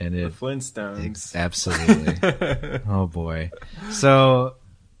 And The it Flintstones. absolutely. Oh boy. So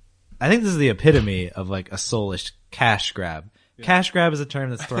I think this is the epitome of like a soulish cash grab. Yeah. Cash grab is a term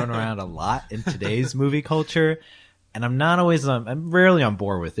that's thrown around a lot in today's movie culture. And I'm rarely on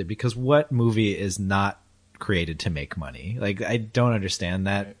board with it because what movie is not created to make money? Like I don't understand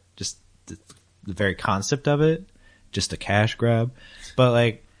that. Right. Just the very concept of it. Just a cash grab. But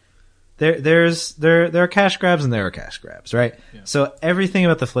like there are cash grabs and there are cash grabs, right? Yeah. So everything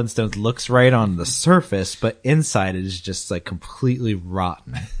about the Flintstones looks right on the surface, but inside it is just like completely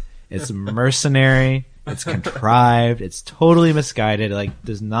rotten. It's mercenary, it's contrived, it's totally misguided, like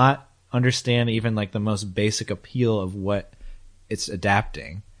does not understand even like the most basic appeal of what it's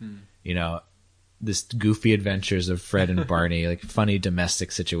adapting. You know, this goofy adventures of Fred and Barney, like funny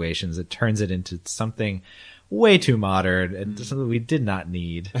domestic situations. It turns it into something way too modern and something we did not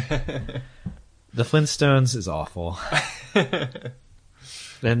need. The Flintstones is awful.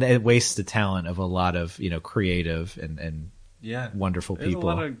 And it wastes the talent of a lot of, you know, creative and wonderful There's people.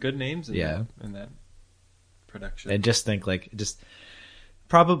 There's a lot of good names in that production. And just think like,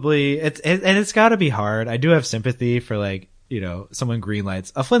 probably it's gotta be hard. I do have sympathy for like, you know, someone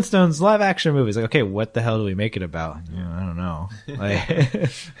greenlights a Flintstones live action movie. It's like, okay, what the hell do we make it about? I don't know. Like,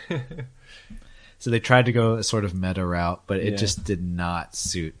 so they tried to go a sort of meta route, but it just did not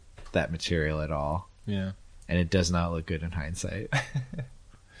suit that material at all. Yeah. And it does not look good in hindsight.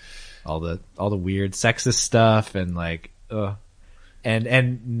 all the weird sexist stuff and like,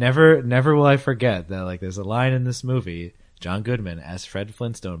 and never will I forget that like there's a line in this movie, John Goodman as Fred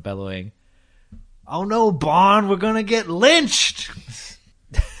Flintstone bellowing, "Oh no, Bond, we're gonna get lynched."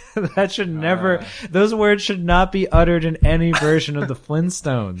 That should never, those words should not be uttered in any version of the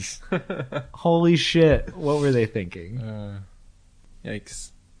Flintstones. Holy shit. What were they thinking? Yikes.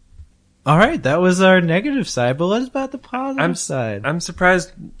 All right. That was our negative side, but what about the positive side? I'm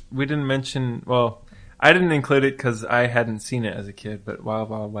surprised we didn't mention, well, I didn't include it because I hadn't seen it as a kid, but Wild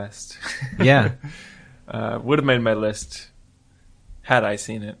Wild West. Yeah. Would have made my list had I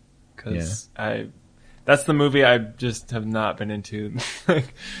seen it. Because that's the movie I just have not been into.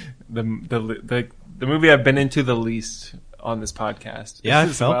 Like the movie I've been into the least on this podcast. Yeah, I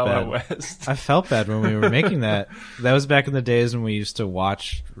felt Wild bad. Wild West. I felt bad when we were making that. That was back in the days when we used to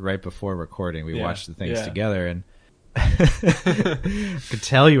watch right before recording. We watched the things together, and could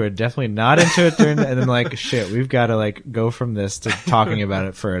tell you were definitely not into it. And then like, shit, we've got to like go from this to talking about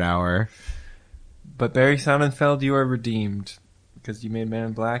it for an hour. But Barry Sonnenfeld, you are redeemed. Because you made Man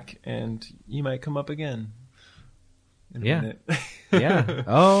in Black, and you might come up again. In a minute. Yeah.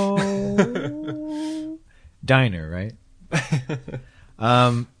 Oh. Diner, right?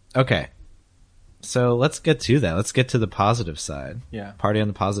 Okay. So let's get to that. Let's get to the positive side. Yeah. Party on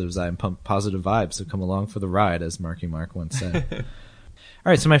the positive side and pump positive vibes. So come along for the ride, as Marky Mark once said. All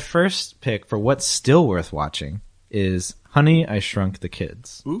right. So my first pick for what's still worth watching is Honey, I Shrunk the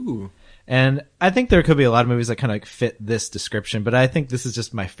Kids. Ooh. And I think there could be a lot of movies that kind of like fit this description, but I think this is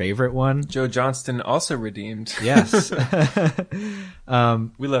just my favorite one. Joe Johnston also redeemed. Yes.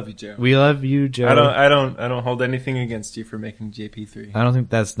 We love you, Joe. We love you, Joe. I don't hold anything against you for making JP3. I don't think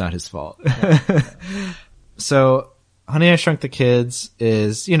that's not his fault. So, Honey, I Shrunk the Kids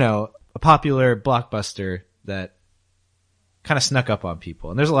is, you know, a popular blockbuster that kind of snuck up on people.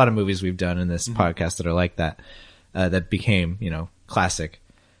 And there's a lot of movies we've done in this podcast that are like that, that became, you know, classic.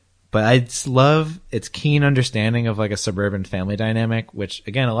 But I just love its keen understanding of like a suburban family dynamic, which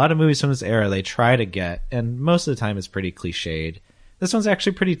again, a lot of movies from this era, they try to get, and most of the time it's pretty cliched. This one's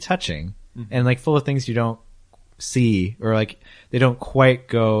actually pretty touching and like full of things you don't see, or like they don't quite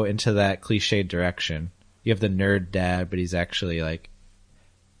go into that cliched direction. You have the nerd dad, but he's actually like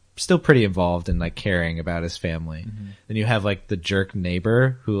still pretty involved in like caring about his family. Then you have like the jerk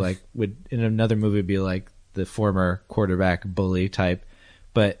neighbor who like would in another movie be like the former quarterback bully type,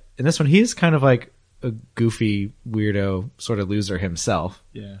 but in this one he's kind of like a goofy weirdo sort of loser himself.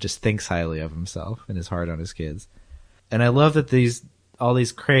 Just thinks highly of himself and is hard on his kids. And I love that all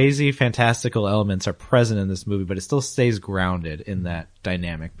these crazy fantastical elements are present in this movie, but it still stays grounded in that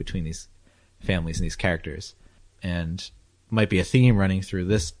dynamic between these families and these characters. And might be a theme running through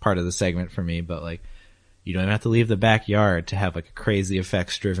this part of the segment for me, but like you don't even have to leave the backyard to have like a crazy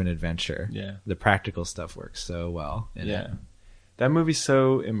effects driven adventure. The practical stuff works so well in it. That movie's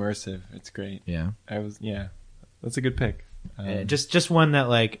so immersive. It's great. That's a good pick. Just one that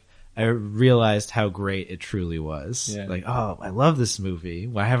like I realized how great it truly was. Like, oh, I love this movie.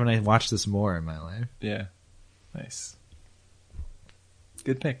 Why haven't I watched this more in my life? Nice.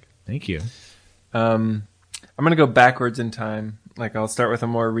 Good pick. Thank you. I'm going to go backwards in time. Like, I'll start with a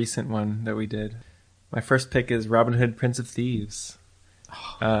more recent one that we did. My first pick is Robin Hood, Prince of Thieves.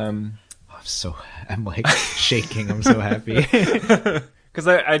 I'm like shaking. I'm so happy. Because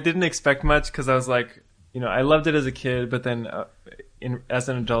I didn't expect much, because I was like, I loved it as a kid, but then as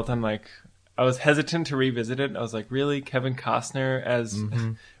an adult, I'm like, I was hesitant to revisit it. I was like, really? Kevin Costner as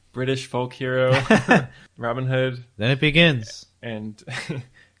British folk hero, Robin Hood. Then it begins. And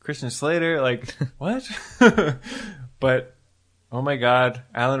Christian Slater, like, what? But, oh my God,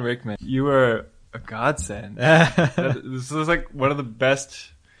 Alan Rickman, you are a godsend. This is like one of the best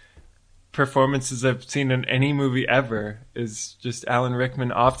performances I've seen in any movie ever, is just Alan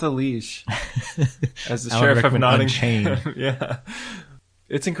Rickman off the leash as the Sheriff of Nottingham.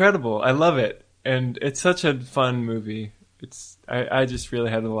 It's incredible. I love it. And it's such a fun movie. I just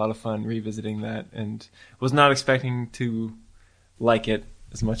really had a lot of fun revisiting that, and was not expecting to like it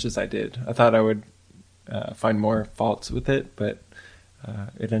as much as I did. I thought I would find more faults with it, but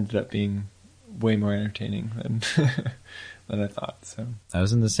it ended up being way more entertaining than than I thought. So I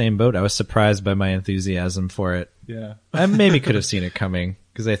was in the same boat. I was surprised by my enthusiasm for it. I maybe could have seen it coming,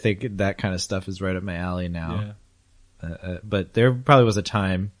 because I think that kind of stuff is right up my alley now. But there probably was a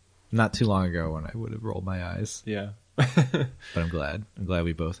time not too long ago when I would have rolled my eyes. But I'm glad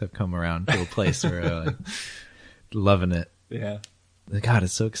we both have come around to a place where like, loving it. God,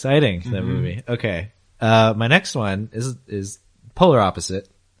 it's so exciting, that movie. Okay. My next one is polar opposite,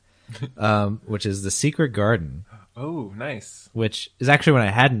 which is The Secret Garden. Oh, nice. Which is actually one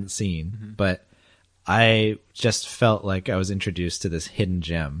I hadn't seen, but I just felt like I was introduced to this hidden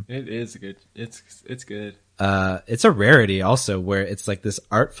gem. It is good. It's good. It's a rarity also, where it's like this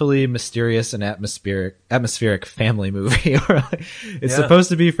artfully mysterious and atmospheric family movie. It's supposed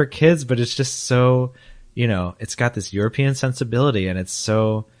to be for kids, but it's just so, it's got this European sensibility, and it's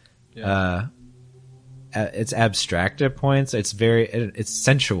so, it's abstract at points. It's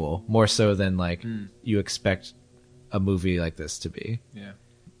sensual more so than like you expect a movie like this to be.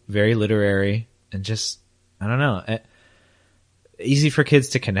 Very literary, and just, I don't know, easy for kids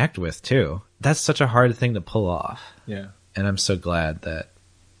to connect with too. That's such a hard thing to pull off. And I'm so glad that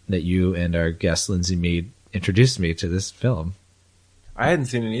you and our guest Lindsay Mead introduced me to this film. I hadn't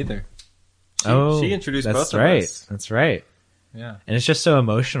seen it either. She introduced both of us. That's right. And it's just so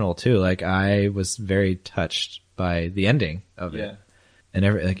emotional too. Like, I was very touched by the ending of it. And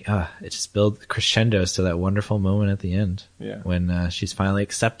it just builds crescendos to that wonderful moment at the end. When she's finally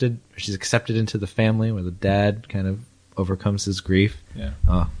accepted into the family, where the dad kind of overcomes his grief.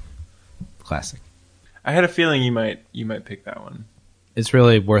 Oh, classic. I had a feeling you might pick that one. It's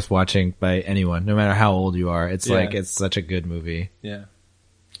really worth watching by anyone, no matter how old you are. It's like, it's such a good movie.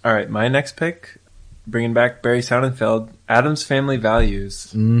 All right, my next pick, bringing back Barry Sonnenfeld, Addams Family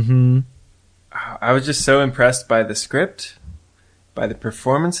Values. I was just so impressed by the script, by the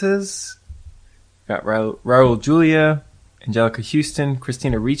performances. Got Raul Julia, Angelica Houston,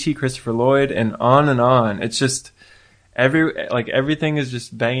 Christina Ricci, Christopher Lloyd, and on and on. It's just everything is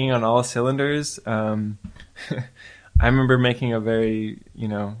just banging on all cylinders. I remember making a very,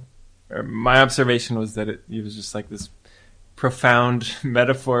 my observation was that it was just like this profound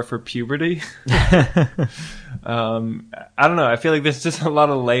metaphor for puberty. I don't know. I feel like there's just a lot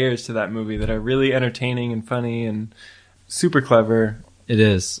of layers to that movie that are really entertaining and funny and super clever. It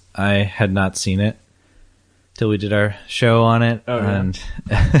is. I had not seen it till we did our show on it. And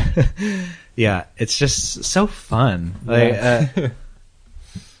it's just so fun.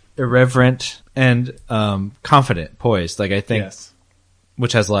 irreverent and confident, poised. Like I think, Yes.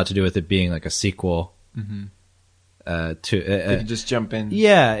 which has a lot to do with it being like a sequel They to. could just jump in.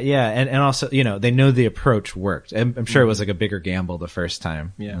 Yeah, and also they know the approach worked. I'm sure it was like a bigger gamble the first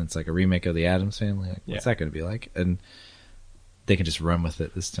time. Yeah. And it's like a remake of the Addams Family. Like, what's that going to be like? And they can just run with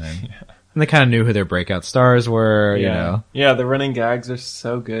it this time. And they kind of knew who their breakout stars were. Yeah. You know. Yeah, the running gags are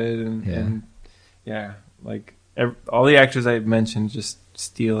so good, and like all the actors I mentioned just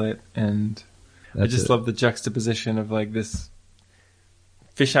steal it, and I That's just it. love the juxtaposition of like this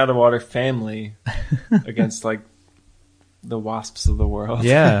fish out of water family against like the wasps of the world.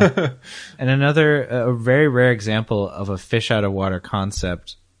 Yeah. And another a very rare example of a fish out of water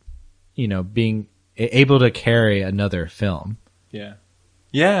concept, being able to carry another film. Yeah.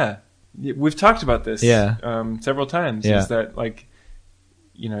 We've talked about this several times. Yeah. Is that like,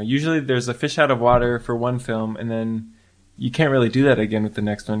 usually there's a fish out of water for one film, and then you can't really do that again with the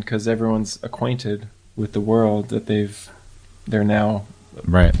next one because everyone's acquainted with the world that they're now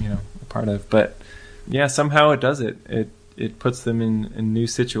Right. a part of. But yeah, somehow it does it. It puts them in new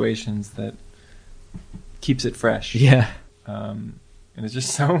situations that keeps it fresh. Yeah. And it's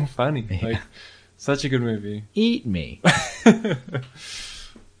just so funny. Yeah. Like, such a good movie. Eat me.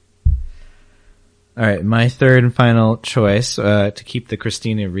 All right, my third and final choice to keep the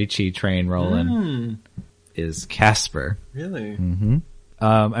Christina Ricci train rolling is Casper. Really?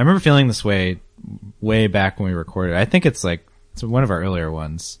 I remember feeling this way back when we recorded. I think it's one of our earlier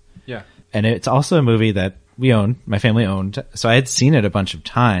ones. Yeah. And it's also a movie that my family owned. So I had seen it a bunch of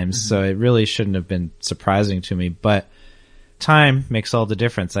times, so it really shouldn't have been surprising to me. But time makes all the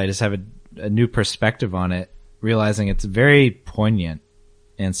difference. I just have a new perspective on it, realizing it's very poignant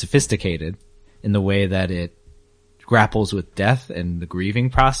and sophisticated in the way that it grapples with death and the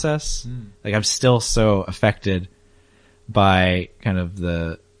grieving process. Like I'm still so affected by kind of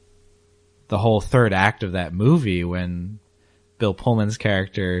the whole third act of that movie when Bill Pullman's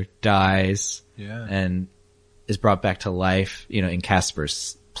character dies and is brought back to life, in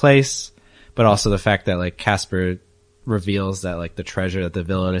Casper's place, but also the fact that like Casper reveals that like the treasure that the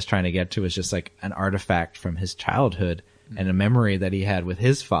villain is trying to get to is just like an artifact from his childhood and a memory that he had with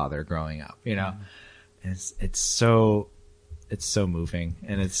his father growing up, And it's so moving,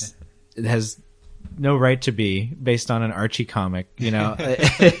 and it has no right to be based on an Archie comic,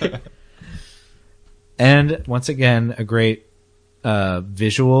 And once again, a great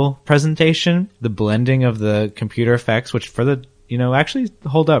visual presentation, the blending of the computer effects, which actually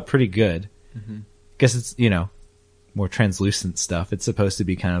hold up pretty good. Guess it's, more translucent stuff. It's supposed to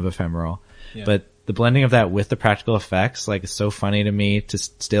be kind of ephemeral, but the blending of that with the practical effects, like, is so funny to me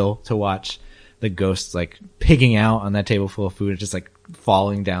to watch the ghosts like pigging out on that table full of food, just like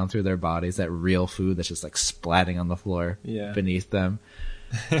falling down through their bodies, that real food that's just like splatting on the floor beneath them.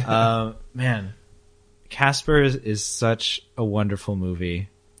 Man, Casper is such a wonderful movie,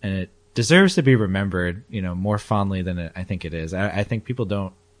 and it deserves to be remembered, more fondly than I think it is. I think people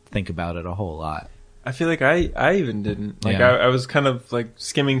don't think about it a whole lot. I feel like I even didn't. Like, Yeah. I was kind of like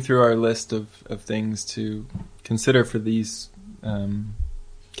skimming through our list of things to consider for these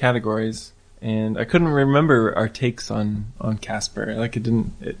categories, and I couldn't remember our takes on Casper. Like, I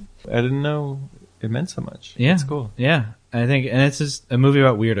didn't know it meant so much. Yeah. It's cool. Yeah. I think, and it's just a movie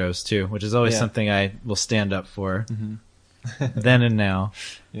about weirdos too, which is always Yeah. something I will stand up for then and now.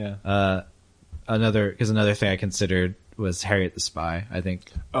 Yeah. Another thing I considered was Harriet the Spy. I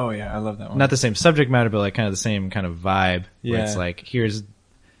think Oh yeah, I love that one. not the same subject matter, but like kind of the same kind of vibe. Where Yeah. it's like, here's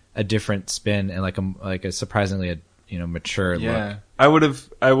a different spin and like a surprisingly mature Yeah. look.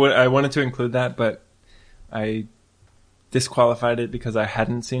 I wanted to include that, but I disqualified it because I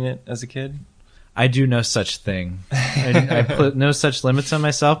hadn't seen it as a kid. I do no such thing. I put no such limits on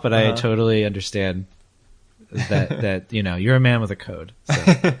myself, but I totally understand that you're a man with a code. So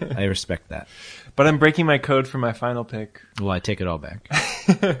I respect that. But I'm breaking my code for my final pick Well, I take it all back.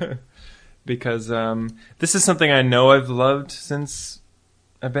 because this is something I know I've loved since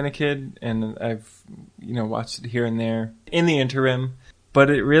I've been a kid, and I've watched it here and there in the interim. But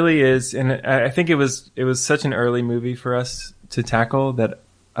it really is, and I think it was such an early movie for us to tackle that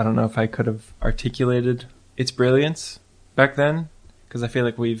I don't know if I could have articulated its brilliance back then, because I feel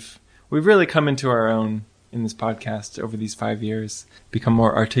like we've really come into our own in this podcast over these 5 years, become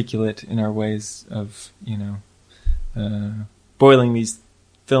more articulate in our ways of boiling these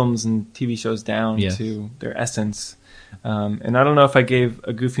films and TV shows down Yes. to their essence. And I don't know if I gave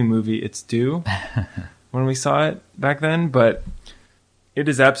a Goofy movie its due when we saw it back then, but it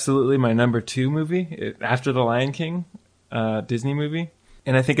is absolutely my number 2 movie after The Lion King, Disney movie.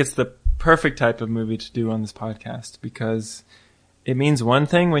 And I think it's the perfect type of movie to do on this podcast because it means one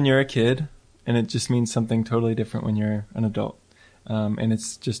thing when you're a kid, and it just means something totally different when you're an adult. And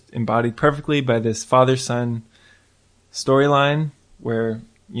it's just embodied perfectly by this father-son storyline where,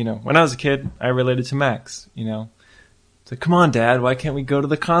 you know, when I was a kid, I related to Max, you know. It's like, come on, Dad, why can't we go to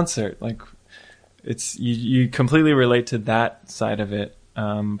the concert? Like, it's you completely relate to that side of it.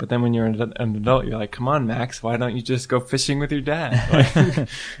 But then when you're an adult, you're like, come on, Max, why don't you just go fishing with your dad? Like,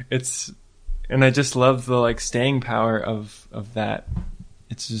 and I just love the like staying power of that.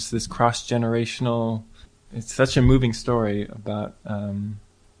 It's just this cross-generational, it's such a moving story about,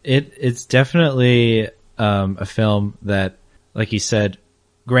 It's definitely, a film that, like you said,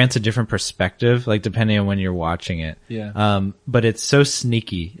 grants a different perspective, like depending on when you're watching it. Yeah. But it's so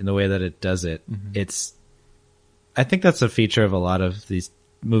sneaky in the way that it does it. Mm-hmm. I think that's a feature of a lot of these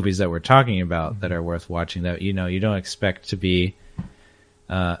movies that we're talking about that are worth watching, that, you know, you don't expect to be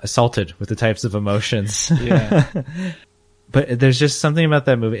assaulted with the types of emotions. Yeah. But there's just something about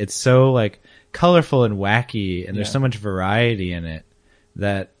that movie. It's so like colorful and wacky, and there's Yeah. so much variety in it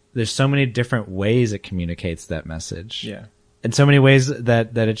that there's so many different ways it communicates that message. Yeah. And so many ways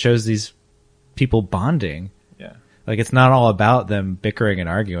that it shows these people bonding. Yeah. Like, it's not all about them bickering and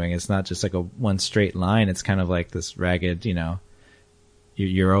arguing. It's not just like a one straight line. It's kind of like this ragged, you know,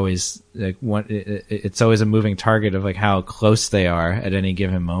 you're always like it's always a moving target of like how close they are at any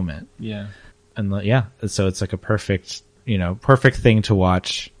given moment. Yeah. And yeah, so it's like a perfect thing to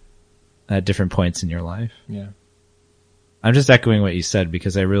watch at different points in your life. Yeah. I'm just echoing what you said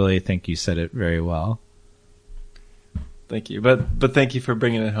because I really think you said it very well. Thank you. But thank you for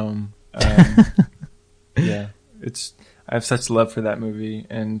bringing it home. Yeah. I have such love for that movie,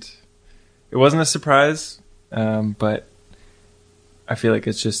 and it wasn't a surprise. But I feel like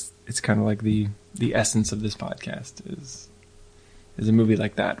it's kind of like the essence of this podcast is a movie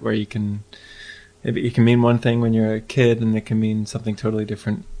like that, where it can mean one thing when you're a kid, and it can mean something totally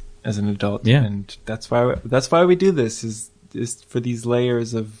different as an adult. Yeah. And that's why we do this is for these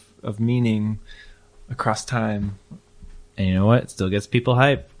layers of meaning across time. And you know what? It still gets people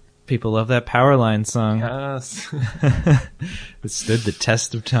hype. People love that Powerline song. Yes. It stood the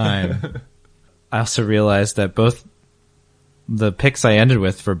test of time. I also realized that both the picks I ended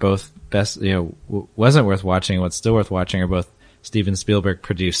with for both best, you know, wasn't worth watching and what's still worth watching are both Steven Spielberg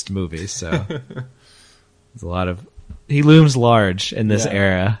produced movies. So there's a lot of, he looms large in this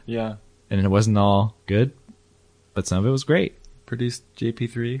era. Yeah. And it wasn't all good, but some of it was great. Produced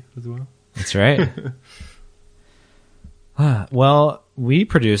JP3 as well. That's right. Well, we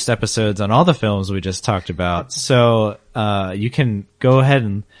produced episodes on all the films we just talked about. So you can go ahead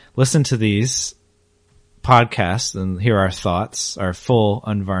and listen to these podcasts and hear our thoughts, our full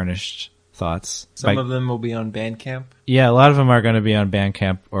unvarnished thoughts. Some of them will be on Bandcamp. Yeah, a lot of them are going to be on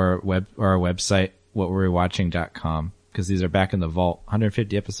Bandcamp or our website, whatwerewatching.com, because these are back in the vault.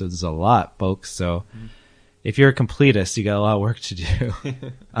 150 episodes is a lot, folks. So if you're a completist, you got a lot of work to do.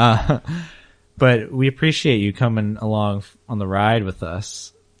 But we appreciate you coming along on the ride with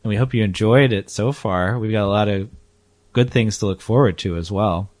us, and we hope you enjoyed it so far. We've got a lot of good things to look forward to as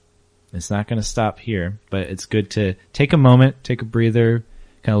well. It's not going to stop here, but it's good to take a moment, take a breather,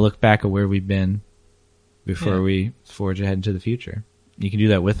 kind of look back at where we've been before we forge ahead into the future. You can do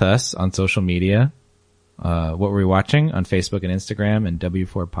that with us on social media. What Were We Watching on Facebook and Instagram, and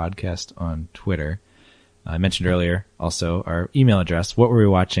W4 Podcast on Twitter. I mentioned earlier also our email address,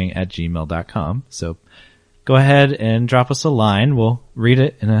 whatwerewatching@gmail.com. So go ahead and drop us a line. We'll read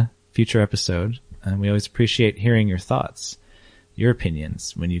it in a future episode. And we always appreciate hearing your thoughts, your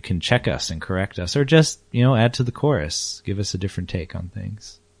opinions, when you can check us and correct us, or just, you know, add to the chorus. Give us a different take on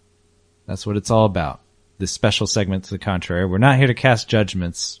things. That's what it's all about. This special segment to the contrary. We're not here to cast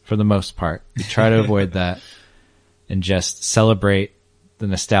judgments for the most part. We try to avoid that and just celebrate the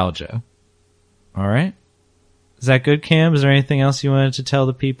nostalgia. All right? Is that good, Cam? Is there anything else you wanted to tell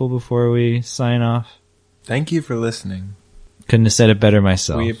the people before we sign off? Thank you for listening. Couldn't have said it better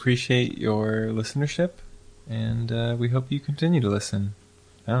myself. We appreciate your listenership, and we hope you continue to listen.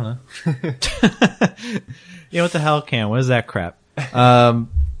 I don't know. Yeah, what the hell, Cam? What is that crap?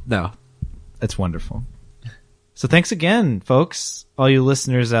 No, it's wonderful. So thanks again, folks, all you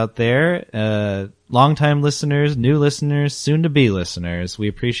listeners out there, longtime listeners, new listeners, soon-to-be listeners. We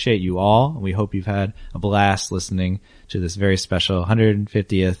appreciate you all. We hope you've had a blast listening to this very special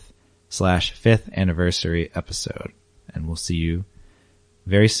 150th/5th anniversary episode. And we'll see you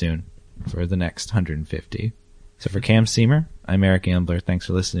very soon for the next 150. So for Cam Seymour, I'm Eric Ambler. Thanks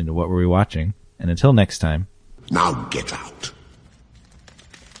for listening to What Were We Watching? And until next time. Now get out.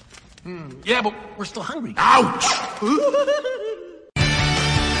 Yeah, but we're still hungry. Ouch!